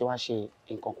gbìyànjú láti wá ṣe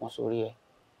nǹkan kan sórí ẹ̀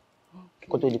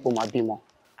kó tó di pé ó máa bímọ.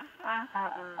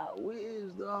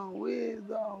 Wisdom.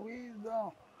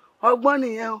 Ọgbọ́n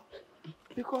nìyẹn o.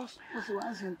 Because mo sì wá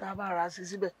ń sin tá a bá ra sí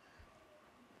síbẹ̀.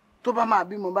 Tó bá máa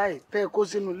bímọ báyìí tẹ́ kó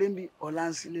sínú lẹ́ńbí ọ̀la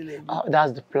ń sílé lẹ́gbẹ̀ẹ́.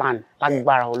 That's the plan.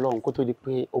 Lágbára Ọlọ́run kó tó di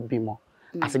pé ó bímọ.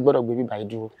 A sì gbọ́dọ̀ gbé bíbá yìí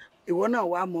dúró. Ìwọ náà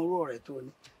wàá mọ orú ọ̀rẹ́ tó ní.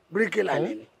 Bíríkìlà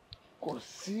ni. Kò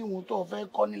sí ohun tó fẹ́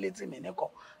kọ́ nílé tí mi nìkan.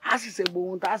 A sì ṣe gbogbo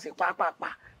ohun tá a ṣe pápápá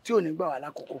tí ò ní gbà wá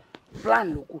lákòókò.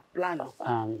 Plan ló kù.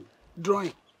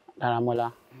 Drawing.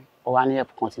 Daramola, ó wá ní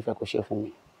ẹ̀pù kan tí fẹ́ kó ṣe fún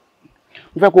mi.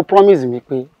 Mo fẹ́ kó promise mi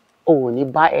pé o ò ní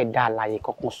bá ẹ̀dá alààyè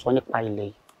kankan sọ nípa ilẹ̀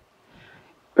yìí.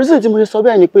 Reason tí mo ṣe sọ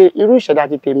bẹ́ẹ̀ ni pé irú ìṣẹ̀dá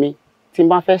ti tèmi tí n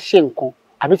bá fẹ́ ṣe nǹkan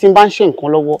àbí tí n bá ń ṣe nǹkan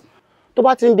lọ́wọ́ tó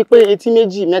bá ti ń di pé etí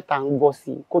méjì mẹ́ta ń gbọ́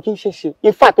sí i kò kí n ṣe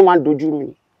in fact tó máa ń dojú rú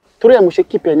ni torí ẹ̀ mo ṣe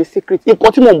keep ẹ ní secret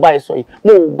nǹkan tí mò ń bá ẹ sọ yìí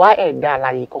mo ò bá ẹ̀dá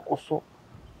alààyè kankan sọ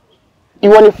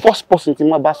ìwọ ni first person tí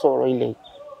mo bá sọ ọ̀rọ̀ ilẹ̀ yìí.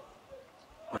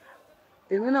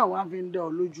 Èmi náà wá fi ń dá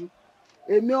ọ lójú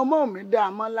èmi ọmọ mi dá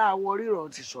a mọ́ láàwọ̀ rírọ̀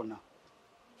ti sọ̀nà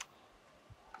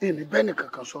èmi bẹ́ẹ̀ ni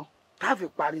kankan sọ tá a fi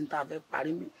parí ní tá a fẹ́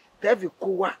parí mi tẹ́ fi kó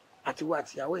wá àti wá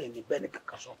àtìyàwó èmi bẹ́ẹ̀ ni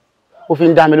kankan sọ. Ó fi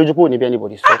ń dá mi lójú pé ò ní bẹ́ẹ̀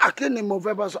anybody sọ. Kí ni mo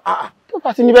fẹ́ bá sọ? Tó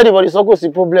bá ti ní bẹ́ẹ̀ anybody sọ kò sí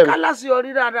problem. Kálásì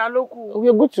orí dáadáa ló kù. We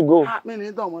are good to go. Mi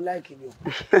ní tàn mọ́ láìkì mi o.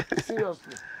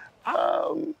 Seriously.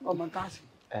 Ọmọ tá a sì.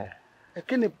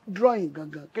 Kí ni drawing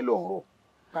gangan kí ló ń rò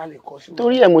ká lè kọ sí.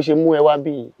 Torí ẹ̀ mo ṣe mú ẹ wá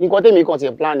bí nǹkan tèmi kan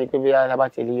ti plan ni pé bí alábà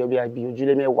tẹ̀lé yọ bí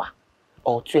ojúlé 10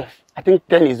 or 12. I think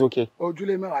 10 is okay.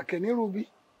 Ojúlé 10 kẹ́ ní rúbí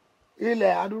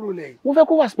ilẹ̀ adúrúlẹ̀. Mo fẹ́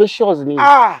kó wà spacious ni.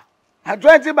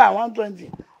 20 by 120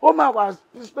 ó máa wà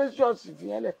spacious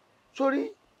ìfìyẹn lẹ̀ sórí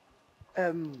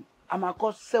a máa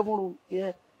kọ́ 7 room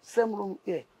here 7 room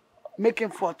here making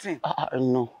 14.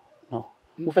 No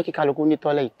mo fẹ́ kí kálukú ní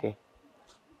tọ́lẹ̀ ìtẹ́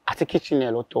àti kitchen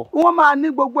ẹ̀ lọ́tọ̀. Wọ́n máa ní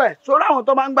gbogbo ẹ̀ sórí àwọn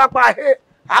tó máa ń gbápá ẹ̀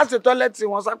á sì tọ́lẹ̀tì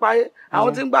wọn sápá ẹ̀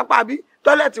àwọn tí ń gbápá bí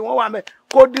tọ́lẹ̀tì wọn wà mẹ́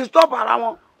kò disturb ara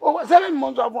wọn sẹ́fẹ̀ mi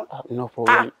mọ̀ ń sọ fún ẹ. No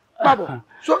problem. Bàbọ̀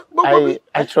so gbogbo bí.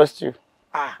 I trust you.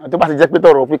 Tó bá ti jẹ́ pé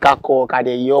tọ̀rọ̀ pé ká kọ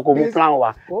kàdé yìí ọkọ̀ mú plan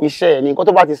wa iṣẹ́ ẹ̀ ní nǹkan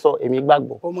tó bá ti sọ èmi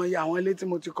gbàgbọ́. Ọmọ ìyá àwọn ilé tí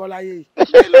mo ti kọ́ láyé yìí.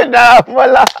 Ilé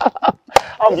Daramola.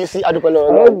 You see adúpẹ́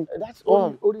lọ́wọ́. That's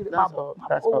all.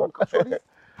 That's all.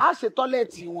 A ṣe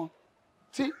tọ́lẹ̀tì wọn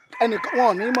tí ẹnìkan wọn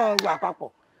ò ní mọ̀ wà papọ̀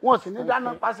wọn sì ní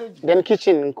dáná passage. Then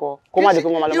kitchen nǹkan kó má di pé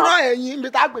wọ́n máa lọ. Irọ́ ẹ̀yìn ibi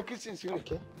tá a gbé kitchen sí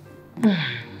rẹ̀.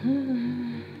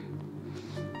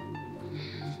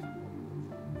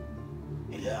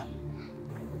 Ìyá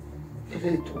ilé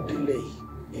ètò ìdílé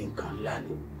yìí nǹkan ńlá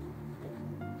ni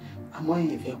àmọ́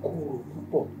yìí fẹ́ kó rò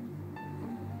púpọ̀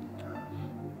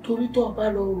torí tó bá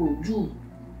lọ rò jù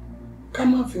ká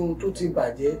má fi ohun tó ti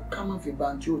bàjẹ́ ká má fi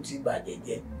ba tí ó ti bàjẹ́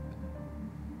jẹ́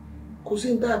kò sí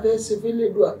ní tá a fẹ́ ṣe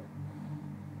fẹ́lẹ́dùà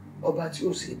ọba tí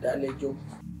ó sì dá lẹ́jọ́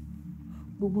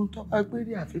gbogbo tó bá gbé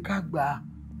rí àfi ká gbà á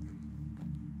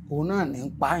òun náà ní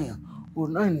ń pààyàn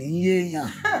òun náà ní ń yéèyàn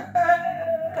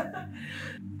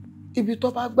ibi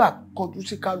tó bá gbà kọjú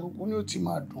sí kálukú ni ó ti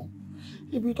máa dùn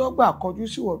ibi tó gbà kọjú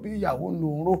sí wọ bí ìyàwó ló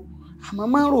ń rò àmọ́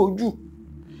má rojú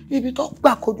ibi tó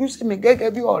gbà kọjú sí mi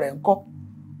gẹ́gẹ́ bí ọ̀rẹ́ ńkọ́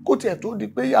kó tiẹ̀ tó di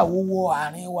pé ìyàwó wọ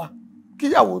àárín wa kí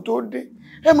ìyàwó tó dé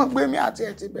ẹ mọ̀ pé mi àti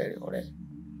ẹ ti bẹ̀rẹ̀ ọ̀rẹ́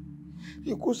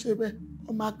ikú ṣe bẹ́ẹ̀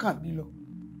ó má kàn mí lọ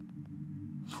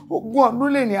 20 ọdún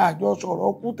lè ní àjọ sọ̀rọ̀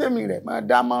kú tèmi rẹ̀ máa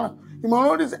dámọ̀ràn ìmọ̀ràn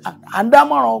orí à ń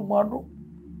dámọ̀ràn 20 ọdún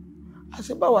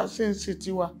àṣebáwa ṣe ń ṣe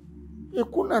tiwa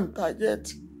ikú náà ń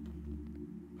tajẹ́ẹ̀tì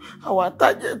àwa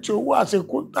tájẹ́ẹ̀tì owó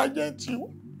àṣekú ń tajẹ́ẹ̀tì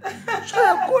wọn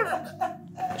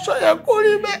ṣọ́yẹ kó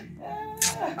rí bẹ́ẹ̀.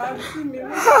 àǹtí mi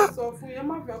mo sọ fún yẹn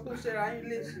má fẹ́ kó ṣera yín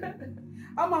léṣe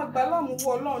a máa gbà láàmúwọ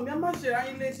Ọlọ́run ẹ má ṣera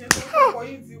yín léṣe tó kọ́kọ́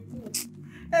yín ti kú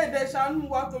ẹ̀ẹ́dẹ̀ ṣàánú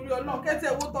wa torí Ọlọ́run kẹ́tẹ́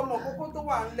owó tọmọ kókó tó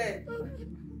wà ńlẹ̀.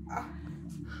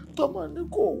 tọmọ ní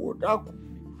kò wò dákun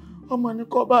ọmọ ní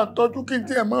kò bá tọ́jú kí n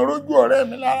tiẹ̀ mọ rójú ọ̀rẹ́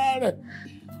mi lára rẹ̀.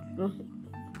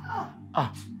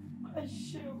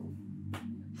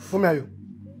 Fúnmi Ayọ̀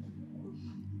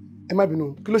ẹ má bínú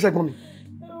kí ló ṣẹ́gbọ́n mi.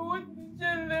 owó ti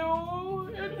jẹlẹ̀ owó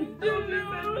ẹni jẹlẹ̀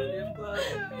owó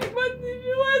ìgbà tí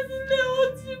mi wá sílẹ̀ ó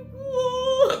ti kú o.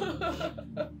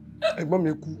 ẹ̀gbọ́n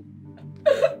mi kú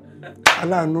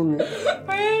aláàánú mi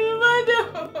ẹ̀yin má dẹ̀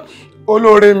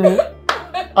olóore mi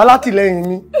alátìlẹ́yìn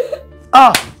mi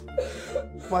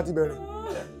wọ́n ti bẹ̀rẹ̀.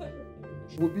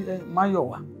 wo bí ẹ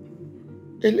Máyọ̀wá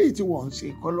eléyìí tí wọ́n ń ṣe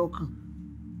kọ́lọ́kàn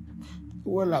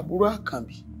ìwọ làbúrò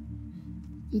Àkànbí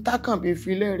ń tákànbí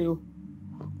filẹ̀ rẹ o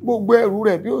gbogbo ẹrù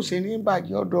rẹ̀ bí ó ṣe ní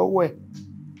bàjẹ́ ọ̀dọ̀ ọwọ́ ẹ̀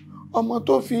ọmọ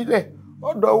tó filẹ̀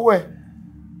ọ̀dọ̀ ọwọ́ ẹ̀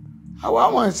àwa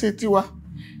mọ̀ ṣe tiwa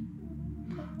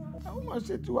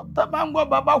tá bá ń gbọ́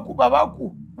bàbá kú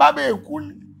bàbá èkú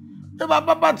ni bí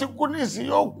bàbá bá ti kú nísìnyí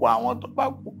yóò kú àwọn tó bá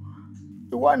kú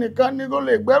ìwọ nìkan ni ló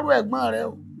lè gbẹ́rù ẹ̀gbọ́n rẹ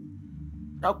o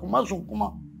dákun má sunkún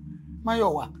mọ́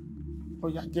Máyọ̀wá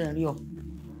ọ̀yà jẹ́ ẹ̀rí ọ.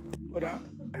 ọ̀dà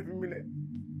ẹ̀fí mi lẹ̀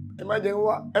ẹ má jẹ́ ń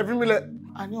wá ẹ̀fí mi lẹ̀.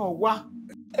 a ní ọ̀wá.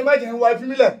 ẹ má jẹ́ ń wá ẹ̀fí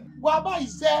mi lẹ̀. wá báyìí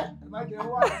sẹ́. ẹ má jẹ́ ń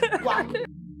wá.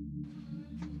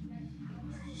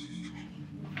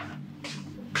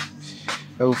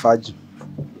 ẹ wò fàájì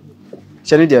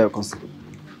ṣe nídìí ẹ̀rọ kan sí.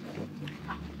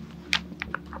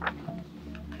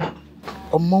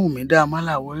 ọmọ mi dá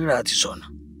amáláwọ rírà àti sọnà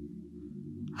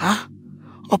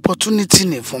opportunity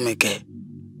ni fún mi kẹ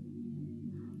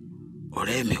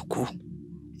ọ̀rẹ́ mi kú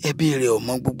ẹbí rẹ̀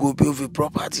ọmọ gbogbo bí ó fi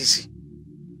property sí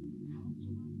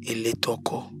ilé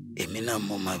tọkọ èmi náà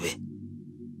mọ ọmọ bẹ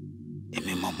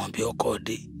èmi mọ ọmọ bí ọkọ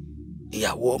dé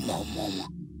ìyàwó ọmọ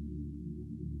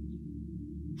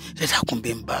ẹ dákun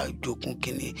bí n bá jogún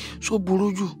kínní só burú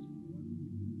jù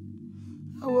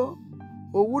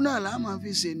owó náà la máa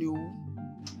fi ṣe ni owó.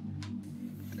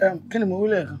 Kí ni mo wí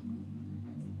lẹ́ẹ̀kan?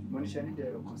 Mo ní ṣe nídìí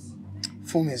ẹ̀rọ kan sí.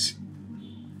 Fún mi sí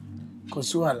kò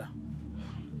sí wàhálà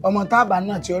ọmọ tábà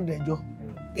náà tí ó dẹjọ́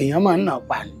èèyàn máa ń nà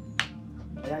pa ni.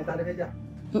 ẹ̀yà ìtàlẹ́fẹ́jà.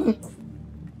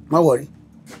 má wọrí.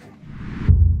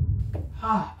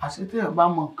 àṣetẹ̀yẹ̀ bá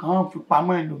mọ̀ kàn fi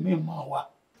pamọ́ ẹlòmíì mọ́ wa.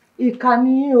 ìkà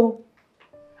ni yín o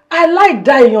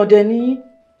aláìdá èèyàn dẹ̀ ni yín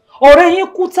ọ̀rẹ́ yín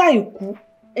kú tá ìkú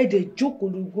ẹ dẹ̀ jókòó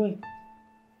lógún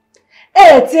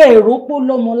ẹ̀ tí ẹ̀ rọ́pò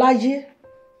lọ́mọ láyé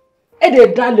ẹ dẹ̀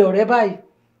dalẹ̀ ọ̀rẹ́ báyìí.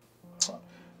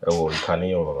 ẹ wo ìkà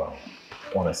níyàn bàbá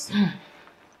honestly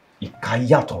ìkà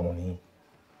yàtọ̀ wọn ni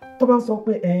tó bá sọ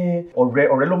pé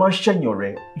ọ̀rẹ́ ló máa ń ṣẹ̀yìn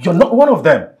ọ̀rẹ́ you're not one of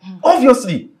them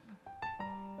obviously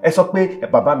ẹ sọ pé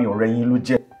bàbá mi ọ̀rẹ́ yín ló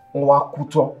jẹ́ wọ́n wá kú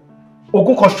tán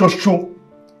ogún kan ṣoṣo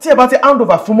tí ẹ bá ti hand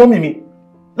over fún mọ́mì mi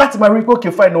láti máa rí pé òkè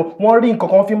fáìnà wọ́n rí nǹkan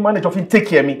kan fi manage fi take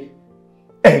care mi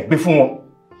ẹ gbé fún wọn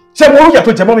ṣé mo rú ìyà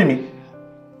tó jẹ mọ́mì mi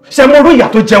ṣé mo rú ìyà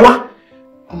tó jẹ wá.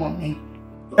 ọmọ mi.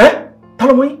 ta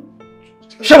lọmọ yín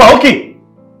ṣé wà ókè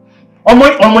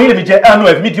ọmọ yín lè fi jẹ ẹnu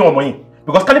ẹ fi mí dín ọmọ yín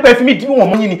because kálípà ẹ fi mí dín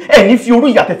ọmọ yín ni ẹ ní fi orú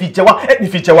ìyà tẹ fi jẹ wá ẹ ní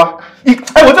fi jẹ wá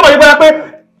ẹ wò tí mo yẹ bóyá pé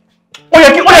ó yẹ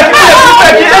kí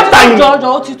ẹ ta yín. jọjọ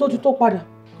ó ti tó padà.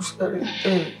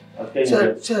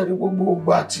 ṣe rí gbogbo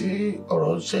ìgbà tí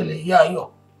ọ̀rọ̀ ṣẹlẹ̀ yá ayọ̀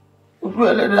ojú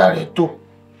ẹlẹ́dàá rẹ̀ tó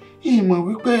ìmọ̀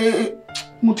wípé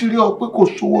mo ti rí ọ pé kò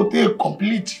sówó tẹ́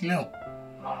complete náà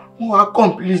mo wá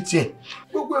complete ẹ̀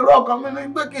gbogbo èrò ọkàn mi ní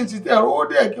pé kí n sì tẹ̀ rówó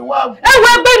dẹ̀ kí n wá. ẹ wo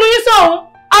ẹgbẹ́ inú yín sọ̀hún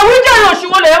àwíjàre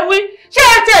òṣùwọ̀n lẹ̀ ń wí ṣé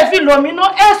ẹ tẹ̀ fi lọ̀ mí ná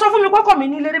ẹ sọ fún mi kọ́kọ́ mi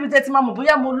nílé níbi tẹ́ ti máa mọ̀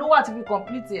bóyá mo lówó àti fi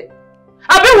complete ẹ̀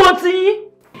àbí wo ti yín.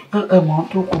 ẹ mọ̀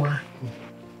tó kù rẹ̀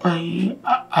ẹ̀yin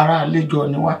ará àlejò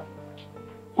ni wá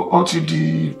ó ti di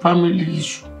family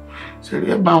issue ṣeré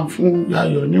ẹ bá ń fún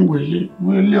Yayọ̀ ní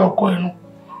wílé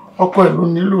ọkọ ìlú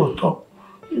nílò ọ̀tọ̀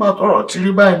nígbà tọ́rọ̀ ti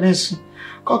rí báyìí nísìn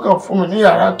kọ́kàn fún mi ní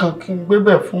yàrá kan kí n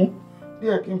gbébẹ̀ fún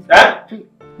díẹ̀ kí n fi.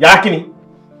 yàrá kíni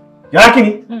yàrá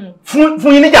kíni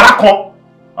fún yín ní yàrá kan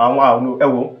àwọn ẹ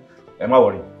wo ẹ má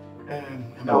wọrí.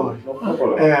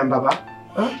 bàbá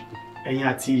ẹ̀yin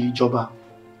àti ìjọba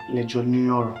lẹ́jọ́ ní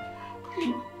ọ̀rọ̀.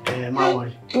 Má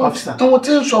worry. Officer. Tí mo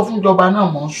ti ń sọ fún ìjọba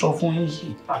náà mò ń sọ fún yín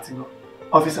yìí. Àti lọ.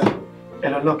 Officer, ẹ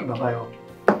lọ lọ́ọ̀kì bàbá yọ.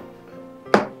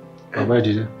 Bàbá ẹ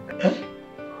dìde.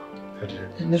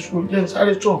 Ẹni sùn jẹ́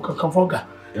sáré tó kankan fọ́gà.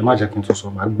 Ẹ má jẹ́ kí n tún sọ,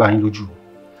 màá gbá yín lójú.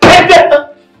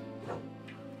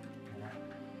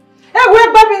 Ẹ wo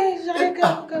ẹgbẹ́ mi.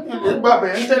 Ẹgbẹ́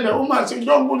bẹ̀rẹ̀ tẹ́lẹ̀, ó máa ṣe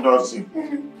jọ́ngúdọ̀sì fún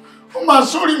mi. Ó máa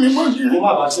sórí mi mọ́ jù. Ó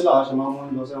má bàa sí làwọn ṣe máa mú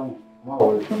lọ sẹ́wọ̀n. Má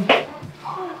worry.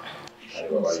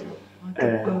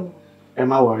 Ẹ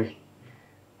má worry.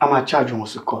 A máa charge wọn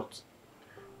sí court.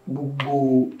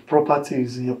 Gbogbo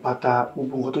properties yẹn pátá,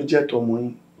 gbogbo nǹkan tó jẹ́ tọmọ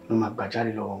yín ló máa gbà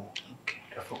jáde lọ́wọ́ wọn.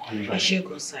 Ẹ ṣé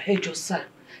gan sà, ẹ jọ̀ọ́ sà,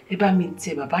 ẹ bá mi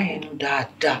tẹ bàbá yẹn nú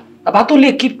dáadáa. Bàbá tó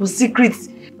lè keep secret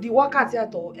di wákàtí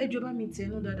àtọ̀, ẹ jọ̀ọ́ bá mi tẹ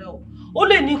nú dáadáa o. Ó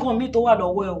lè ní nǹkan mi tó wà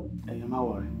lọ́wọ́ ẹ o. Ẹ má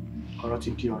worry. Ọ̀rọ̀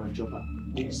ti di ọ̀rọ̀ ìjọba.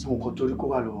 Àwọn nǹkan tó rí kó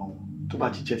wà lọ́wọ́ wọn tó bá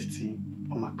ti jẹ́ títí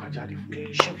wọ́n máa gbà jáde fún mi.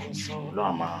 Ẹ ṣé gan sà,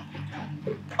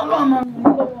 Ọlọ́run máa mú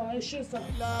lọ́wọ́, ẹ ṣé sà.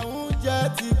 Làwọn jẹ́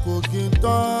tí kò kí n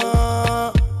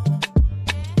tán.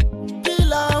 Kí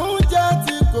làwọn jẹ́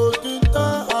tí kò kí n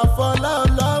tán àfọlá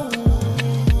Ọlọ́run.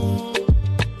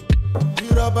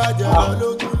 Ìrọ̀bà jẹ́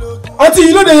ológun. Aunty,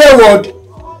 you no dey hear word.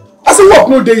 I say work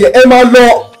no dey here, ẹ máa lọ.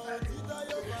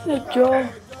 Ẹ jọ̀ọ́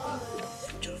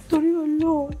torí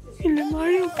Ọlọ́run ilé máa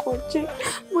rí nǹkan jẹ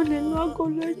mo lè lo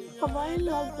agolo ẹ bàbá yín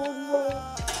lo agolo.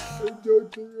 Ẹjọ́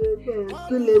tí ẹ náà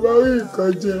kí lè máa rí nǹkan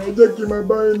jẹ ẹ jẹ́ kí n máa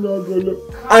bá yín lo agolo.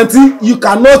 Aunty, you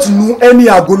cannot nu any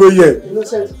agolo here.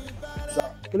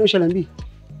 Kí ló ṣẹlẹ̀ níbí?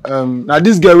 Na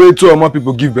this girl wey two or more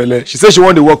people give belle, she say she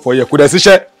wan dey work for here, kò dẹ̀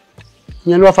síṣẹ́.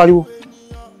 Ìyẹn ló wá fariwo.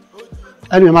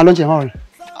 Ẹnu ẹ̀ máa lọ́njẹ̀ máa rìn.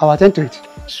 I will attend to it.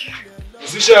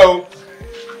 Síṣẹ́ o.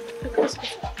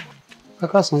 Ẹ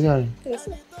káàsán yà rẹ̀.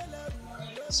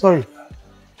 Sorry.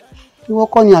 Ìwọ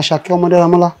kọ́ ni Àṣàkẹ́ ọmọ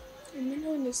Dáramọ́lá. Èmi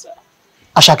náà ni sà.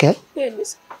 Àṣàkẹ́? Bẹ́ẹ̀ ni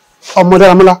sà. Ọmọ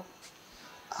Dáramọ́lá.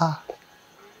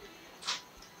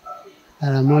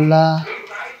 Dáramọ́lá.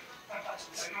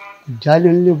 Ìjálẹ̀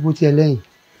onílé bó tiẹ̀ lẹ́yìn.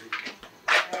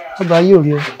 Ọba yóò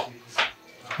rí ẹ.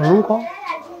 Ọ̀run kọ́.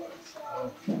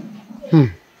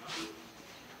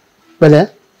 Pẹ̀lẹ́.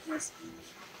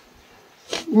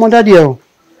 Mọ dádì ẹ o.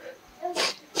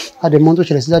 Adẹ̀mọ́ tó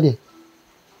ṣẹlẹ̀ sí dádì ẹ.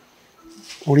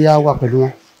 Orí á wà pẹ̀lú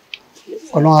wọn.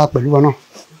 Ọlọ́run á pẹ̀lú wọn náà.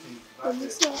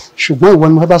 Ṣùgbọ́n ìwọ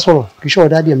ni mo fẹ́ bá sọ̀rọ̀ kì í ṣọ̀rọ̀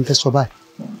dádì ẹ mi fẹ́ sọ báyìí.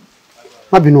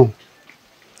 Má bínú o.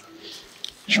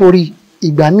 Sórí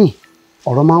ìgbà míì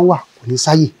ọ̀rọ̀ máa ń wà kò ní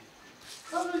sáyè.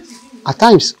 At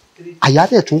times àyà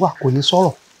dẹ̀ tún wà kò ní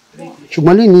sọ̀rọ̀.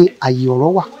 Ṣùgbọ́n lè ní àyè ọ̀rọ̀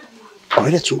wà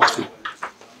ọ̀rẹ́ dẹ̀ tún wà fún un.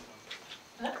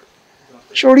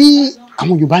 Sórí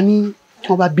àwọn Yorùbá ní tí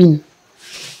wọ́n bá bí ni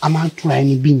a máa ń túra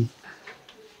ẹni bí ni.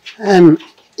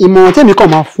 Ìmọ̀ràn tèmi kàn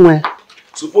máa fún ẹ.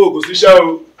 Sùpò kò síṣẹ́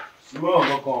o. Ìmọ̀ràn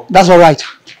kankan. That's all right.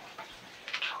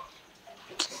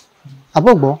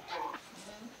 Àbọ̀gbọ́,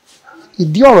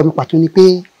 ìdí ọ̀rọ̀ mi pàtó ni pé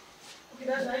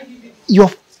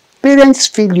your parents'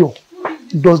 failure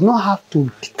does not have to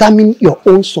determine your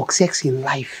own success in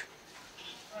life.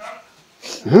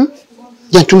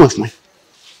 Jẹ́ túmọ̀ fún ẹ.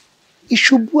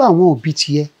 Ìṣubú àwọn òbí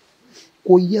tiẹ̀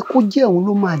kò yẹ kó jẹ́ òun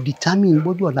ló máa determine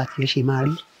bọ́jú ọ̀la tiẹ̀ ṣe máa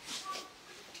rí.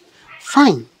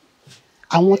 Fine,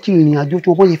 àwọn tí ìrìn àjò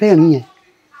tó bọ́ yẹ fẹ́ rìn yẹn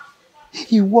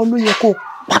ìwọ ló yẹ kó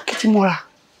pàkìtì mọ́ra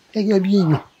gẹ́gẹ́ bí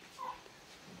èèyàn.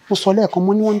 Mo sọ lẹ́ẹ̀kan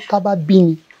mo ní wọ́n ní ká bá bí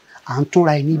ni à ń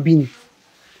túnra ẹni bí ni.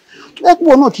 Tó bá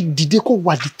pọ̀ náà ti dìde kó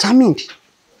wà determined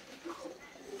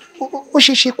ó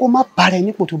ṣeé ṣe kó má bára ẹ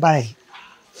nípò tó bára ẹ.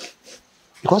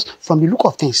 Because from the look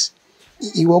of things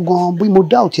ìwọ gan bí mo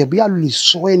doubt ẹ bí a lè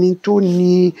sọ ẹni tó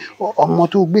ní ọmọ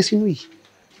tó gbé sínú yìí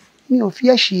mi ò fi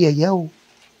ẹ́ ṣe ẹ̀yẹ o.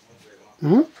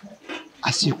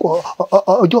 Àsìkò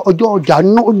ọjọ́ ọjà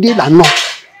náà ó dé lànà.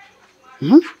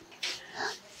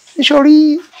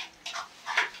 Nítorí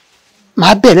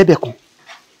màá bẹ̀rẹ̀ bẹ̀ kan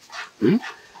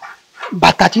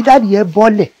bàtà tí dáàdì ẹ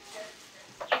bọ́lẹ̀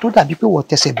tó dàbí pé wọ́n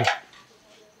tẹsẹ̀ bọ̀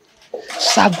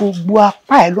sa gbogbo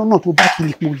apá ẹ lọ́nà tó bá ti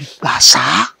lè pò lè gbà sá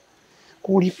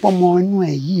kó rí pọ́mọ inú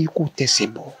ẹ yìí kó tẹsẹ̀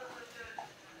bọ̀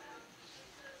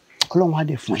Ọlọ́run á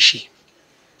dẹ̀ fún ẹ ṣe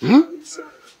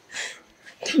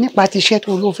nípa ti iṣẹ́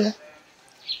tó ló fẹ́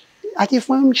àti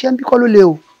fún iṣẹ́ ń bí kọ́ ló lé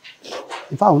o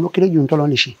ìfá àwọn ló kéré jù ń tọ́lọ́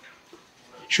lè ṣe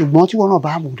ṣùgbọ́n tí wọ́n náà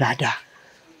bá mú dáadáa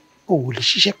o ò lè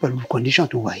ṣiṣẹ́ pẹ̀lú condition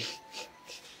tó wà yìí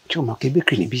tí o mọ̀ kí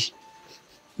bakery níbí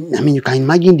I mean you can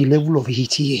imagine the level of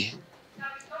heat here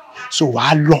so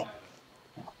wàá lọ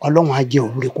Ọlọ́run á jẹ́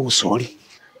òwúrẹ́ kó sọ̀rí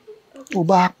tó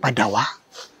bá padà wá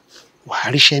wàá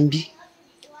ríṣẹ́ ń bí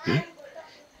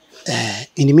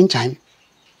in the meantime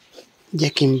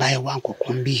jẹ́ kí n bá ẹ wá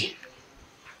nǹkan bí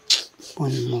bó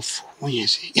ni mo fọwọ́ yẹn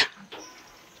sí yá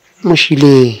mo sì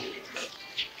lè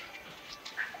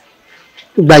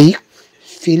gbà yìí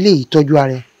fi eléyìí tọ́jú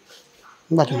ara ẹ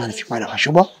nígbà tó máa fi padà wá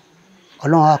ṣùgbọ́n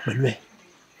Ọlọ́run á wà pẹ̀lú ẹ.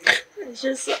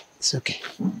 It's okay.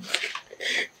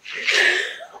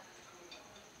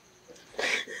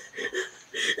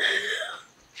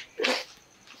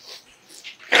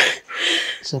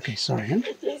 It's okay, sorry.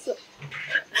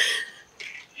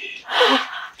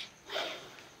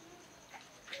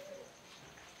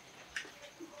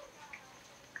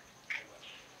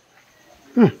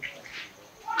 Huh?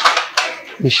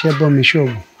 Iṣẹ́ bọ́ mi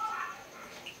ṣòwò.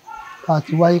 A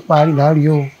ti wáyé parí láàrí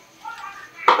o.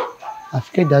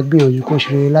 Àfikẹ́dà gbìyànjú kó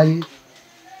ṣe láyé.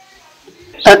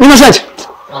 Innocent,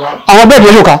 àwọn bẹ́ẹ̀dì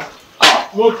yóò ká.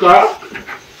 Mo kà á.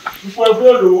 Ìfọ̀ ẹgbẹ́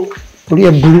òdò. Orí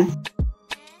ẹ̀ burú.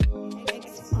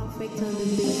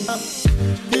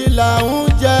 Kí là ń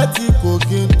jẹ tí kò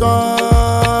kí n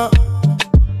tán?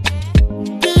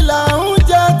 Kí là ń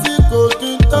jẹ tí kò kí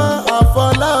n tán?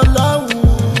 Àfọlá Ọlọ́run.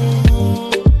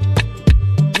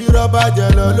 Irọ́ jẹ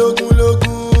lọ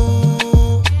lógúnlógún.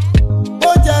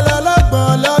 Ó jẹ lọ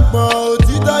lọ́gbọ̀n,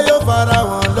 òtítọ́ yóò fara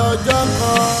wọn lọ́jọ́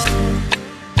kan.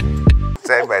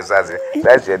 Side by side,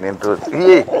 that's your name too.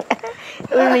 Yeah.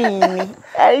 Orin mi.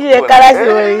 Ayé kára sí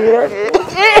orin yìí.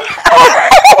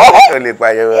 O lè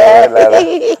pààyàn lára.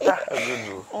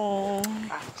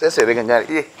 Ṣẹ̀ṣẹ̀ rí gangan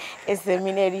rí. Ẹsẹ̀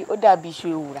mi náà rí, ó dàbí iṣu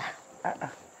ewùrà.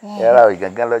 Yàrá ò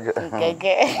gangan lọ́jọ́.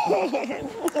 Gẹ́gẹ́.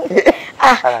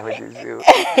 Ara mi ti ṣe o.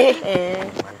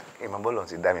 Ìmọ̀ bọ́ọ̀lù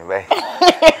ti dá mi báyìí.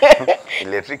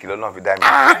 Electric lọ́nà fi dá mi.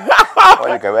 Wọ́n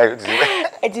ní kàwé ayé ti ṣe báyìí.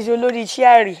 Ẹ ti ṣe olórí iṣẹ́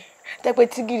àrè. Tẹ́pẹ́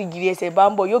tí gìrìgìrì ẹsẹ̀ bá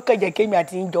ń bọ̀ yóò kẹ̀jẹ̀ kémi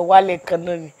àti ìjọ wálẹ̀ kan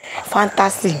náà ni.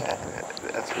 Fantasy.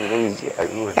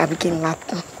 Tàbí kí n la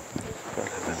tán.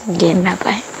 Jẹ́ ńlá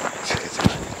báyìí.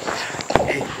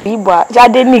 Ibà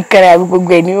jáde nìkan rẹ̀ àbí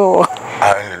gbogbo ẹ̀ ní o.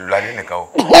 Ládé nìkan o,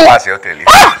 wá sí ọ̀tẹ̀lẹ̀.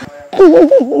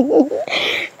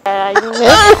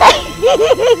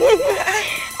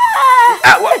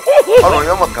 Ọ̀rọ̀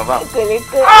yóò mọ̀ kàn bá.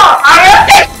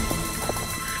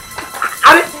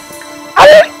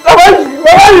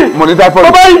 Mo ní typhoid.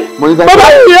 Mo ní typhoid.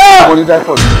 Mo ní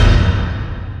typhoid.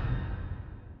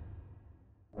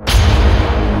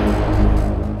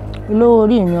 Olówó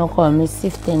orí mi ọkọ mi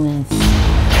chief tenant.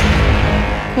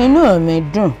 Inú mi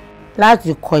dùn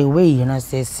láti kọ ìwé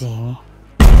ìránṣẹ́ sí yín.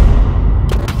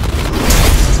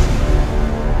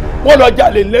 Wọ́n lọ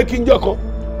jalè lẹ́kíńjọ́ kan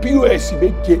POS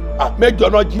mẹ́jọ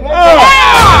náà jí.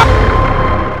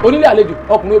 Onílé àlejò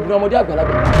ọkùnrin obìnrin ọmọdé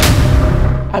àgbàlagbà.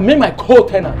 I mean my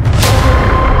co-tenant.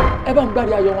 Ẹ bá ń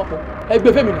gbárí ayọ̀ wọn pọ̀. Ẹ gbé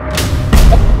fẹ́mi nà.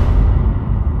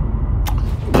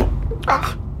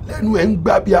 Lẹ́nu ẹ̀ ń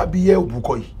gbá bí abiyẹ́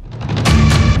òbúkọ yìí.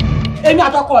 Èmi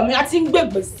àtọkọ mi a ti ń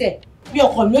gbègbèsẹ̀ bí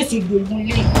ọkọ mi ó sì gbòògùn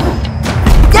lé.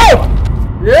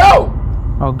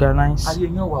 Organize. Ayé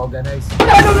yín wà organize.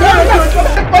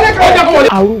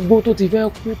 Arúgbó tó ti fẹ́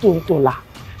kú tó ń tọ̀la.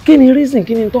 Kí ni reason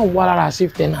kí ni tó ń wá lára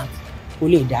chief tenant? Ó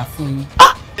lè dá fún yín.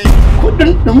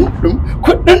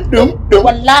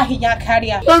 Wàláhì ya kárí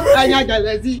à. Anya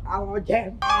jalezi àwọn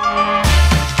jẹ.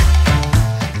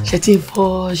 Ṣé tí ń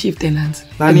fọ́ chief tenant?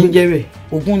 Tani jẹ́ bẹ̀.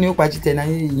 Ogún ni ó pa chief tenant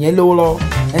yẹn lówó lọ.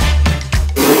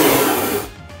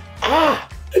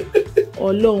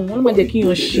 Ọlọ́run wọn má jẹ́ kí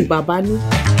yan ṣì bàbá ní.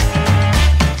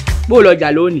 Bó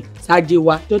lọjà lónìí, ṣáájú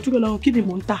wa. Tọ́jú lọ kí ni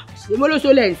mò ń tà? Èmo ló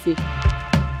sólẹ̀ ń ṣe.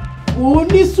 Ó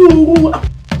ní sùúrù.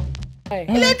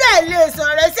 Ilé tẹ̀ lè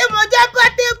sọ̀rọ̀ ṣé mo jẹ́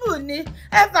pọ́tébù ni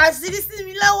ẹ fà sí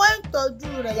mi lọ́wọ́ ìtọ́jú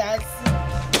rẹ̀ yá sí.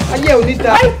 Ayé ò ní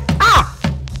ta.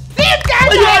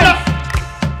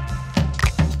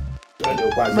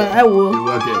 Ẹ wo,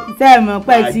 ṣé ẹ mọ̀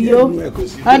pẹ́ tí yó?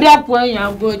 Ọdẹ pọ̀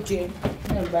èèyàn gòjè.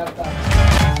 Ẹ bá kà.